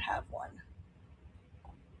 Do have one.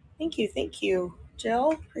 Thank you,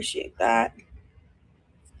 Jill. Appreciate that.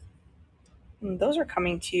 And those are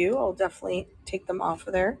coming to you. I'll definitely take them off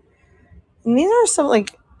of there. And these are some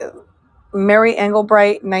like Mary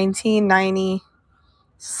Engelbright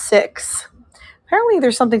 1996. Apparently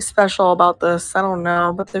there's something special about this. I don't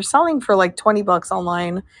know, but they're selling for like $20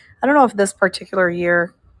 online. I don't know if this particular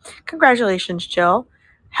year. Congratulations, Jill.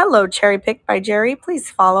 Hello, Cherry Pick by Jerry. Please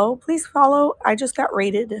follow. Please follow. I just got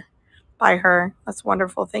rated by her. That's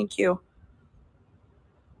wonderful. Thank you.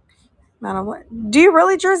 Do you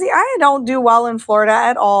really, Jersey? I don't do well in Florida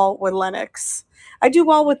at all with Lennox. I do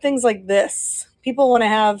well with things like this. People want to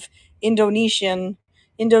have Indonesian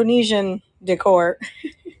decor.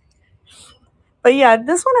 But yeah,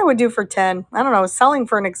 this one I would do for 10. I don't know, selling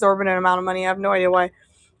for an exorbitant amount of money. I have no idea why.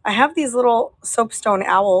 I have these little soapstone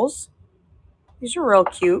owls. These are real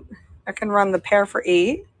cute. I can run the pair for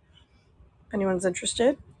 8. If anyone's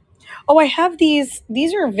interested. Oh, I have these.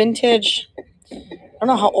 These are vintage. I don't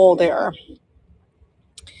know how old they are.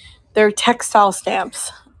 They're textile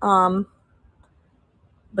stamps. But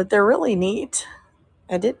they're really neat.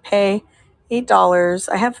 I did pay $8.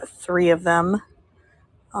 I have 3 of them.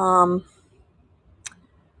 I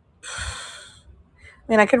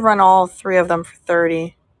mean, I could run all 3 of them for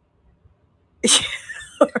 30.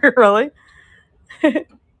 Really?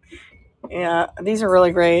 Yeah, these are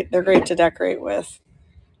really great. They're great to decorate with.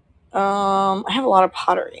 I have a lot of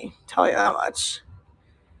pottery, tell you that much.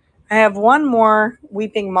 I have one more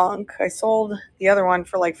Weeping Monk. I sold the other one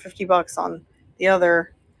for like $50 on the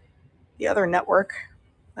other network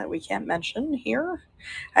that we can't mention here.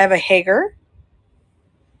 I have a Hager.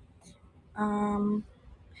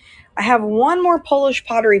 I have one more Polish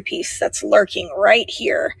pottery piece that's lurking right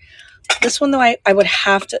here. This one though, I would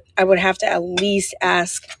have to at least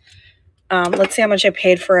ask. Let's see how much I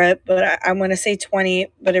paid for it, but I'm going to say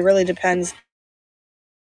 20, but it really depends.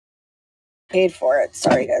 Paid for it.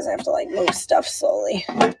 Sorry guys, I have to like move stuff slowly.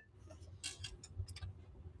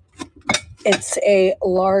 It's a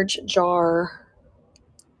large jar.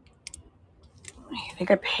 I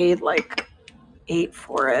think I paid like 8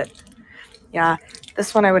 for it. Yeah,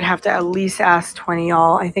 this one I would have to at least ask 20,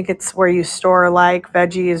 y'all. I think it's where you store like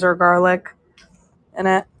veggies or garlic in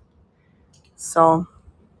it. So,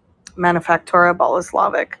 Manufaktura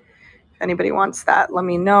Boleslavic. If anybody wants that, let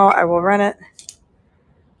me know. I will rent it.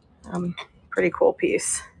 Pretty cool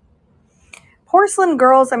piece. Porcelain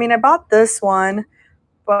Girls. I mean, I bought this one,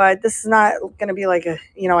 but this is not going to be like a,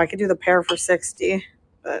 I could do the pair for 60,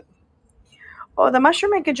 but the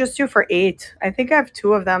mushroom I could just do for 8. I think I have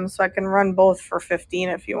 2 of them, so I can run both for 15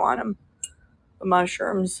 if you want them. The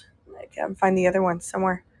mushrooms. I can't find the other one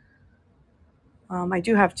somewhere. I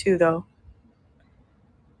do have 2 though.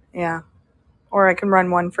 Yeah. Or I can run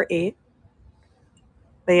one for 8.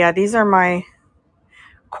 But yeah, these are my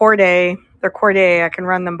Corday. They're Corday. I can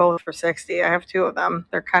run them both for 60. I have 2 of them.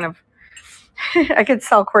 They're kind of, I could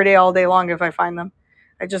sell Corday all day long if I find them.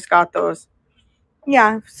 I just got those.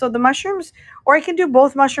 Yeah, so the mushrooms, or I can do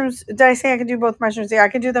both mushrooms. Did I say I could do both mushrooms? Yeah, I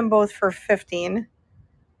could do them both for 15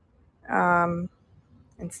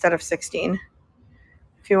 instead of 16.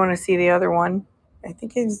 If you want to see the other one, I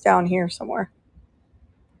think it's down here somewhere.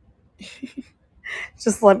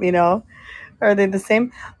 Just let me know. Are they the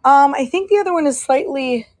same? I think the other one is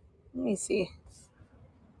slightly, let me see.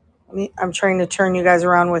 I'm trying to turn you guys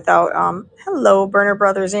around without, hello, Burner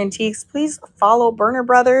Brothers Antiques. Please follow Burner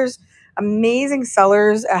Brothers. Amazing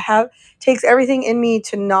sellers. Takes everything in me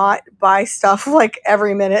to not buy stuff like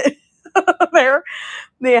every minute.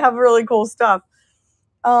 They have really cool stuff.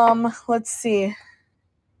 Let's see.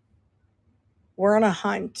 We're on a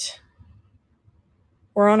hunt.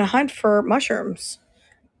 We're on a hunt for mushrooms.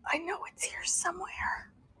 I know it's here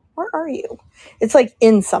somewhere. Where are you? It's like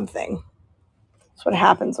in something. That's what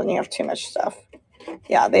happens when you have too much stuff.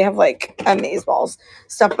 Yeah, they have like amazeballs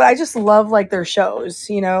stuff, but I just love like their shows,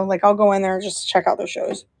 like I'll go in there and just check out their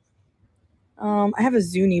shows. I have a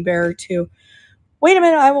Zuni bear too. Wait a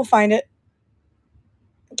minute, I will find it.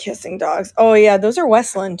 Kissing dogs. Oh yeah, those are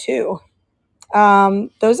Westland too.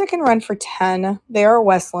 Those I can rent for 10. They are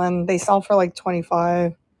Westland. They sell for like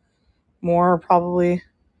 25 more probably.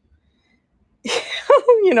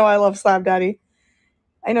 I love Slab Daddy.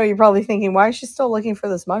 I know you're probably thinking, why is she still looking for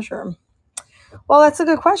this mushroom? Well, that's a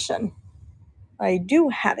good question. I do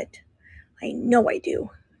have it. I know I do.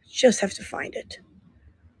 Just have to find it.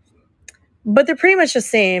 But they're pretty much the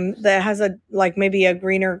same. That has maybe a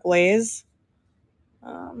greener glaze.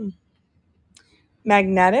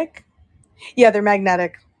 Magnetic. Yeah, they're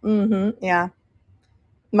magnetic. Yeah.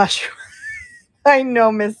 Mushroom. I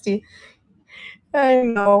know, Misty. I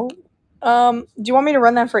know. Do you want me to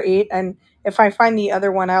run that for 8? And if I find the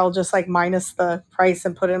other one, I'll just minus the price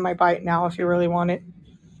and put it in my bite now if you really want it.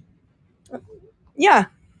 Yeah.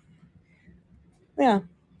 Yeah.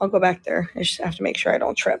 I'll go back there. I just have to make sure I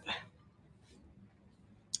don't trip.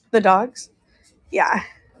 The dogs? Yeah.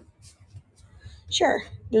 Sure.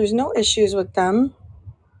 There's no issues with them.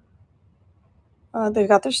 They've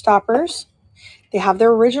got their stoppers. They have their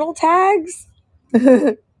original tags.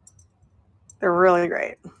 They're really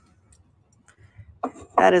great.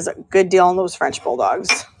 That is a good deal on those French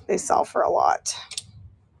Bulldogs. They sell for a lot.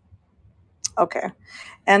 Okay.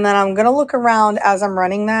 And then I'm going to look around as I'm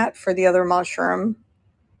running that for the other mushroom.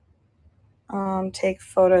 Take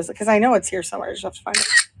photos because I know it's here somewhere. I just have to find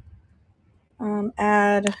it.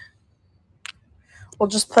 Add. We'll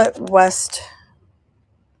just put West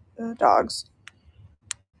Dogs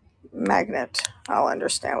Magnet. I'll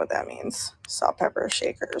understand what that means. Salt, pepper,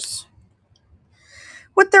 shakers.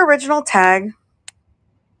 With the original tag.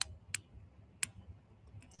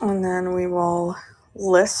 And then we will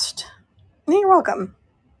list. You're welcome.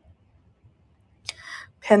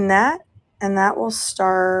 Pin that. And that will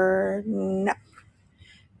start now.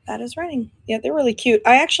 That is running. Yeah, they're really cute.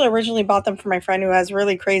 I actually originally bought them for my friend who has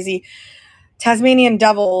really crazy Tasmanian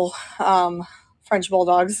devil French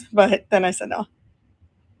bulldogs, but then I said no.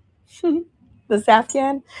 This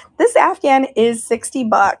Afghan is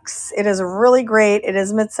 $60. It is really great. It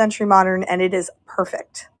is mid-century modern, and it is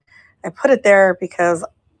perfect. I put it there because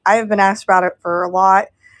I have been asked about it for a lot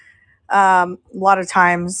of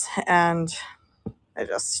times, and I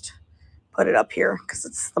just put it up here because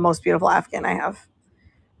it's the most beautiful Afghan I have.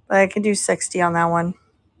 But I can do 60 on that one.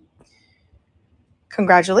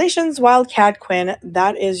 Congratulations, Wildcat Quinn.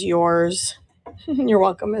 That is yours. You're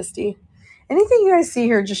welcome, Misty. Anything you guys see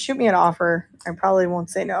here, just shoot me an offer. I probably won't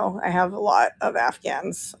say no. I have a lot of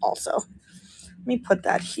Afghans also. Let me put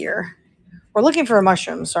that here. We're looking for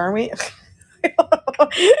mushrooms, aren't we?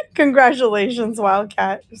 Congratulations,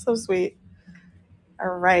 Wildcat. You're so sweet.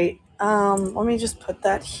 All right. Let me just put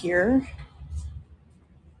that here.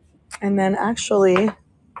 And then actually,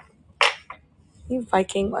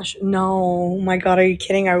 Viking mushroom. No, my God, are you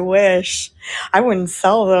kidding? I wish. I wouldn't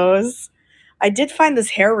sell those. I did find this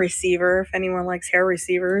hair receiver, if anyone likes hair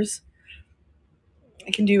receivers.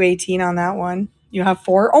 I can do 18 on that one. You have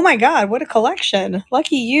 4. Oh my God, what a collection.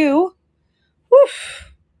 Lucky you.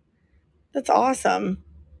 Woof. That's awesome.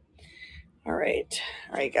 All right,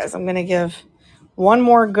 guys, I'm going to give one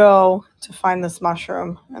more go to find this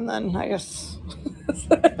mushroom. And then I guess...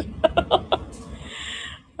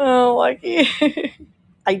 Oh, lucky.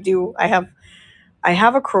 I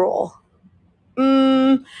have a cruel.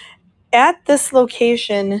 At this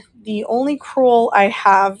location, the only cruel I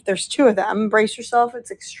have, there's 2 of them. Brace yourself. It's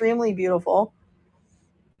extremely beautiful.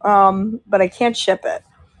 But I can't ship it.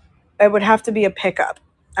 It would have to be a pickup.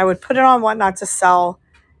 I would put it on Whatnot to sell,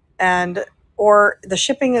 or the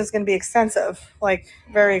shipping is going to be expensive, like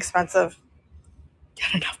very expensive.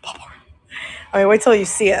 Get enough bubble wrap. I mean, wait till you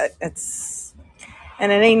see it.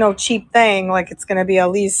 And it ain't no cheap thing. Like, it's going to be at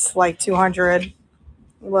least like $200.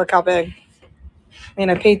 Look how big. I mean,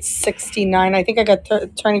 I paid $69. I think I got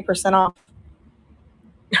 20% off.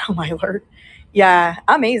 Oh, my Lord. Yeah,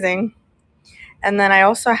 amazing. And then I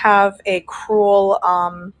also have a cruel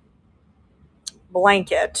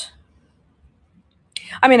blanket.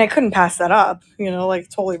 I mean, I couldn't pass that up. Like,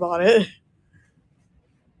 totally bought it.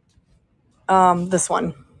 This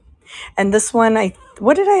one. And this one,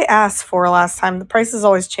 what did I ask for last time? The prices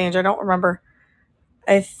always change. I don't remember.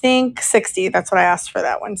 I think 60. That's what I asked for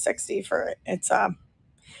that one. 60 for it. It's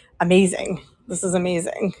amazing. This is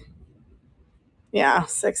amazing. Yeah,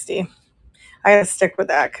 60. I gotta stick with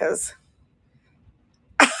that because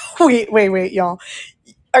wait, y'all.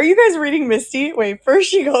 Are you guys reading Misty? Wait, first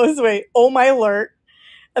she goes, oh my Lord.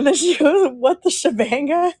 And then she goes, what the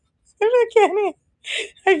shabanga? I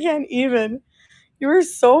can't even. You were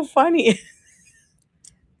so funny.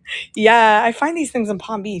 Yeah, I find these things in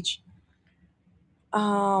Palm Beach.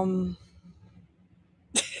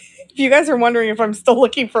 If you guys are wondering if I'm still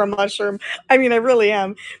looking for a mushroom, I mean, I really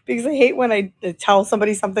am, because I hate when I tell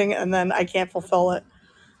somebody something and then I can't fulfill it.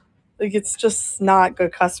 Like, it's just not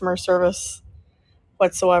good customer service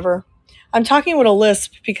whatsoever. I'm talking with a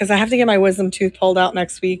lisp because I have to get my wisdom tooth pulled out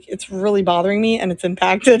next week. It's really bothering me and it's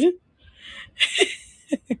impacted.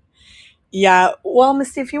 Yeah. Well,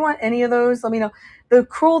 Misty, if you want any of those, let me know. The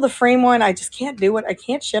frame one, I just can't do it. I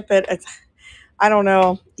can't ship it. I don't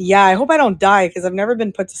know. Yeah, I hope I don't die because I've never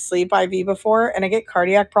been put to sleep IV before and I get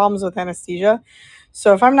cardiac problems with anesthesia.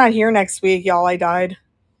 So if I'm not here next week, y'all, I died.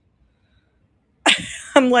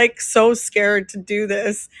 I'm like so scared to do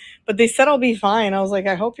this, but they said I'll be fine. I was like,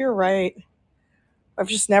 I hope you're right. I've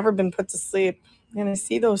just never been put to sleep. And I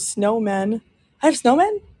see those snowmen. I have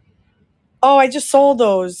snowmen? Oh, I just sold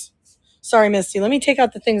those. Sorry, Misty. Let me take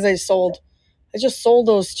out the things I sold. I just sold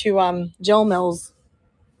those to Gel Mills.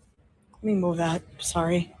 Let me move that.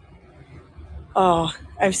 Sorry. Oh,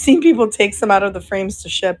 I've seen people take some out of the frames to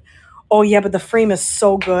ship. Oh, yeah, but the frame is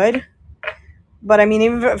so good. But, I mean,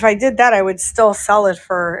 even if I did that, I would still sell it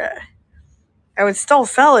for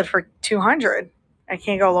 $200. I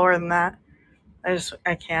can't go lower than that.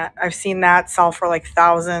 I can't. I've seen that sell for like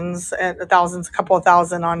thousands, a couple of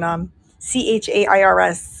thousand on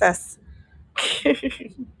CHAIRSS.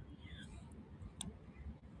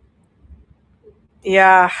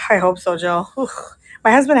 Yeah, I hope so, Jill.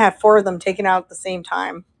 My husband had 4 of them taken out at the same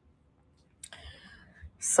time.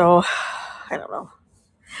 So, I don't know.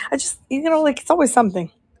 I just, like, it's always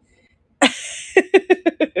something. I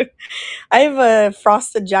have a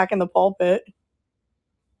frosted Jack in the Pulpit.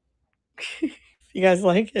 If you guys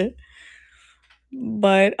like it.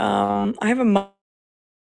 But I have a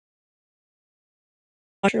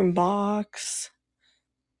mushroom box.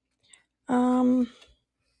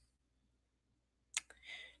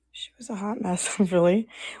 She was a hot mess, really.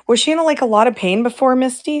 Was she in like a lot of pain before,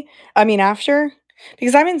 Misty? I mean, after?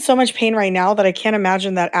 Because I'm in so much pain right now that I can't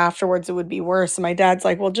imagine that afterwards it would be worse. And my dad's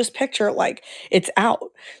like, well, just picture it like it's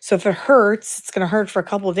out. So if it hurts, it's going to hurt for a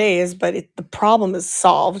couple of days, but the problem is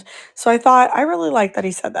solved. So I thought, I really like that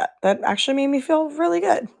he said that. That actually made me feel really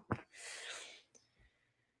good.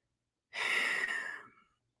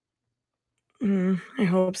 I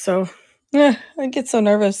hope so. Yeah, I get so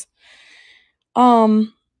nervous.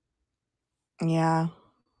 Yeah.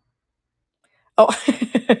 Oh.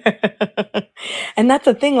 And that's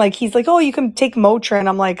the thing, like, he's like, "Oh, you can take Motrin."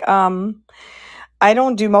 I'm like, I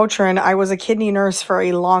don't do Motrin. I was a kidney nurse for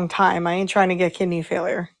a long time. I ain't trying to get kidney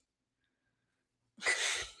failure."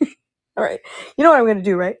 All right. You know what I'm going to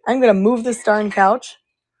do, right? I'm going to move this darn couch.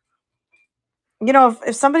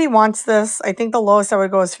 If somebody wants this, I think the lowest I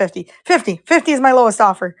would go is 50. 50 is my lowest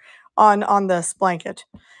offer on this blanket.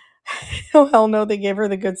 Oh, hell no, they gave her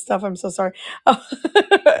the good stuff. I'm so sorry. Oh,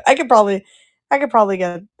 I could probably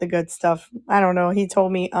get the good stuff. I don't know. He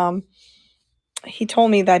told me that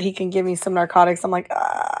he can give me some narcotics. I'm like,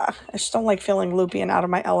 I just don't like feeling loopy and out of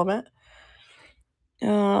my element.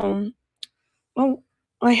 Well,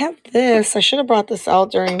 I have this. I should have brought this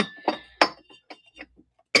out during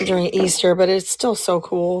Easter, but it's still so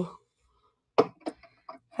cool. If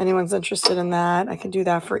anyone's interested in that, I can do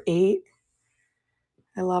that for $8.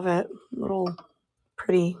 I love it. Little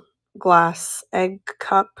pretty glass egg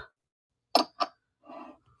cup.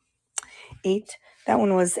 $8. That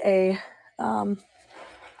one was a I'm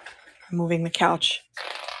moving the couch.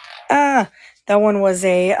 That one was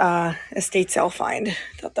a estate sale find.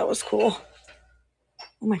 Thought that was cool.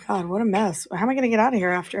 Oh my god, what a mess. How am I going to get out of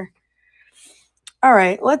here after? All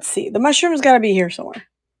right, let's see. The mushroom's got to be here somewhere.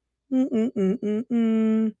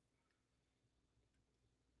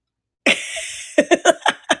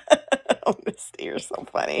 Oh, Misty, you're so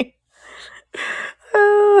funny.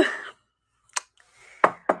 Oh,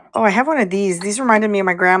 I have one of these. These reminded me of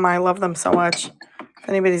my grandma. I love them so much. If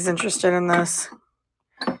anybody's interested in this,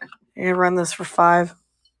 I'm going to run this for $5.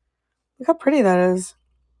 Look how pretty that is.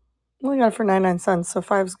 I only got it for 99 cents, so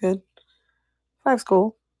 $5's good. $5's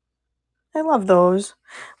cool. I love those.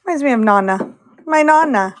 Reminds me of Nana. My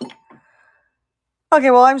Nana.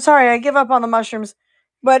 Okay, well, I'm sorry. I give up on the mushrooms.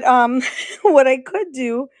 But what I could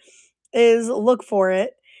do is look for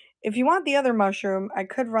it. If you want the other mushroom, I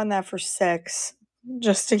could run that for $6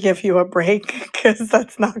 just to give you a break because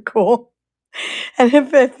that's not cool. And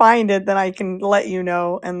if I find it, then I can let you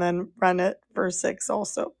know and then run it for $6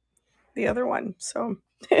 also. The other one. So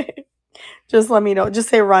just let me know. Just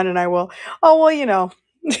say run and I will. Oh, well,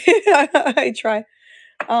 I try.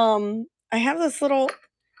 I have this little,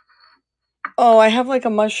 I have like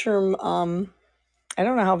a mushroom, I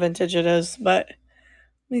don't know how vintage it is, but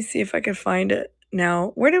let me see if I can find it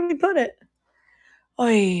now. Where did we put it?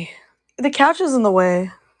 Oy. The couch is in the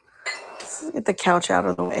way. Let's get the couch out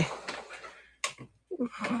of the way.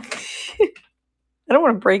 I don't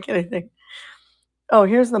want to break anything. Oh,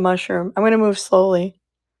 here's the mushroom. I'm going to move slowly.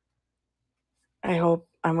 I hope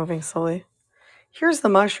I'm moving slowly. Here's the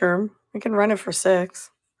mushroom. I can run it for $6.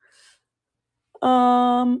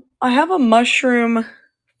 I have a mushroom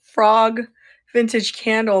frog vintage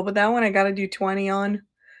candle, but that one I got to do 20 on.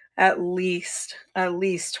 At least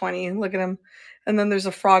 20. Look at him. And then there's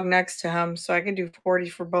a frog next to him, so I can do 40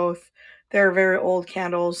 for both. They're very old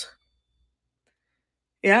candles.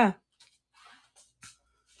 Yeah.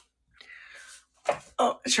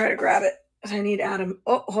 Oh, try to grab it. I need Adam.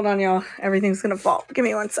 Oh, hold on, y'all. Everything's going to fall. Give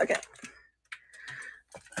me 1 second.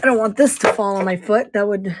 I don't want this to fall on my foot. That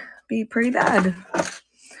would be pretty bad.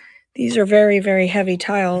 These are very, very heavy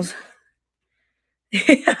tiles.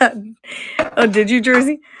 Yeah. Oh, did you,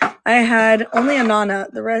 Jersey? I had only a Nana.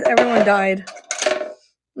 The rest, everyone died.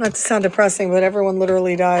 Not to sound depressing, but everyone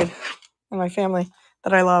literally died in my family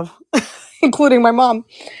that I love, including my mom.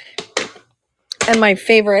 And my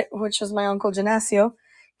favorite, which is my Uncle Genesio,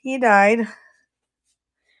 he died.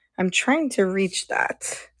 I'm trying to reach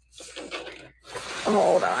that.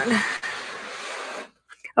 Hold on. I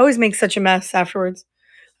always make such a mess afterwards.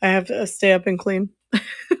 I have to stay up and clean.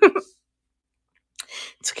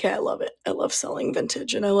 It's okay. I love it. I love selling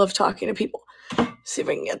vintage and I love talking to people. See if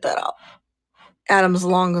I can get that out. Adam's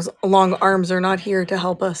long arms are not here to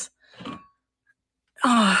help us.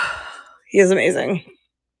 Oh, he is amazing.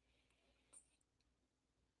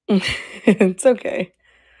 It's okay.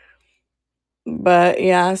 But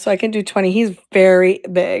yeah, so I can do 20. He's very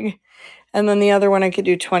big. And then the other one I could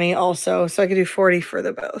do 20 also. So I could do 40 for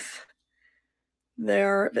the both.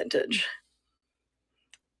 They're vintage.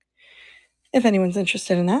 If anyone's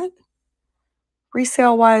interested in that.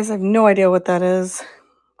 Resale wise, I have no idea what that is.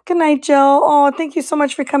 Good night, Jill. Oh, thank you so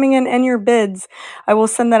much for coming in and your bids. I will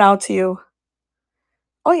send that out to you.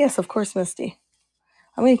 Oh, yes, of course, Misty.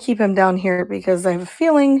 I'm going to keep him down here because I have a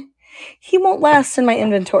feeling he won't last in my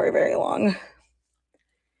inventory very long.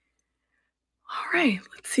 All right,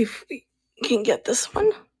 let's see if we can get this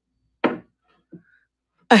one.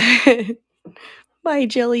 Bye,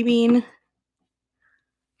 Jelly Bean.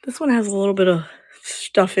 This one has a little bit of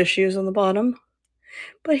stuff issues on the bottom,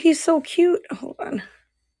 but he's so cute. Hold on.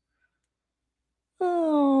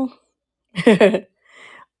 Oh.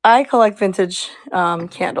 I collect vintage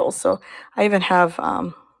candles, so I even have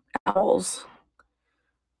owls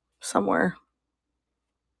somewhere.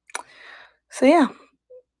 So yeah,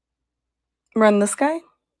 run this guy.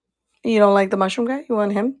 You don't like the mushroom guy? You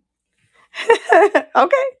want him?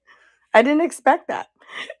 Okay. I didn't expect that.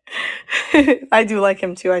 I do like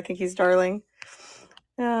him too. I think he's darling.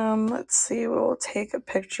 Let's see. We'll take a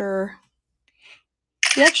picture.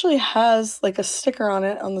 He actually has like a sticker on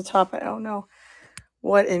it on the top. I don't know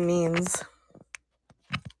what it means.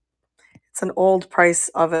 It's an old price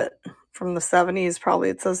of it from the 70s. Probably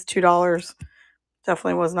it says $2.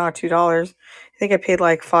 Definitely was not $2. I think I paid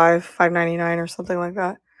like $5.99 or something like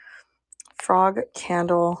that. Frog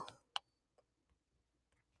candle.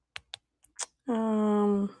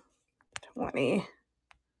 20.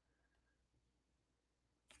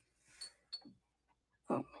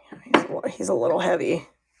 Oh, he's a little heavy.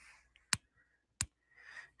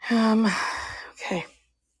 Okay.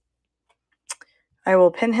 I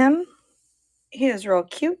will pin him. He is real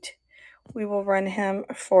cute. We will run him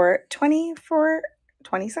for 20 for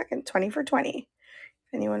 20 seconds. 20 for 20.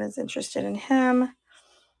 If anyone is interested in him.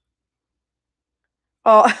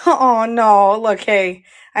 Oh no. Look, hey,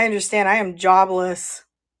 I understand. I am jobless.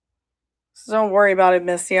 So don't worry about it,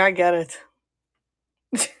 Misty. I get it.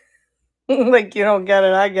 Like, you don't get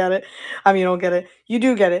it. I get it. I mean, you don't get it. You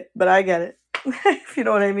do get it, but I get it. If you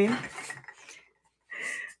know what I mean.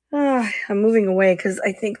 I'm moving away because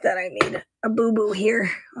I think that I made a boo-boo here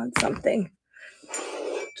on something.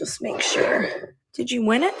 Just make sure. Did you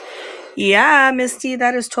win it? Yeah, Misty,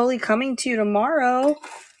 that is totally coming to you tomorrow.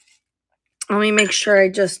 Let me make sure I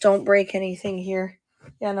just don't break anything here.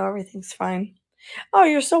 Yeah, no, everything's fine. Oh,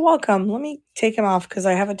 you're so welcome. Let me take him off because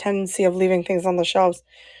I have a tendency of leaving things on the shelves.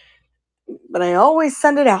 But I always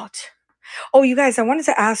send it out. Oh, you guys, I wanted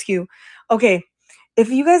to ask you. Okay, if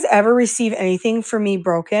you guys ever receive anything from me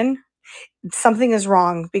broken, something is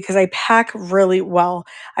wrong because I pack really well.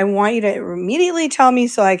 I want you to immediately tell me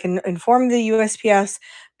so I can inform the USPS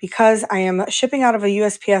because I am shipping out of a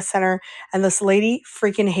USPS center and this lady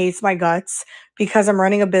freaking hates my guts because I'm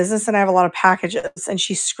running a business and I have a lot of packages. And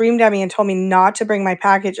she screamed at me and told me not to bring my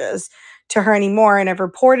packages to her anymore. And I've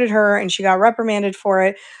reported her and she got reprimanded for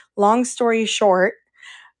it. Long story short,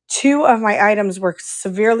 2 of my items were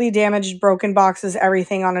severely damaged, broken boxes,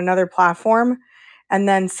 everything on another platform. And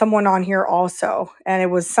then someone on here also. And it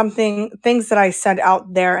was things that I sent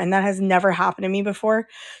out there, and that has never happened to me before.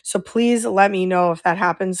 So please let me know if that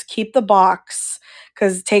happens. Keep the box,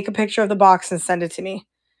 because take a picture of the box and send it to me.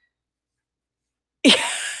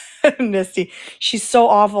 Misty, she's so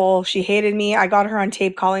awful. She hated me. I got her on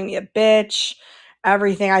tape calling me a bitch,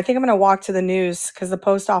 everything. I think I'm going to walk to the news because the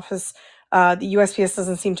post office, the USPS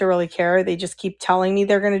doesn't seem to really care. They just keep telling me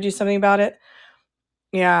they're going to do something about it.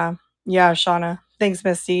 Yeah. Yeah, Shauna. Thanks,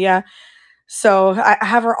 Misty. Yeah. So I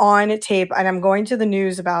have her on tape and I'm going to the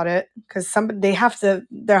news about it because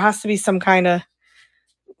there has to be some kind of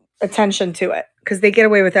attention to it because they get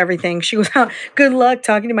away with everything. She goes, good luck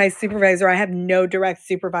talking to my supervisor. I have no direct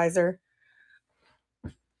supervisor.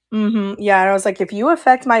 Yeah. And I was like, if you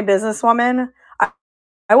affect my businesswoman,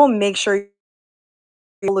 I will make sure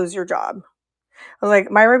you lose your job. I was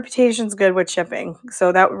like, my reputation's good with shipping.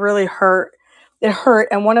 So that really hurt. It hurt.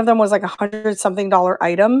 And one of them was like $100-something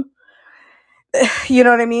item. You know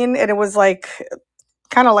what I mean? And it was like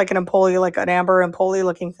kind of like an Empoli, like an amber Empoli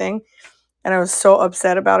looking thing. And I was so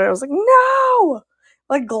upset about it. I was like, no,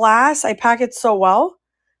 like glass. I pack it so well.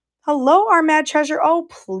 Hello, our Mad Treasure. Oh,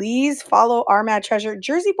 please follow our Mad Treasure.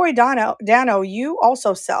 Jersey Boy Dano, you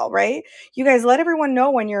also sell, right? You guys let everyone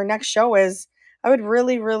know when your next show is. I would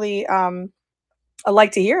really, really I'd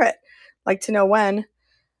like to hear it. Like to know when.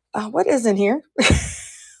 What is in here?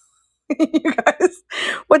 You guys,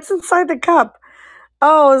 what's inside the cup?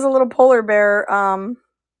 Oh, it's a little polar bear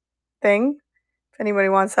thing. If anybody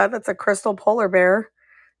wants that, that's a crystal polar bear.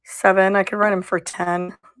 7. I could run him for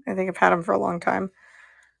 10. I think I've had him for a long time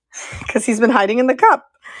because he's been hiding in the cup.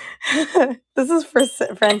 This is for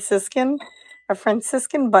a Franciscan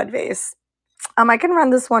bud vase. I can run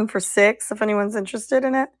this one for 6 if anyone's interested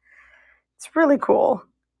in it. It's really cool.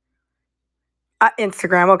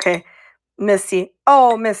 Instagram, okay. Misty.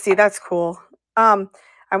 Oh, Misty, that's cool. I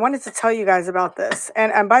wanted to tell you guys about this.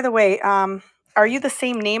 And by the way, are you the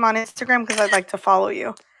same name on Instagram? Because I'd like to follow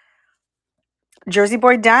you. Jersey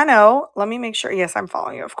Boy Dano. Let me make sure. Yes, I'm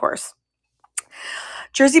following you, of course.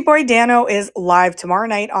 Jersey Boy Dano is live tomorrow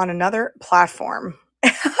night on another platform.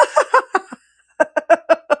 I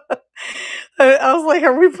was like,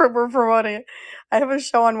 we're promoting it. I have a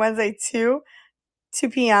show on Wednesday, 2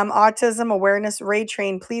 p.m. Autism Awareness Ray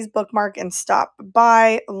Train. Please bookmark and stop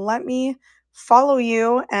by. Let me follow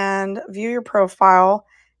you and view your profile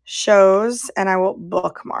shows, and I will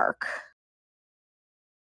bookmark.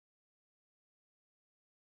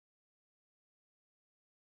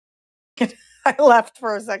 I left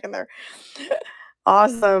for a second there.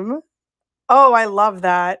 Awesome. Oh, I love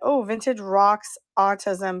that. Oh, Vintage Rocks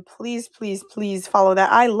Autism. Please, please, please follow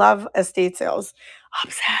that. I love estate sales.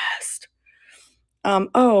 Obsessed.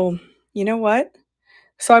 Oh, you know what?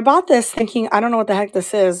 So I bought this thinking, I don't know what the heck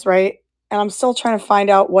this is, right? And I'm still trying to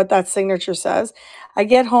find out what that signature says. I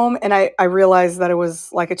get home and I realized that it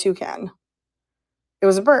was like a toucan. It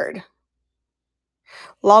was a bird.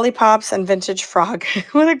 Lollipops and Vintage Frog.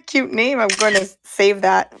 What a cute name. I'm going to save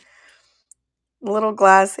that. Little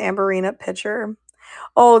glass Amberina pitcher.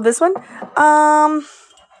 Oh, this one? I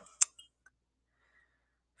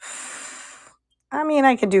mean,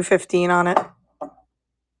 I could do 15 on it.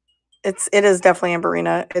 It is definitely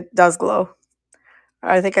Amberina. It does glow.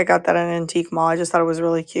 I think I got that at an antique mall. I just thought it was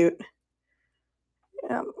really cute.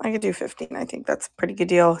 Yeah, I could do 15. I think that's a pretty good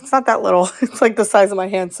deal. It's not that little. It's like the size of my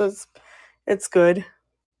hand, so it's good.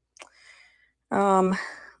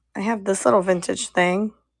 I have this little vintage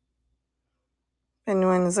thing. If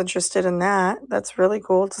anyone is interested in that, that's really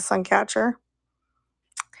cool. It's a sun catcher.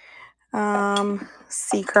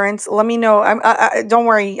 Sea currents. Let me know. Don't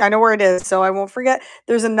worry. I know where it is, so I won't forget.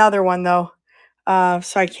 There's another one though.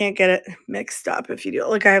 So I can't get it mixed up if you do.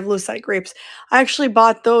 Look, I have lucite grapes. I actually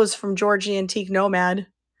bought those from Georgie Antique Nomad.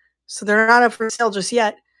 So they're not up for sale just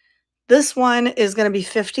yet. This one is going to be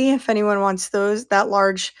 50 if anyone wants those, that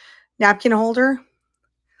large napkin holder.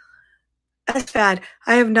 That's bad.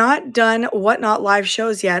 I have not done Whatnot live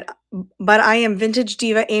shows yet, but I am Vintage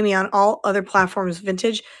Diva Amy on all other platforms.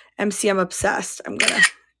 Vintage MCM obsessed. I'm going to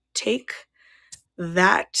take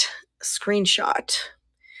that screenshot.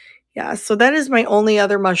 Yeah, so that is my only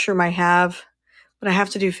other mushroom I have, but I have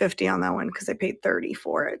to do 50 on that one because I paid 30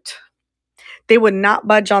 for it. They would not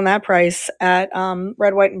budge on that price at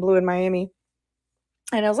Red, White, and Blue in Miami.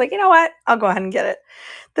 And I was like, you know what? I'll go ahead and get it.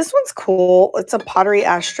 This one's cool. It's a pottery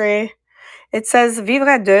ashtray. It says vivre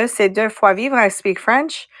à deux, c'est deux fois vivre. I speak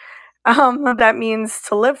French. That means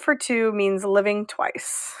to live for two means living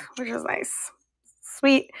twice, which is nice.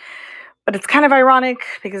 Sweet. But it's kind of ironic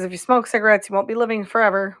because if you smoke cigarettes, you won't be living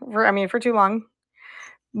forever. For too long.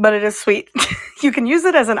 But it is sweet. You can use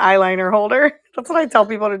it as an eyeliner holder. That's what I tell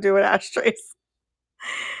people to do with ashtrays.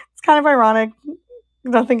 It's kind of ironic.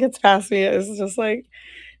 Nothing gets past me. It's just like,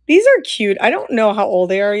 these are cute. I don't know how old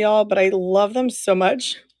they are, y'all, but I love them so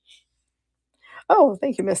much. Oh,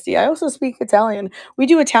 thank you, Misty. I also speak Italian. We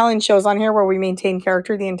do Italian shows on here where we maintain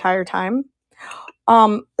character the entire time.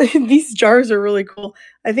 These jars are really cool.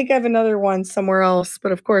 I think I have another one somewhere else,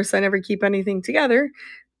 but of course I never keep anything together,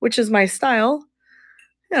 which is my style.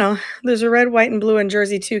 You know, there's a red, white, and blue in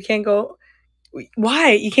Jersey too. Can't go.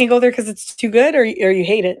 Why? You can't go there because it's too good, or you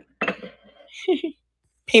hate it?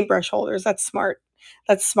 Paintbrush holders. That's smart.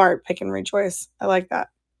 That's smart. Pick and rejoice. I like that.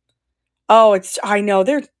 Oh, I know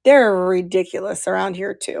they're ridiculous around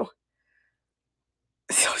here too.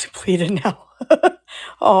 So depleted now.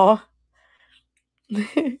 Oh,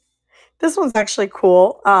 this one's actually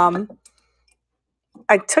cool.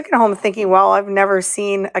 I took it home thinking, well, I've never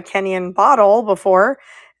seen a Kenyan bottle before.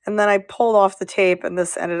 And then I pulled off the tape and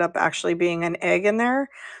this ended up actually being an egg in there.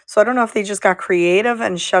 So I don't know if they just got creative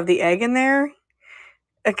and shoved the egg in there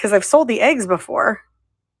because I've sold the eggs before.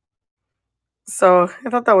 So I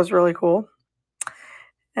thought that was really cool.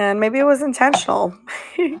 And maybe it was intentional.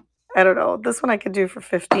 I don't know. This one I could do for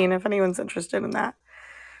 15 if anyone's interested in that.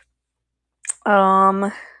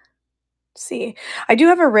 Let's see. I do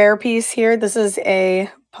have a rare piece here. This is a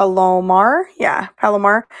Palomar. Yeah,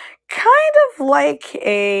 Palomar. Kind of like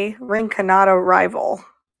a Rinconado rival.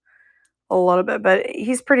 A little bit, but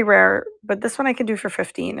he's pretty rare. But this one I can do for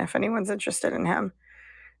 15 if anyone's interested in him.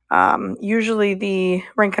 Usually the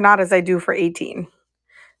Rinconadas I do for 18.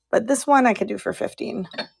 But this one I could do for 15.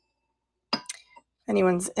 If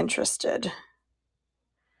anyone's interested.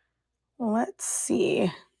 Let's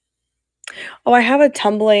see. Oh, I have a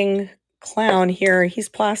tumbling clown here. He's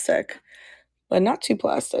plastic, but not too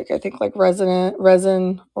plastic. I think like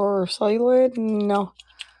resin or celluloid. No,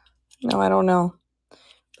 I don't know.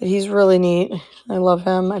 But he's really neat. I love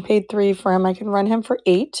him. I paid $3 for him. I can run him for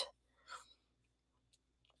 $8.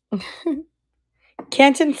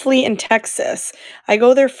 Canton Fleet in Texas. I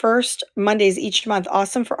go there first Mondays each month.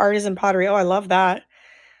 Awesome for artisan pottery. Oh, I love that.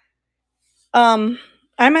 I'm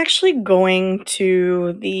actually going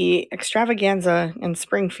to the extravaganza in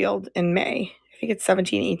Springfield in May. I think it's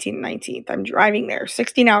 17, 18, 19th. I'm driving there.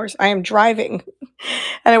 16 hours. I am driving.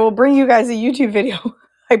 And I will bring you guys a YouTube video.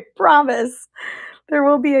 I promise. There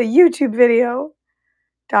will be a YouTube video.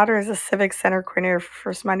 Daughter is a Civic Center coordinator for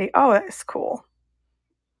First Monday. Oh, that's cool.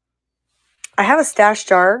 I have a stash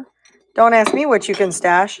jar. Don't ask me what you can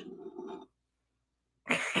stash.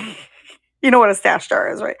 You know what a stash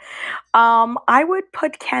jar is, right? I would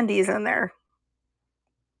put candies in there.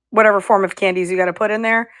 Whatever form of candies you got to put in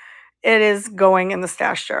there, it is going in the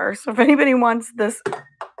stash jar. So if anybody wants this,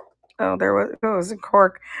 oh, there was a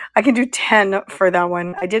cork. I can do 10 for that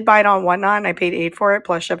one. I did buy it on Whatnot, and I paid $8 for it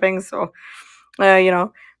plus shipping. So, you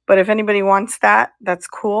know, but if anybody wants that, that's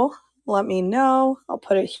cool. Let me know. I'll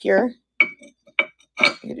put it here. I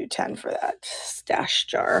can do 10 for that stash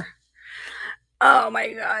jar. Oh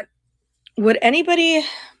my God. Would anybody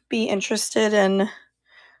be interested in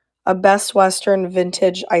a Best Western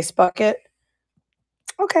vintage ice bucket?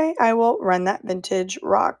 Okay, I will run that. Vintage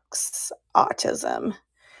Rocks Autism.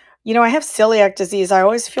 You know, I have celiac disease. I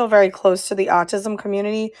always feel very close to the autism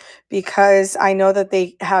community because I know that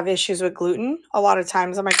they have issues with gluten a lot of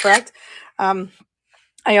times. Am I correct?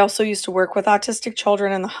 I also used to work with autistic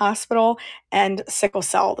children in the hospital and sickle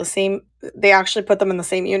cell. They actually put them in the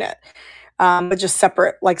same unit, but just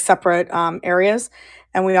separate areas.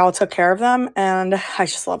 And we all took care of them. And I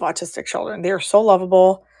just love autistic children. They are so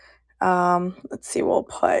lovable. Let's see, we'll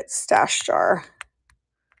put stash jar.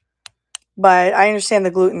 But I understand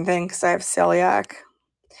the gluten thing because I have celiac.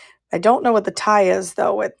 I don't know what the tie is,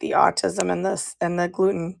 though, with the autism and the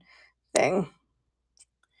gluten thing.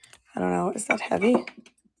 I don't know. Is that heavy?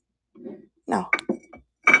 No,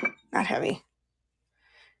 not heavy.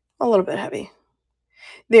 A little bit heavy.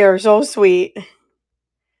 They are so sweet.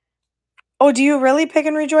 Oh, do you really pick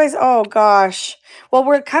and rejoice? Oh, gosh. Well,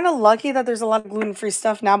 we're kind of lucky that there's a lot of gluten-free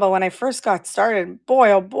stuff now, but when I first got started,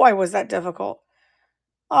 boy, oh boy, was that difficult.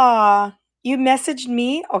 Ah, you messaged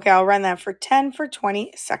me? Okay, I'll run that for 10 for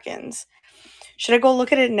 20 seconds. Should I go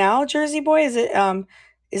look at it now, Jersey Boy? Is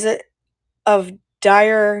it of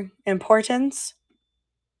dire importance?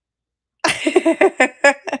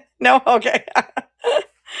 No? Okay.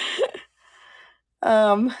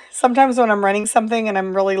 Sometimes when I'm running something and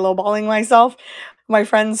I'm really lowballing myself, my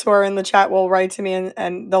friends who are in the chat will write to me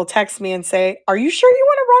and they'll text me and say, "Are you sure you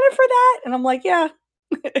want to run it for that?" And I'm like, "Yeah."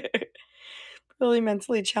 Really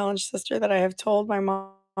mentally challenged sister that I have told my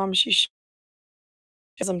mom she should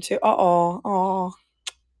them to. Oh.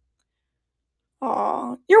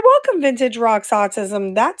 You're welcome, Vintage Rocks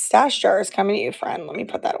Autism. That stash jar is coming to you, friend. Let me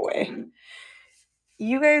put that away.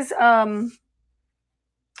 You guys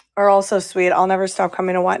are also sweet. I'll never stop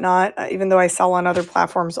coming to Whatnot, even though I sell on other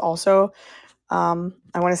platforms also. I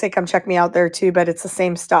want to say come check me out there too, but it's the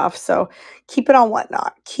same stuff. So keep it on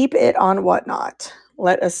Whatnot. Keep it on Whatnot.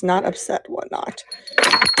 Let us not upset Whatnot.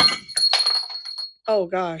 Oh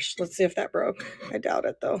gosh, let's see if that broke. I doubt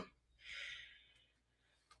it though.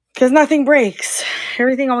 Because nothing breaks.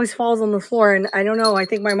 Everything always falls on the floor, and I don't know. I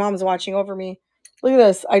think my mom's watching over me. Look at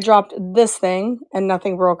this. I dropped this thing, and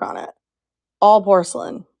nothing broke on it. All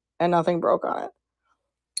porcelain, and nothing broke on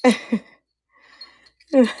it.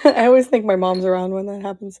 I always think my mom's around when that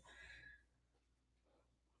happens.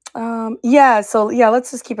 Yeah,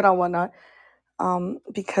 let's just keep it on Whatnot.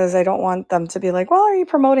 Because I don't want them to be like, well, are you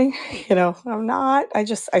promoting? You know, I'm not. I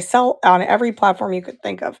sell on every platform you could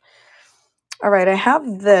think of. All right, I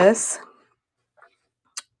have this.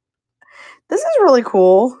 This is really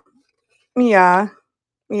cool. Yeah,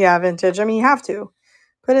 vintage. I mean, you have to.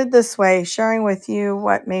 Put it this way, sharing with you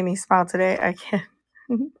what made me smile today. I can't.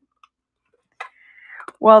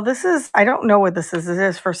 Well, this is, I don't know what this is. Is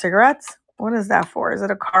this for cigarettes? What is that for? Is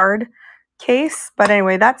it a card case? But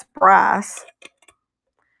anyway, that's brass.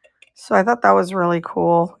 So I thought that was really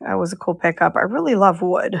cool. That was a cool pickup. I really love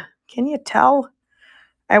wood. Can you tell?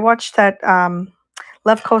 I watched that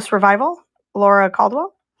Left Coast Revival, Laura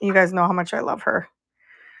Caldwell. You guys know how much I love her.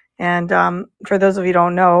 And for those of you who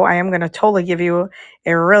don't know, I am going to totally give you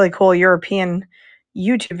a really cool European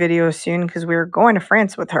YouTube video soon because we're going to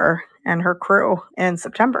France with her and her crew in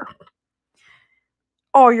September.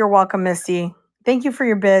 Oh, you're welcome, Misty. Thank you for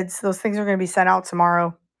your bids. Those things are going to be sent out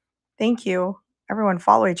tomorrow. Thank you. Everyone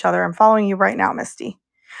follow each other. I'm following you right now, Misty.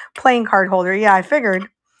 Playing card holder. Yeah, I figured.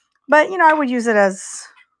 But, you know, I would use it as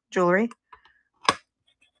jewelry.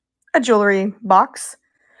 A jewelry box.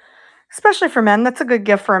 Especially for men. That's a good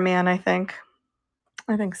gift for a man, I think.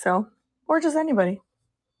 I think so. Or just anybody.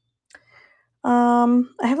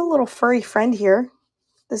 I have a little furry friend here.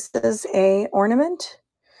 This is a ornament.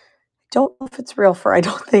 Don't know if it's real fur. I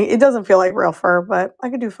don't think it doesn't feel like real fur, but I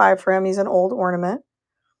could do 5 for him. He's an old ornament.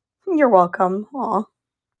 You're welcome. Aw.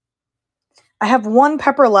 I have 1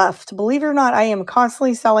 pepper left. Believe it or not, I am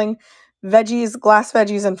constantly selling veggies, glass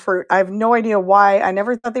veggies, and fruit. I have no idea why. I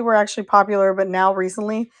never thought they were actually popular, but now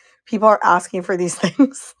recently people are asking for these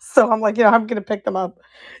things. So I'm like, you know, I'm going to pick them up.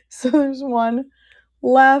 So there's 1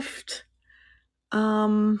 left.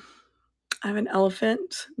 I have an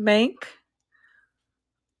elephant bank.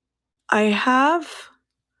 I have,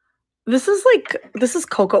 this is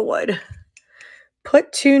cocoa wood.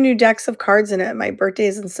 Put 2 new decks of cards in it. My birthday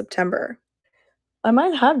is in September. I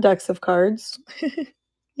might have decks of cards.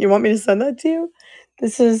 You want me to send that to you?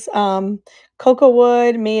 This is cocoa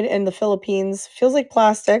wood made in the Philippines. Feels like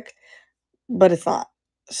plastic, but it's not.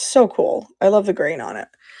 So cool. I love the grain on it.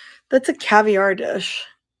 That's a caviar dish.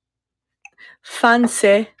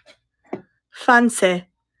 Fancy. Fancy.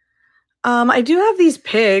 I do have these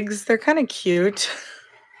pigs. They're kind of cute.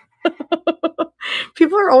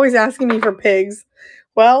 People are always asking me for pigs.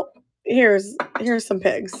 Well, here's some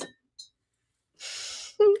pigs.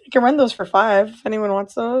 I can run those for 5 if anyone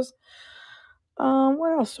wants those.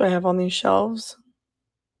 What else do I have on these shelves?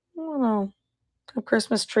 I don't know. A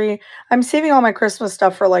Christmas tree. I'm saving all my Christmas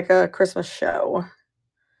stuff for like a Christmas show,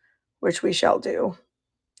 which we shall do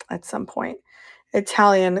at some point.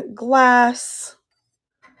 Italian glass.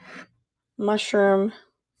 Mushroom.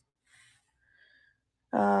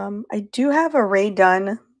 I do have a Rae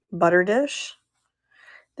Dunn butter dish.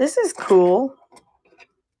 This is cool.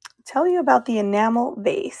 Tell you about the enamel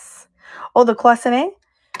vase. Oh, the cloisonné.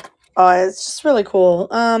 Oh, it's just really cool.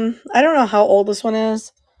 I don't know how old this one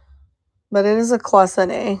is, but it is a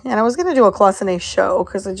cloisonné. And I was going to do a cloisonné show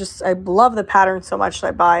because I love the pattern so much that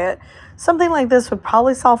I buy it. Something like this would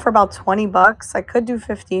probably sell for about 20 bucks. I could do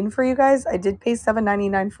 15 for you guys. I did pay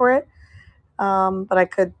 $7.99 for it. But I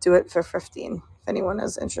could do it for 15 if anyone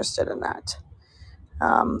is interested in that.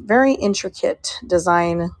 Very intricate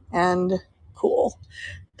design and cool.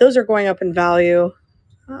 Those are going up in value.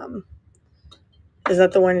 Is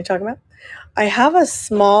that the one you're talking about? I have a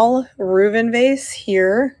small Reuben vase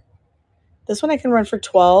here. This one I can run for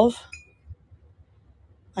 12.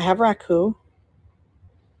 I have Raku.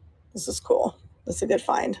 This is cool. This is a good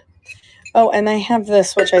find. Oh, and I have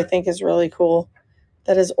this, which I think is really cool.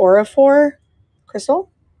 That is Auriflower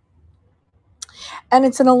crystal. And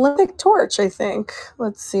it's an Olympic torch, I think.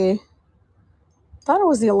 Let's see. I thought it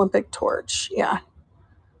was the Olympic torch. Yeah.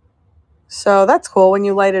 So that's cool when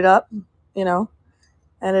you light it up, you know.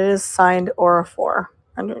 And it is signed Auriflower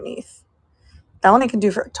underneath. That one I can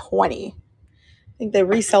do for 20. I think the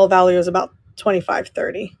resale value is about 25,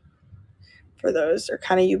 30 for those. They're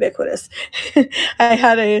kind of ubiquitous. I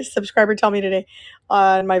had a subscriber tell me today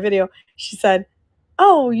on my video. She said,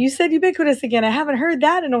 "Oh, you said ubiquitous again. I haven't heard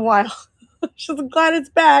that in a while." She's glad it's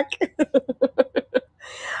back.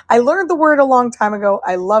 I learned the word a long time ago.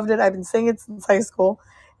 I loved it. I've been saying it since high school.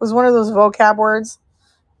 It was one of those vocab words.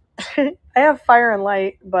 I have fire and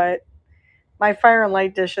light, but my fire and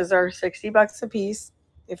light dishes are 60 bucks a piece.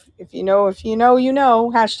 If you know, you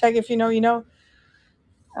know. Hashtag if you know, you know.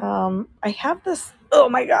 I have this. Oh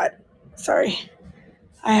my God. Sorry.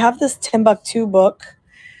 I have this Timbuktu book.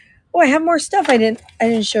 Oh, I have more stuff I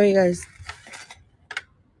didn't show you guys.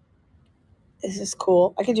 This is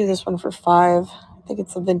cool. I could do this one for 5. I think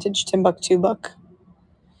it's a vintage Timbuktu book.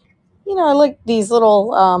 You know, I like these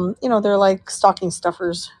little, they're like stocking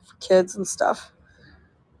stuffers for kids and stuff.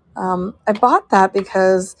 I bought that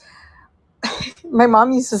because my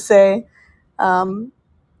mom used to say,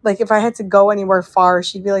 like if I had to go anywhere far,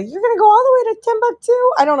 she'd be like, "You're going to go all the way to Timbuktu?"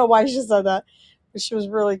 I don't know why she said that, but she was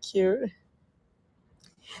really cute.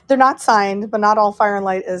 They're not signed, but not all Fire and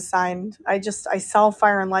Light is signed. I sell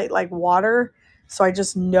Fire and Light like water, so I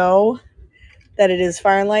just know that it is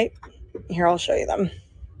Fire and Light. Here, I'll show you them.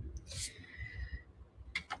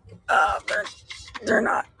 They're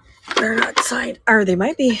not signed. Or they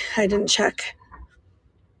might be. I didn't check.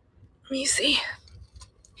 Let me see.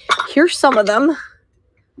 Here's some of them.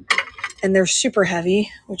 And they're super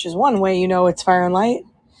heavy, which is one way you know it's Fire and Light.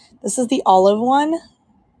 This is the olive one.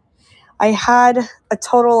 I had a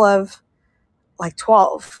total of like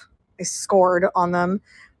 12. I scored on them,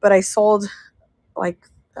 but I sold like,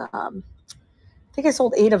 I think I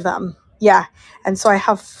sold 8 of them. Yeah. And so I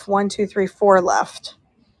have 1, 2, 3, 4 left.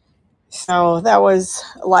 So that was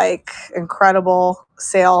like incredible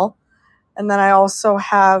sale. And then I also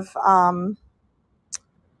have, they're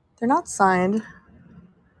not signed.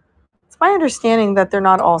 It's my understanding that they're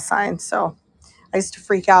not all signed. So I used to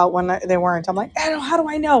freak out when they weren't. I'm like, how do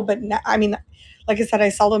I know? But now, I mean, like I said, I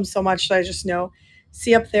sell them so much that I just know.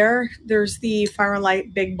 See up there, there's the Fire and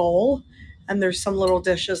Light big bowl, and there's some little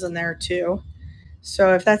dishes in there too.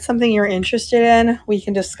 So if that's something you're interested in, we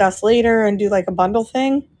can discuss later and do like a bundle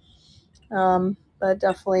thing. But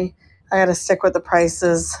definitely, I got to stick with the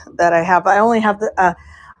prices that I have. I only have the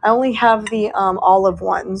olive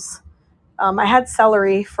ones. I had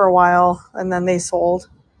celery for a while, and then they sold.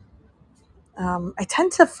 I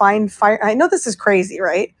tend to find fire. I know this is crazy,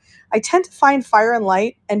 right? I tend to find Fire and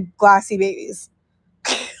Light and Glassy Babies.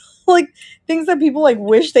 Like things that people like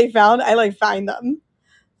wish they found. I like find them,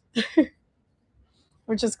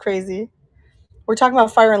 which is crazy. We're talking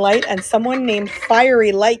about Fire and Light, and someone named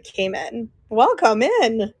Fiery Light came in. Welcome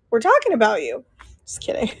in. We're talking about you. Just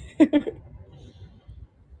kidding.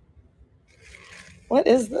 What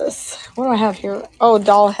is this? What do I have here? Oh,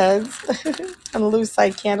 doll heads and loose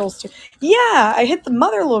side candles too. Yeah, I hit the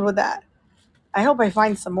mother load with that. I hope I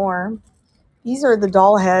find some more. These are the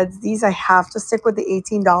doll heads. These I have to stick with the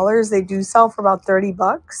 $18. They do sell for about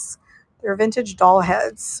 $30. They're vintage doll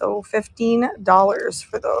heads, so $15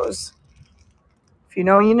 for those. If you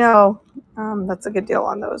know, you know. That's a good deal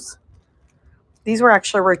on those. These were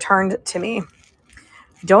actually returned to me.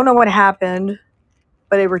 Don't know what happened,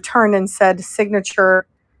 but it returned and said signature,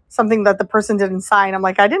 something that the person didn't sign. I'm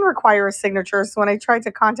like, I didn't require a signature. So when I tried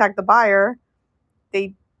to contact the buyer,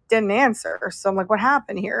 they didn't answer. So I'm like, what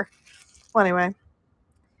happened here? Well, anyway,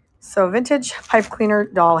 so vintage pipe cleaner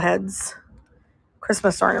doll heads,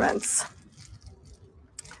 Christmas ornaments,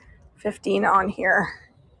 15 on here.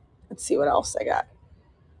 Let's see what else I got.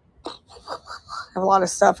 I have a lot of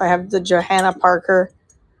stuff. I have the Johanna Parker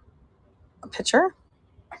picture.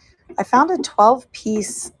 I found a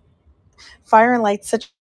 12-piece Fire and Light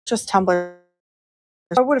citrus tumbler.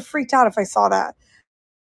 I would have freaked out if I saw that.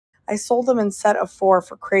 I sold them in set of 4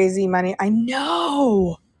 for crazy money. I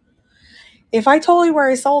know. If I told you where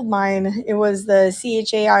I sold mine, it was the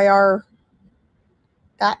CHAIR,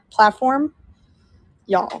 that platform.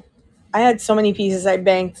 Y'all, I had so many pieces I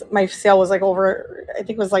banked. My sale was like over, I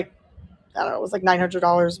think it was like, I don't know, it was like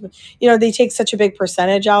 $900. But, you know, they take such a big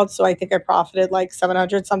percentage out. So I think I profited like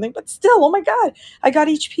 700 something. But still, oh my God, I got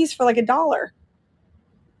each piece for like $1.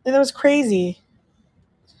 And that was crazy.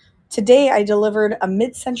 Today, I delivered a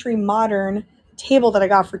mid-century modern table that I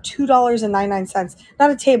got for $2.99. Not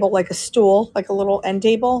a table, like a stool, like a little end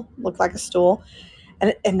table, looked like a stool.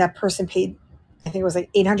 And that person paid, I think it was like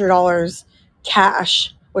 $800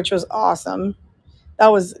 cash, which was awesome.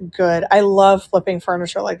 That was good. I love flipping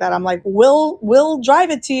furniture like that. I'm like, we'll drive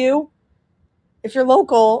it to you. If you're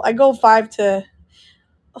local, I go 5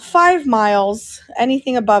 miles.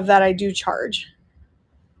 Anything above that, I do charge.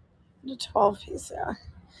 12 piece, yeah.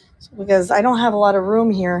 Because I don't have a lot of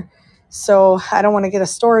room here, so I don't want to get a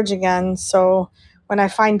storage again. So when I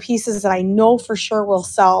find pieces that I know for sure will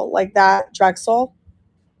sell, like that Drexel,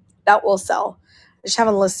 that will sell. I just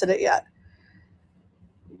haven't listed it yet.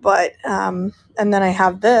 But and then I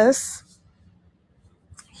have this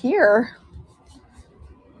here.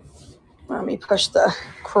 Let me push the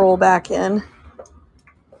scroll back in.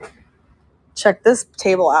 Check this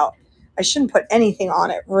table out. I shouldn't put anything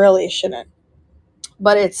on it, really shouldn't.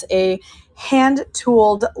 But it's a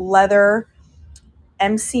hand-tooled leather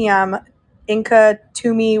MCM Inca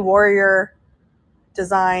Toomey Warrior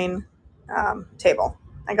design table.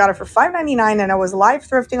 I got it for $5.99, and I was live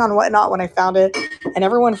thrifting on Whatnot when I found it, and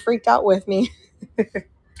everyone freaked out with me.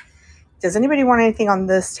 Does anybody want anything on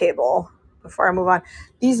this table before I move on?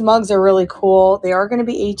 These mugs are really cool. They are going to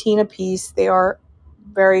be $18 a piece. They are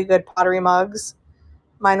very good pottery mugs.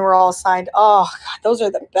 Mine were all signed. Oh, God, those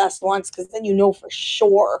are the best ones because then you know for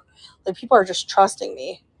sure. Like, people are just trusting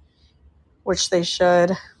me, which they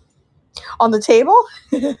should. On the table?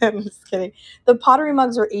 I'm just kidding. The pottery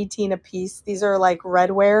mugs are $18 a piece. These are like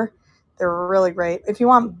redware. They're really great. If you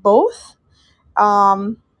want both,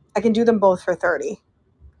 I can do them both for $30,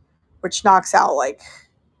 which knocks out like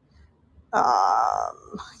I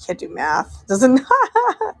can't do math. Doesn't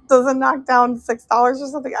knock down $6 or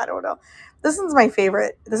something. I don't know. This one's my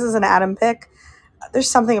favorite. This is an Adam pick. There's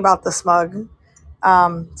something about this mug.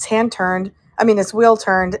 It's hand turned. I mean, it's wheel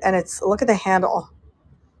turned, and it's, look at the handle,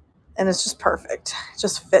 and it's just perfect. It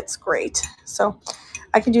just fits great. So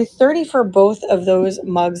I can do 30 for both of those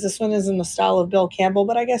mugs. This one is in the style of Bill Campbell,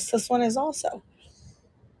 but I guess this one is also.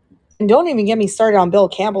 And don't even get me started on Bill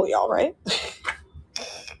Campbell, y'all, right?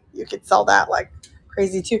 You could sell that like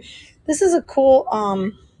crazy too. This is a cool,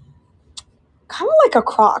 kind of like a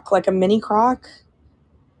crock, like a mini crock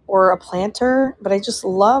or a planter, but I just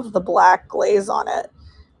love the black glaze on it.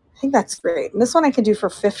 I think that's great. And this one I could do for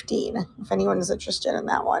 15 if anyone is interested in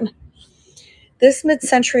that one. This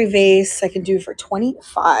mid-century vase I could do for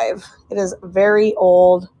 25. It is very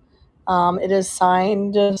old. It is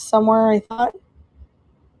signed somewhere, I thought.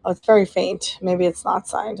 Oh, it's very faint. Maybe it's not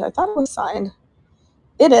signed. I thought it was signed.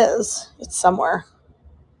 It is. It's somewhere.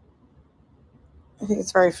 I think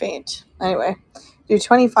it's very faint. Anyway, do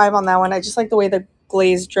 25 on that one. I just like the way the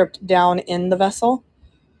glaze dripped down in the vessel.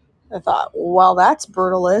 I thought, well, that's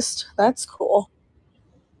brutalist. That's cool.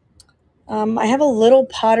 I have a little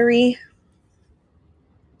pottery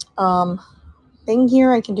thing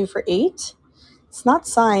here I can do for 8. It's not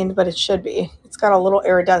signed, but it should be. It's got a little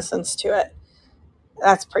iridescence to it.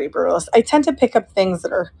 That's pretty brutalist. I tend to pick up things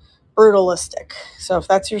that are brutalistic. So if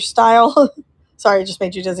that's your style, sorry, I just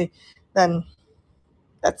made you dizzy, then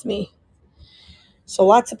that's me. So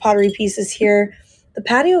lots of pottery pieces here. The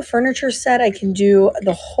patio furniture set, I can do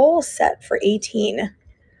the whole set for 18.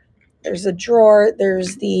 There's a drawer.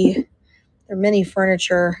 There's their mini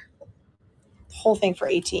furniture. The whole thing for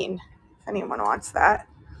 18, if anyone wants that.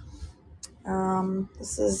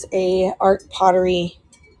 This is a art pottery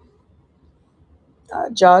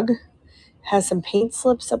jug. Has some paint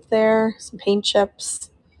slips up there, some paint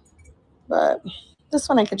chips. But this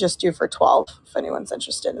one I could just do for 12 if anyone's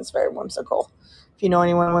interested. It's very whimsical. If you know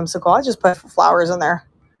anyone whimsical, I just put flowers in there.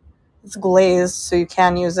 It's glazed, so you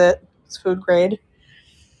can use it. It's food grade.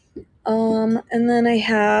 And then I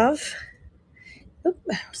have,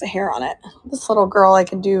 there's a hair on it. This little girl I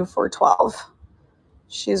can do for 12.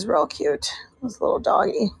 She's real cute. This little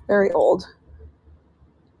doggy, very old.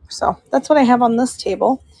 So that's what I have on this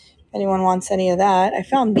table. If anyone wants any of that. I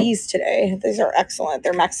found these today. These are excellent.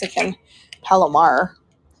 They're Mexican Palomar.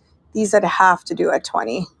 These I'd have to do at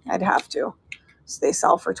 20. I'd have to. So they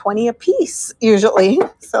sell for 20 a piece usually.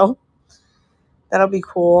 So that'll be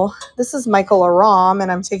cool. This is Michael Aram,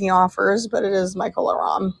 and I'm taking offers, but it is Michael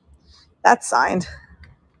Aram. That's signed.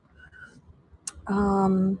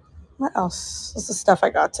 What else? This is stuff I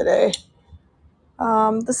got today.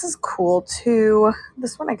 This is cool too.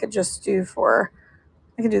 This one I could just do for,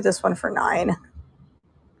 I could do this one for 9.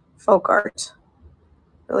 Folk art.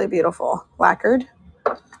 Really beautiful. Lacquered.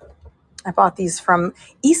 I bought these from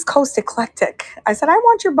East Coast Eclectic. I said, I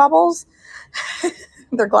want your bubbles.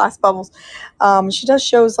 They're glass bubbles. She does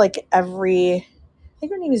shows like every, I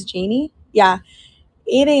think her name is Janie. Yeah.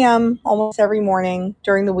 8 a.m. almost every morning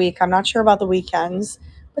during the week. I'm not sure about the weekends,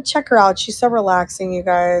 but check her out. She's so relaxing, you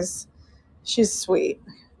guys. She's sweet.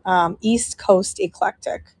 East Coast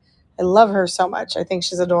Eclectic. I love her so much. I think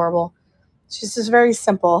she's adorable. She's just very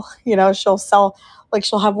simple. You know, she'll sell, like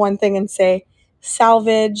she'll have one thing and say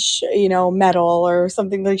salvage, you know, metal or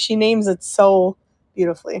something. Like she names it so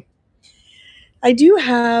beautifully. I do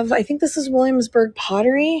have, I think this is Williamsburg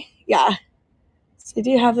pottery. Yeah. So I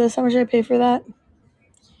do have this. How much did I pay for that?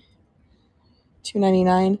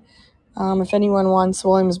 $2.99. If anyone wants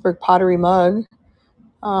Williamsburg pottery mug,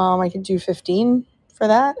 I could do 15 for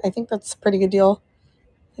that. I think that's a pretty good deal.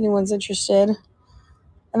 If anyone's interested.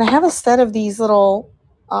 And I have a set of these little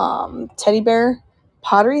teddy bear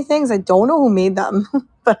pottery things. I don't know who made them,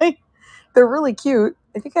 but they're really cute.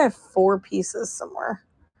 I think I have 4 pieces somewhere.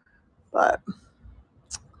 But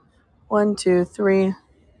 1, 2, 3. I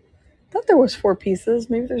thought there was 4 pieces.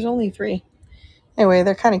 Maybe there's only 3. Anyway,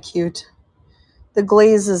 they're kind of cute. The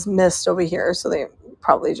glaze is missed over here, so they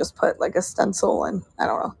probably just put like a stencil, and I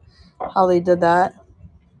don't know how they did that.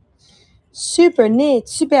 Super neat,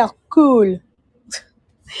 super cool.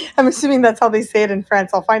 I'm assuming that's how they say it in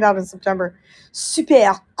France. I'll find out in September.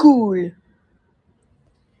 Super cool.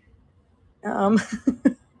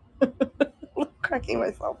 Cracking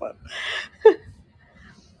myself up.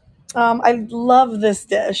 I love this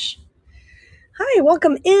dish. Hi,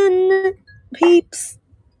 welcome in, peeps.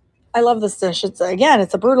 I love this dish. It's a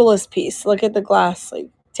brutalist piece. Look at the glass. Like,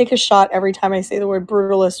 take a shot every time I say the word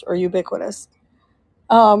brutalist or ubiquitous.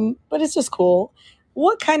 But it's just cool.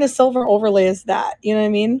 What kind of silver overlay is that? You know what I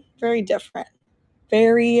mean? Very different.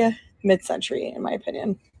 Very mid-century, in my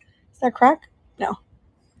opinion. Is that crack? No.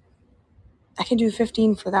 I can do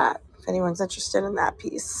 15 for that if anyone's interested in that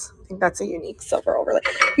piece. I think that's a unique silver overlay.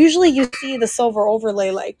 Usually you see the silver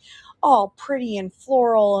overlay like all pretty and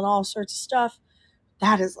floral and all sorts of stuff.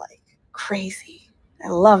 That is like crazy. I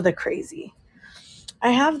love the crazy.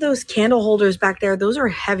 I have those candle holders back there. Those are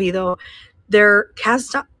heavy though. They're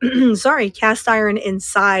cast iron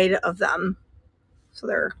inside of them. So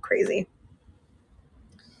they're crazy.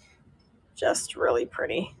 Just really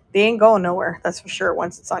pretty. They ain't going nowhere, that's for sure.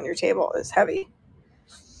 Once it's on your table, it's heavy.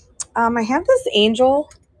 I have this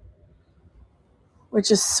angel,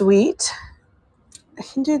 which is sweet. I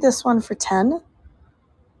can do this one for 10.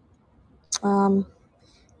 It's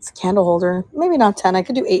a candle holder. Maybe not 10. I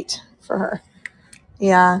could do 8 for her.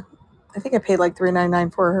 Yeah, I think I paid like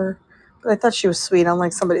 $3.99 for her. But I thought she was sweet. I'm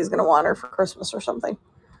like, somebody's going to want her for Christmas or something.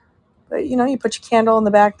 But, you know, you put your candle in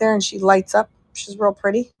the back there and she lights up. She's real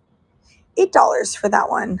pretty. $8 for that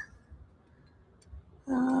one.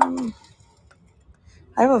 I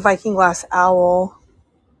have a Viking glass owl.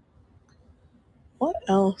 What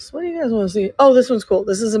else? What do you guys want to see? Oh, this one's cool.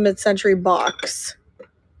 This is a mid-century box.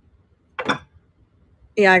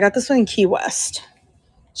 Yeah, I got this one in Key West.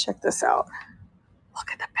 Check this out.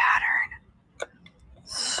 Look at the pattern.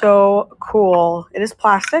 So cool. It is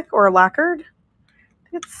plastic or lacquered. I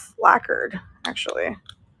think it's lacquered, actually.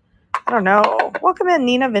 I don't know. Welcome in,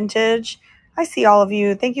 Nina Vintage. I see all of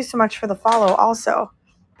you. Thank you so much for the follow also.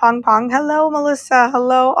 Pong Pong. Hello, Melissa.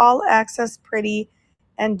 Hello, All Access Pretty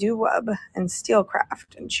and Doo-Wub and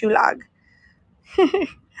Steelcraft and Chulag.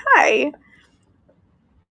 Hi.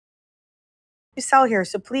 You sell here,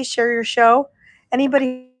 so please share your show.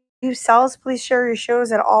 Anybody who sells, please share your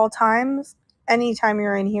shows at all times. Anytime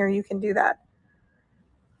you're in here, you can do that.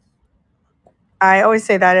 I always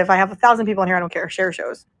say that if I have 1,000 people in here, I don't care. Share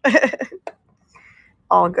shows.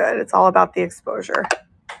 All good. It's all about the exposure.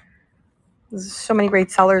 There's so many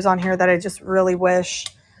great sellers on here that I just really wish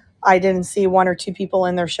I didn't see 1 or 2 people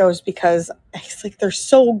in their shows because it's like they're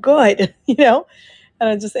so good, you know?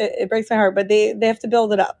 And it breaks my heart. But they have to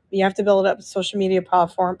build it up. You have to build it up. Social media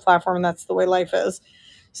platform, and that's the way life is.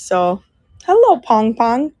 So, hello, Pong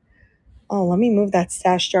Pong. Oh, let me move that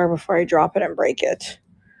stash jar before I drop it and break it.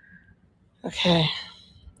 Okay.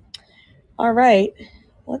 All right.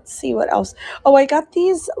 Let's see what else. Oh, I got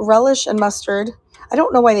these relish and mustard. I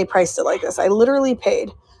don't know why they priced it like this. I literally paid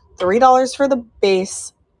 $3 for the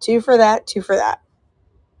base, 2 for that, 2 for that.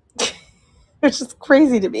 Which is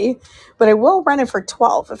crazy to me. But I will rent it for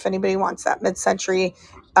 12 if anybody wants that mid-century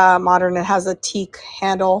modern. It has a teak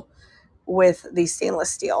handle with the stainless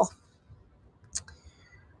steel.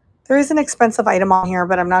 There is an expensive item on here,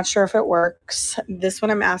 but I'm not sure if it works. This one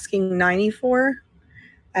I'm asking $90 for.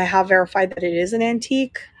 I have verified that it is an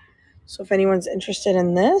antique. So if anyone's interested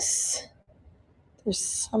in this, there's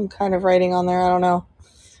some kind of writing on there. I don't know.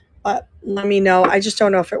 But let me know. I just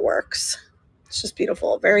don't know if it works. It's just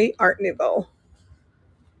beautiful. Very Art Nouveau.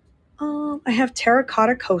 I have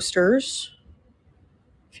terracotta coasters.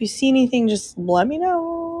 If you see anything, just let me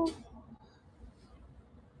know.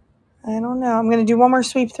 I don't know. I'm going to do one more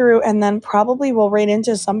sweep through and then probably we'll raid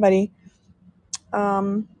into somebody.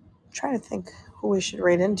 I'm trying to think who we should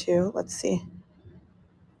raid into. Let's see.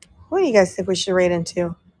 Who do you guys think we should raid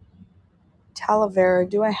into? Talavera.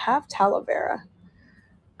 Do I have Talavera?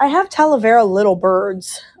 I have Talavera Little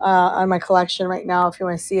Birds on my collection right now if you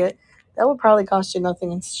want to see it. That would probably cost you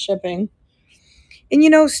nothing in shipping. And you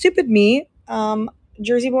know, stupid me,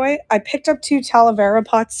 Jersey boy, I picked up 2 Talavera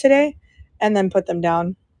pots today and then put them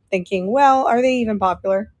down thinking, well, are they even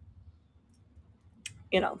popular?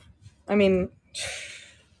 You know, I mean,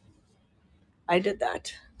 I did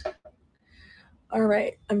that. All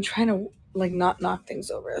right. I'm trying to like not knock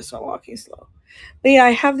things over. That's why I'm walking slow. But yeah,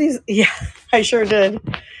 I have these. Yeah, I sure did.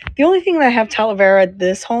 The only thing that I have Talavera at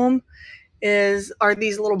this home are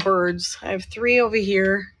these little birds. I have 3 over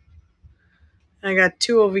here. I got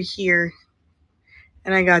 2 over here.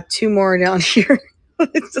 And I got 2 more down here.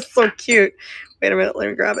 It's just so cute. Wait a minute. Let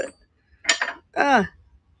me grab it.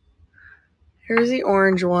 Here's the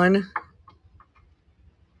orange one.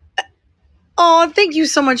 Oh, thank you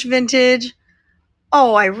so much, Vintage.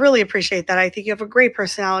 Oh, I really appreciate that. I think you have a great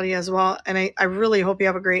personality as well. And I really hope you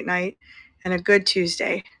have a great night and a good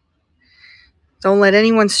Tuesday. Don't let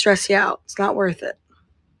anyone stress you out. It's not worth it.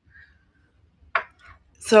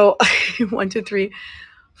 So 1, 2, 3,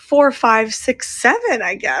 4, 5, 6, 7,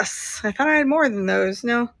 I guess. I thought I had more than those.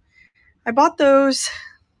 No. I bought those.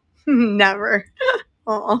 Never.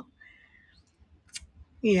 Oh,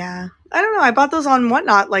 yeah. I don't know. I bought those on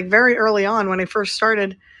Whatnot like very early on when I first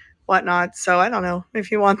started Whatnot. So I don't know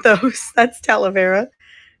if you want those. That's Talavera.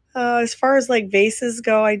 As far as like vases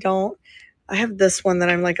go, I don't. I have this one that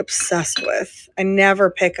I'm like obsessed with. I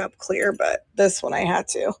never pick up clear, but this one I had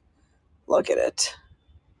to. Look at it.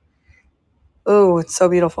 Oh, it's so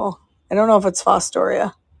beautiful. I don't know if it's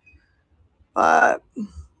Fostoria, but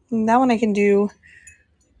that one I can do.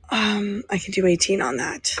 I can do 18 on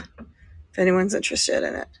that if anyone's interested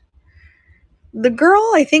in it. The girl,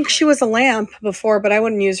 I think she was a lamp before, but I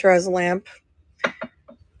wouldn't use her as a lamp.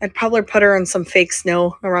 I'd probably put her in some fake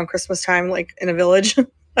snow around Christmas time, like in a village.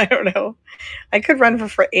 I don't know. I could run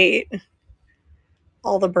for 8.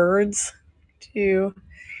 All the birds. 2.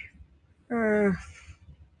 I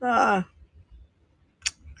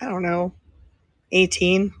don't know.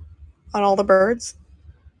 18 on all the birds.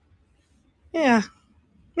 Yeah.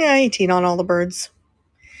 Yeah, 18 on all the birds.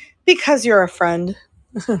 Because you're a friend.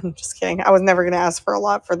 Just kidding. I was never going to ask for a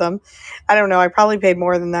lot for them. I don't know. I probably paid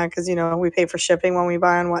more than that because, we pay for shipping when we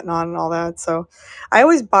buy and whatnot and all that. So I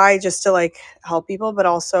always buy just to like help people, but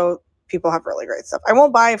also people have really great stuff. I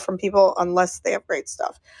won't buy from people unless they have great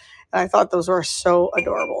stuff. And I thought those were so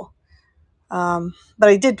adorable. But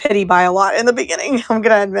I did pity buy a lot in the beginning. I'm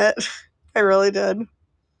going to admit. I really did.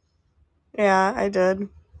 Yeah, I did.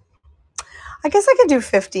 I guess I could do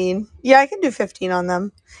 15. Yeah, I can do 15 on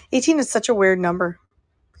them. 18 is such a weird number.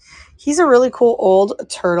 He's a really cool old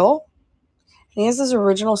turtle. And he has this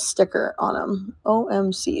original sticker on him.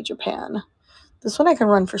 OMC Japan. This one I can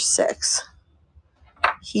run for 6.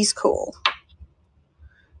 He's cool.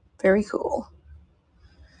 Very cool.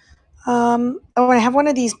 Oh, and I have one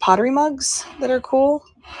of these pottery mugs that are cool.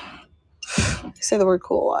 I say the word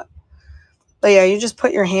cool a lot. But yeah, you just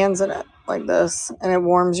put your hands in it like this, and it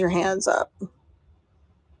warms your hands up,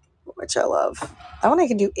 which I love. That one I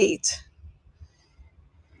can do 8.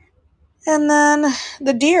 And then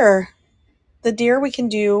the deer. The deer we can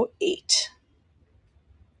do 8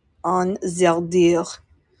 on Zeldir.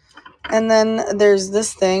 And then there's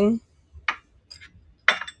this thing.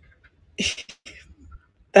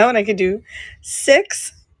 That one I could do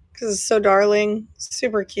 6 because it's so darling.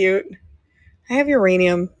 Super cute. I have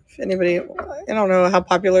uranium. If anybody, I don't know how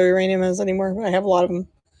popular uranium is anymore, but I have a lot of them.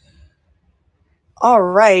 All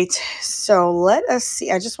right. So let us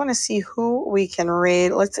see. I just want to see who we can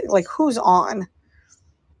raid. Let's see, like who's on.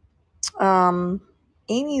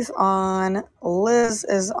 Amy's on. Liz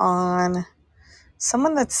is on.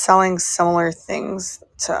 Someone that's selling similar things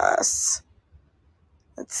to us.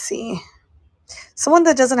 Let's see. Someone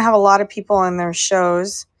that doesn't have a lot of people in their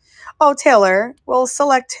shows. Oh, Taylor. We'll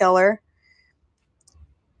select Taylor.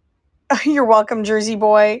 You're welcome, Jersey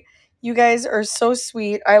boy. You guys are so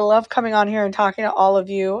sweet. I love coming on here and talking to all of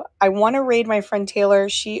you. I want to raid my friend Taylor.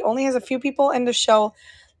 She only has a few people in the show.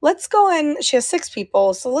 Let's go in. She has 6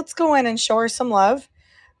 people. So let's go in and show her some love.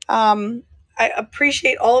 I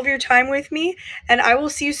appreciate all of your time with me, and I will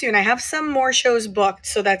see you soon. I have some more shows booked,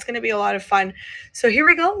 so that's going to be a lot of fun. So here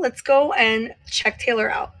we go. Let's go and check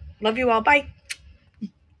Taylor out. Love you all. Bye.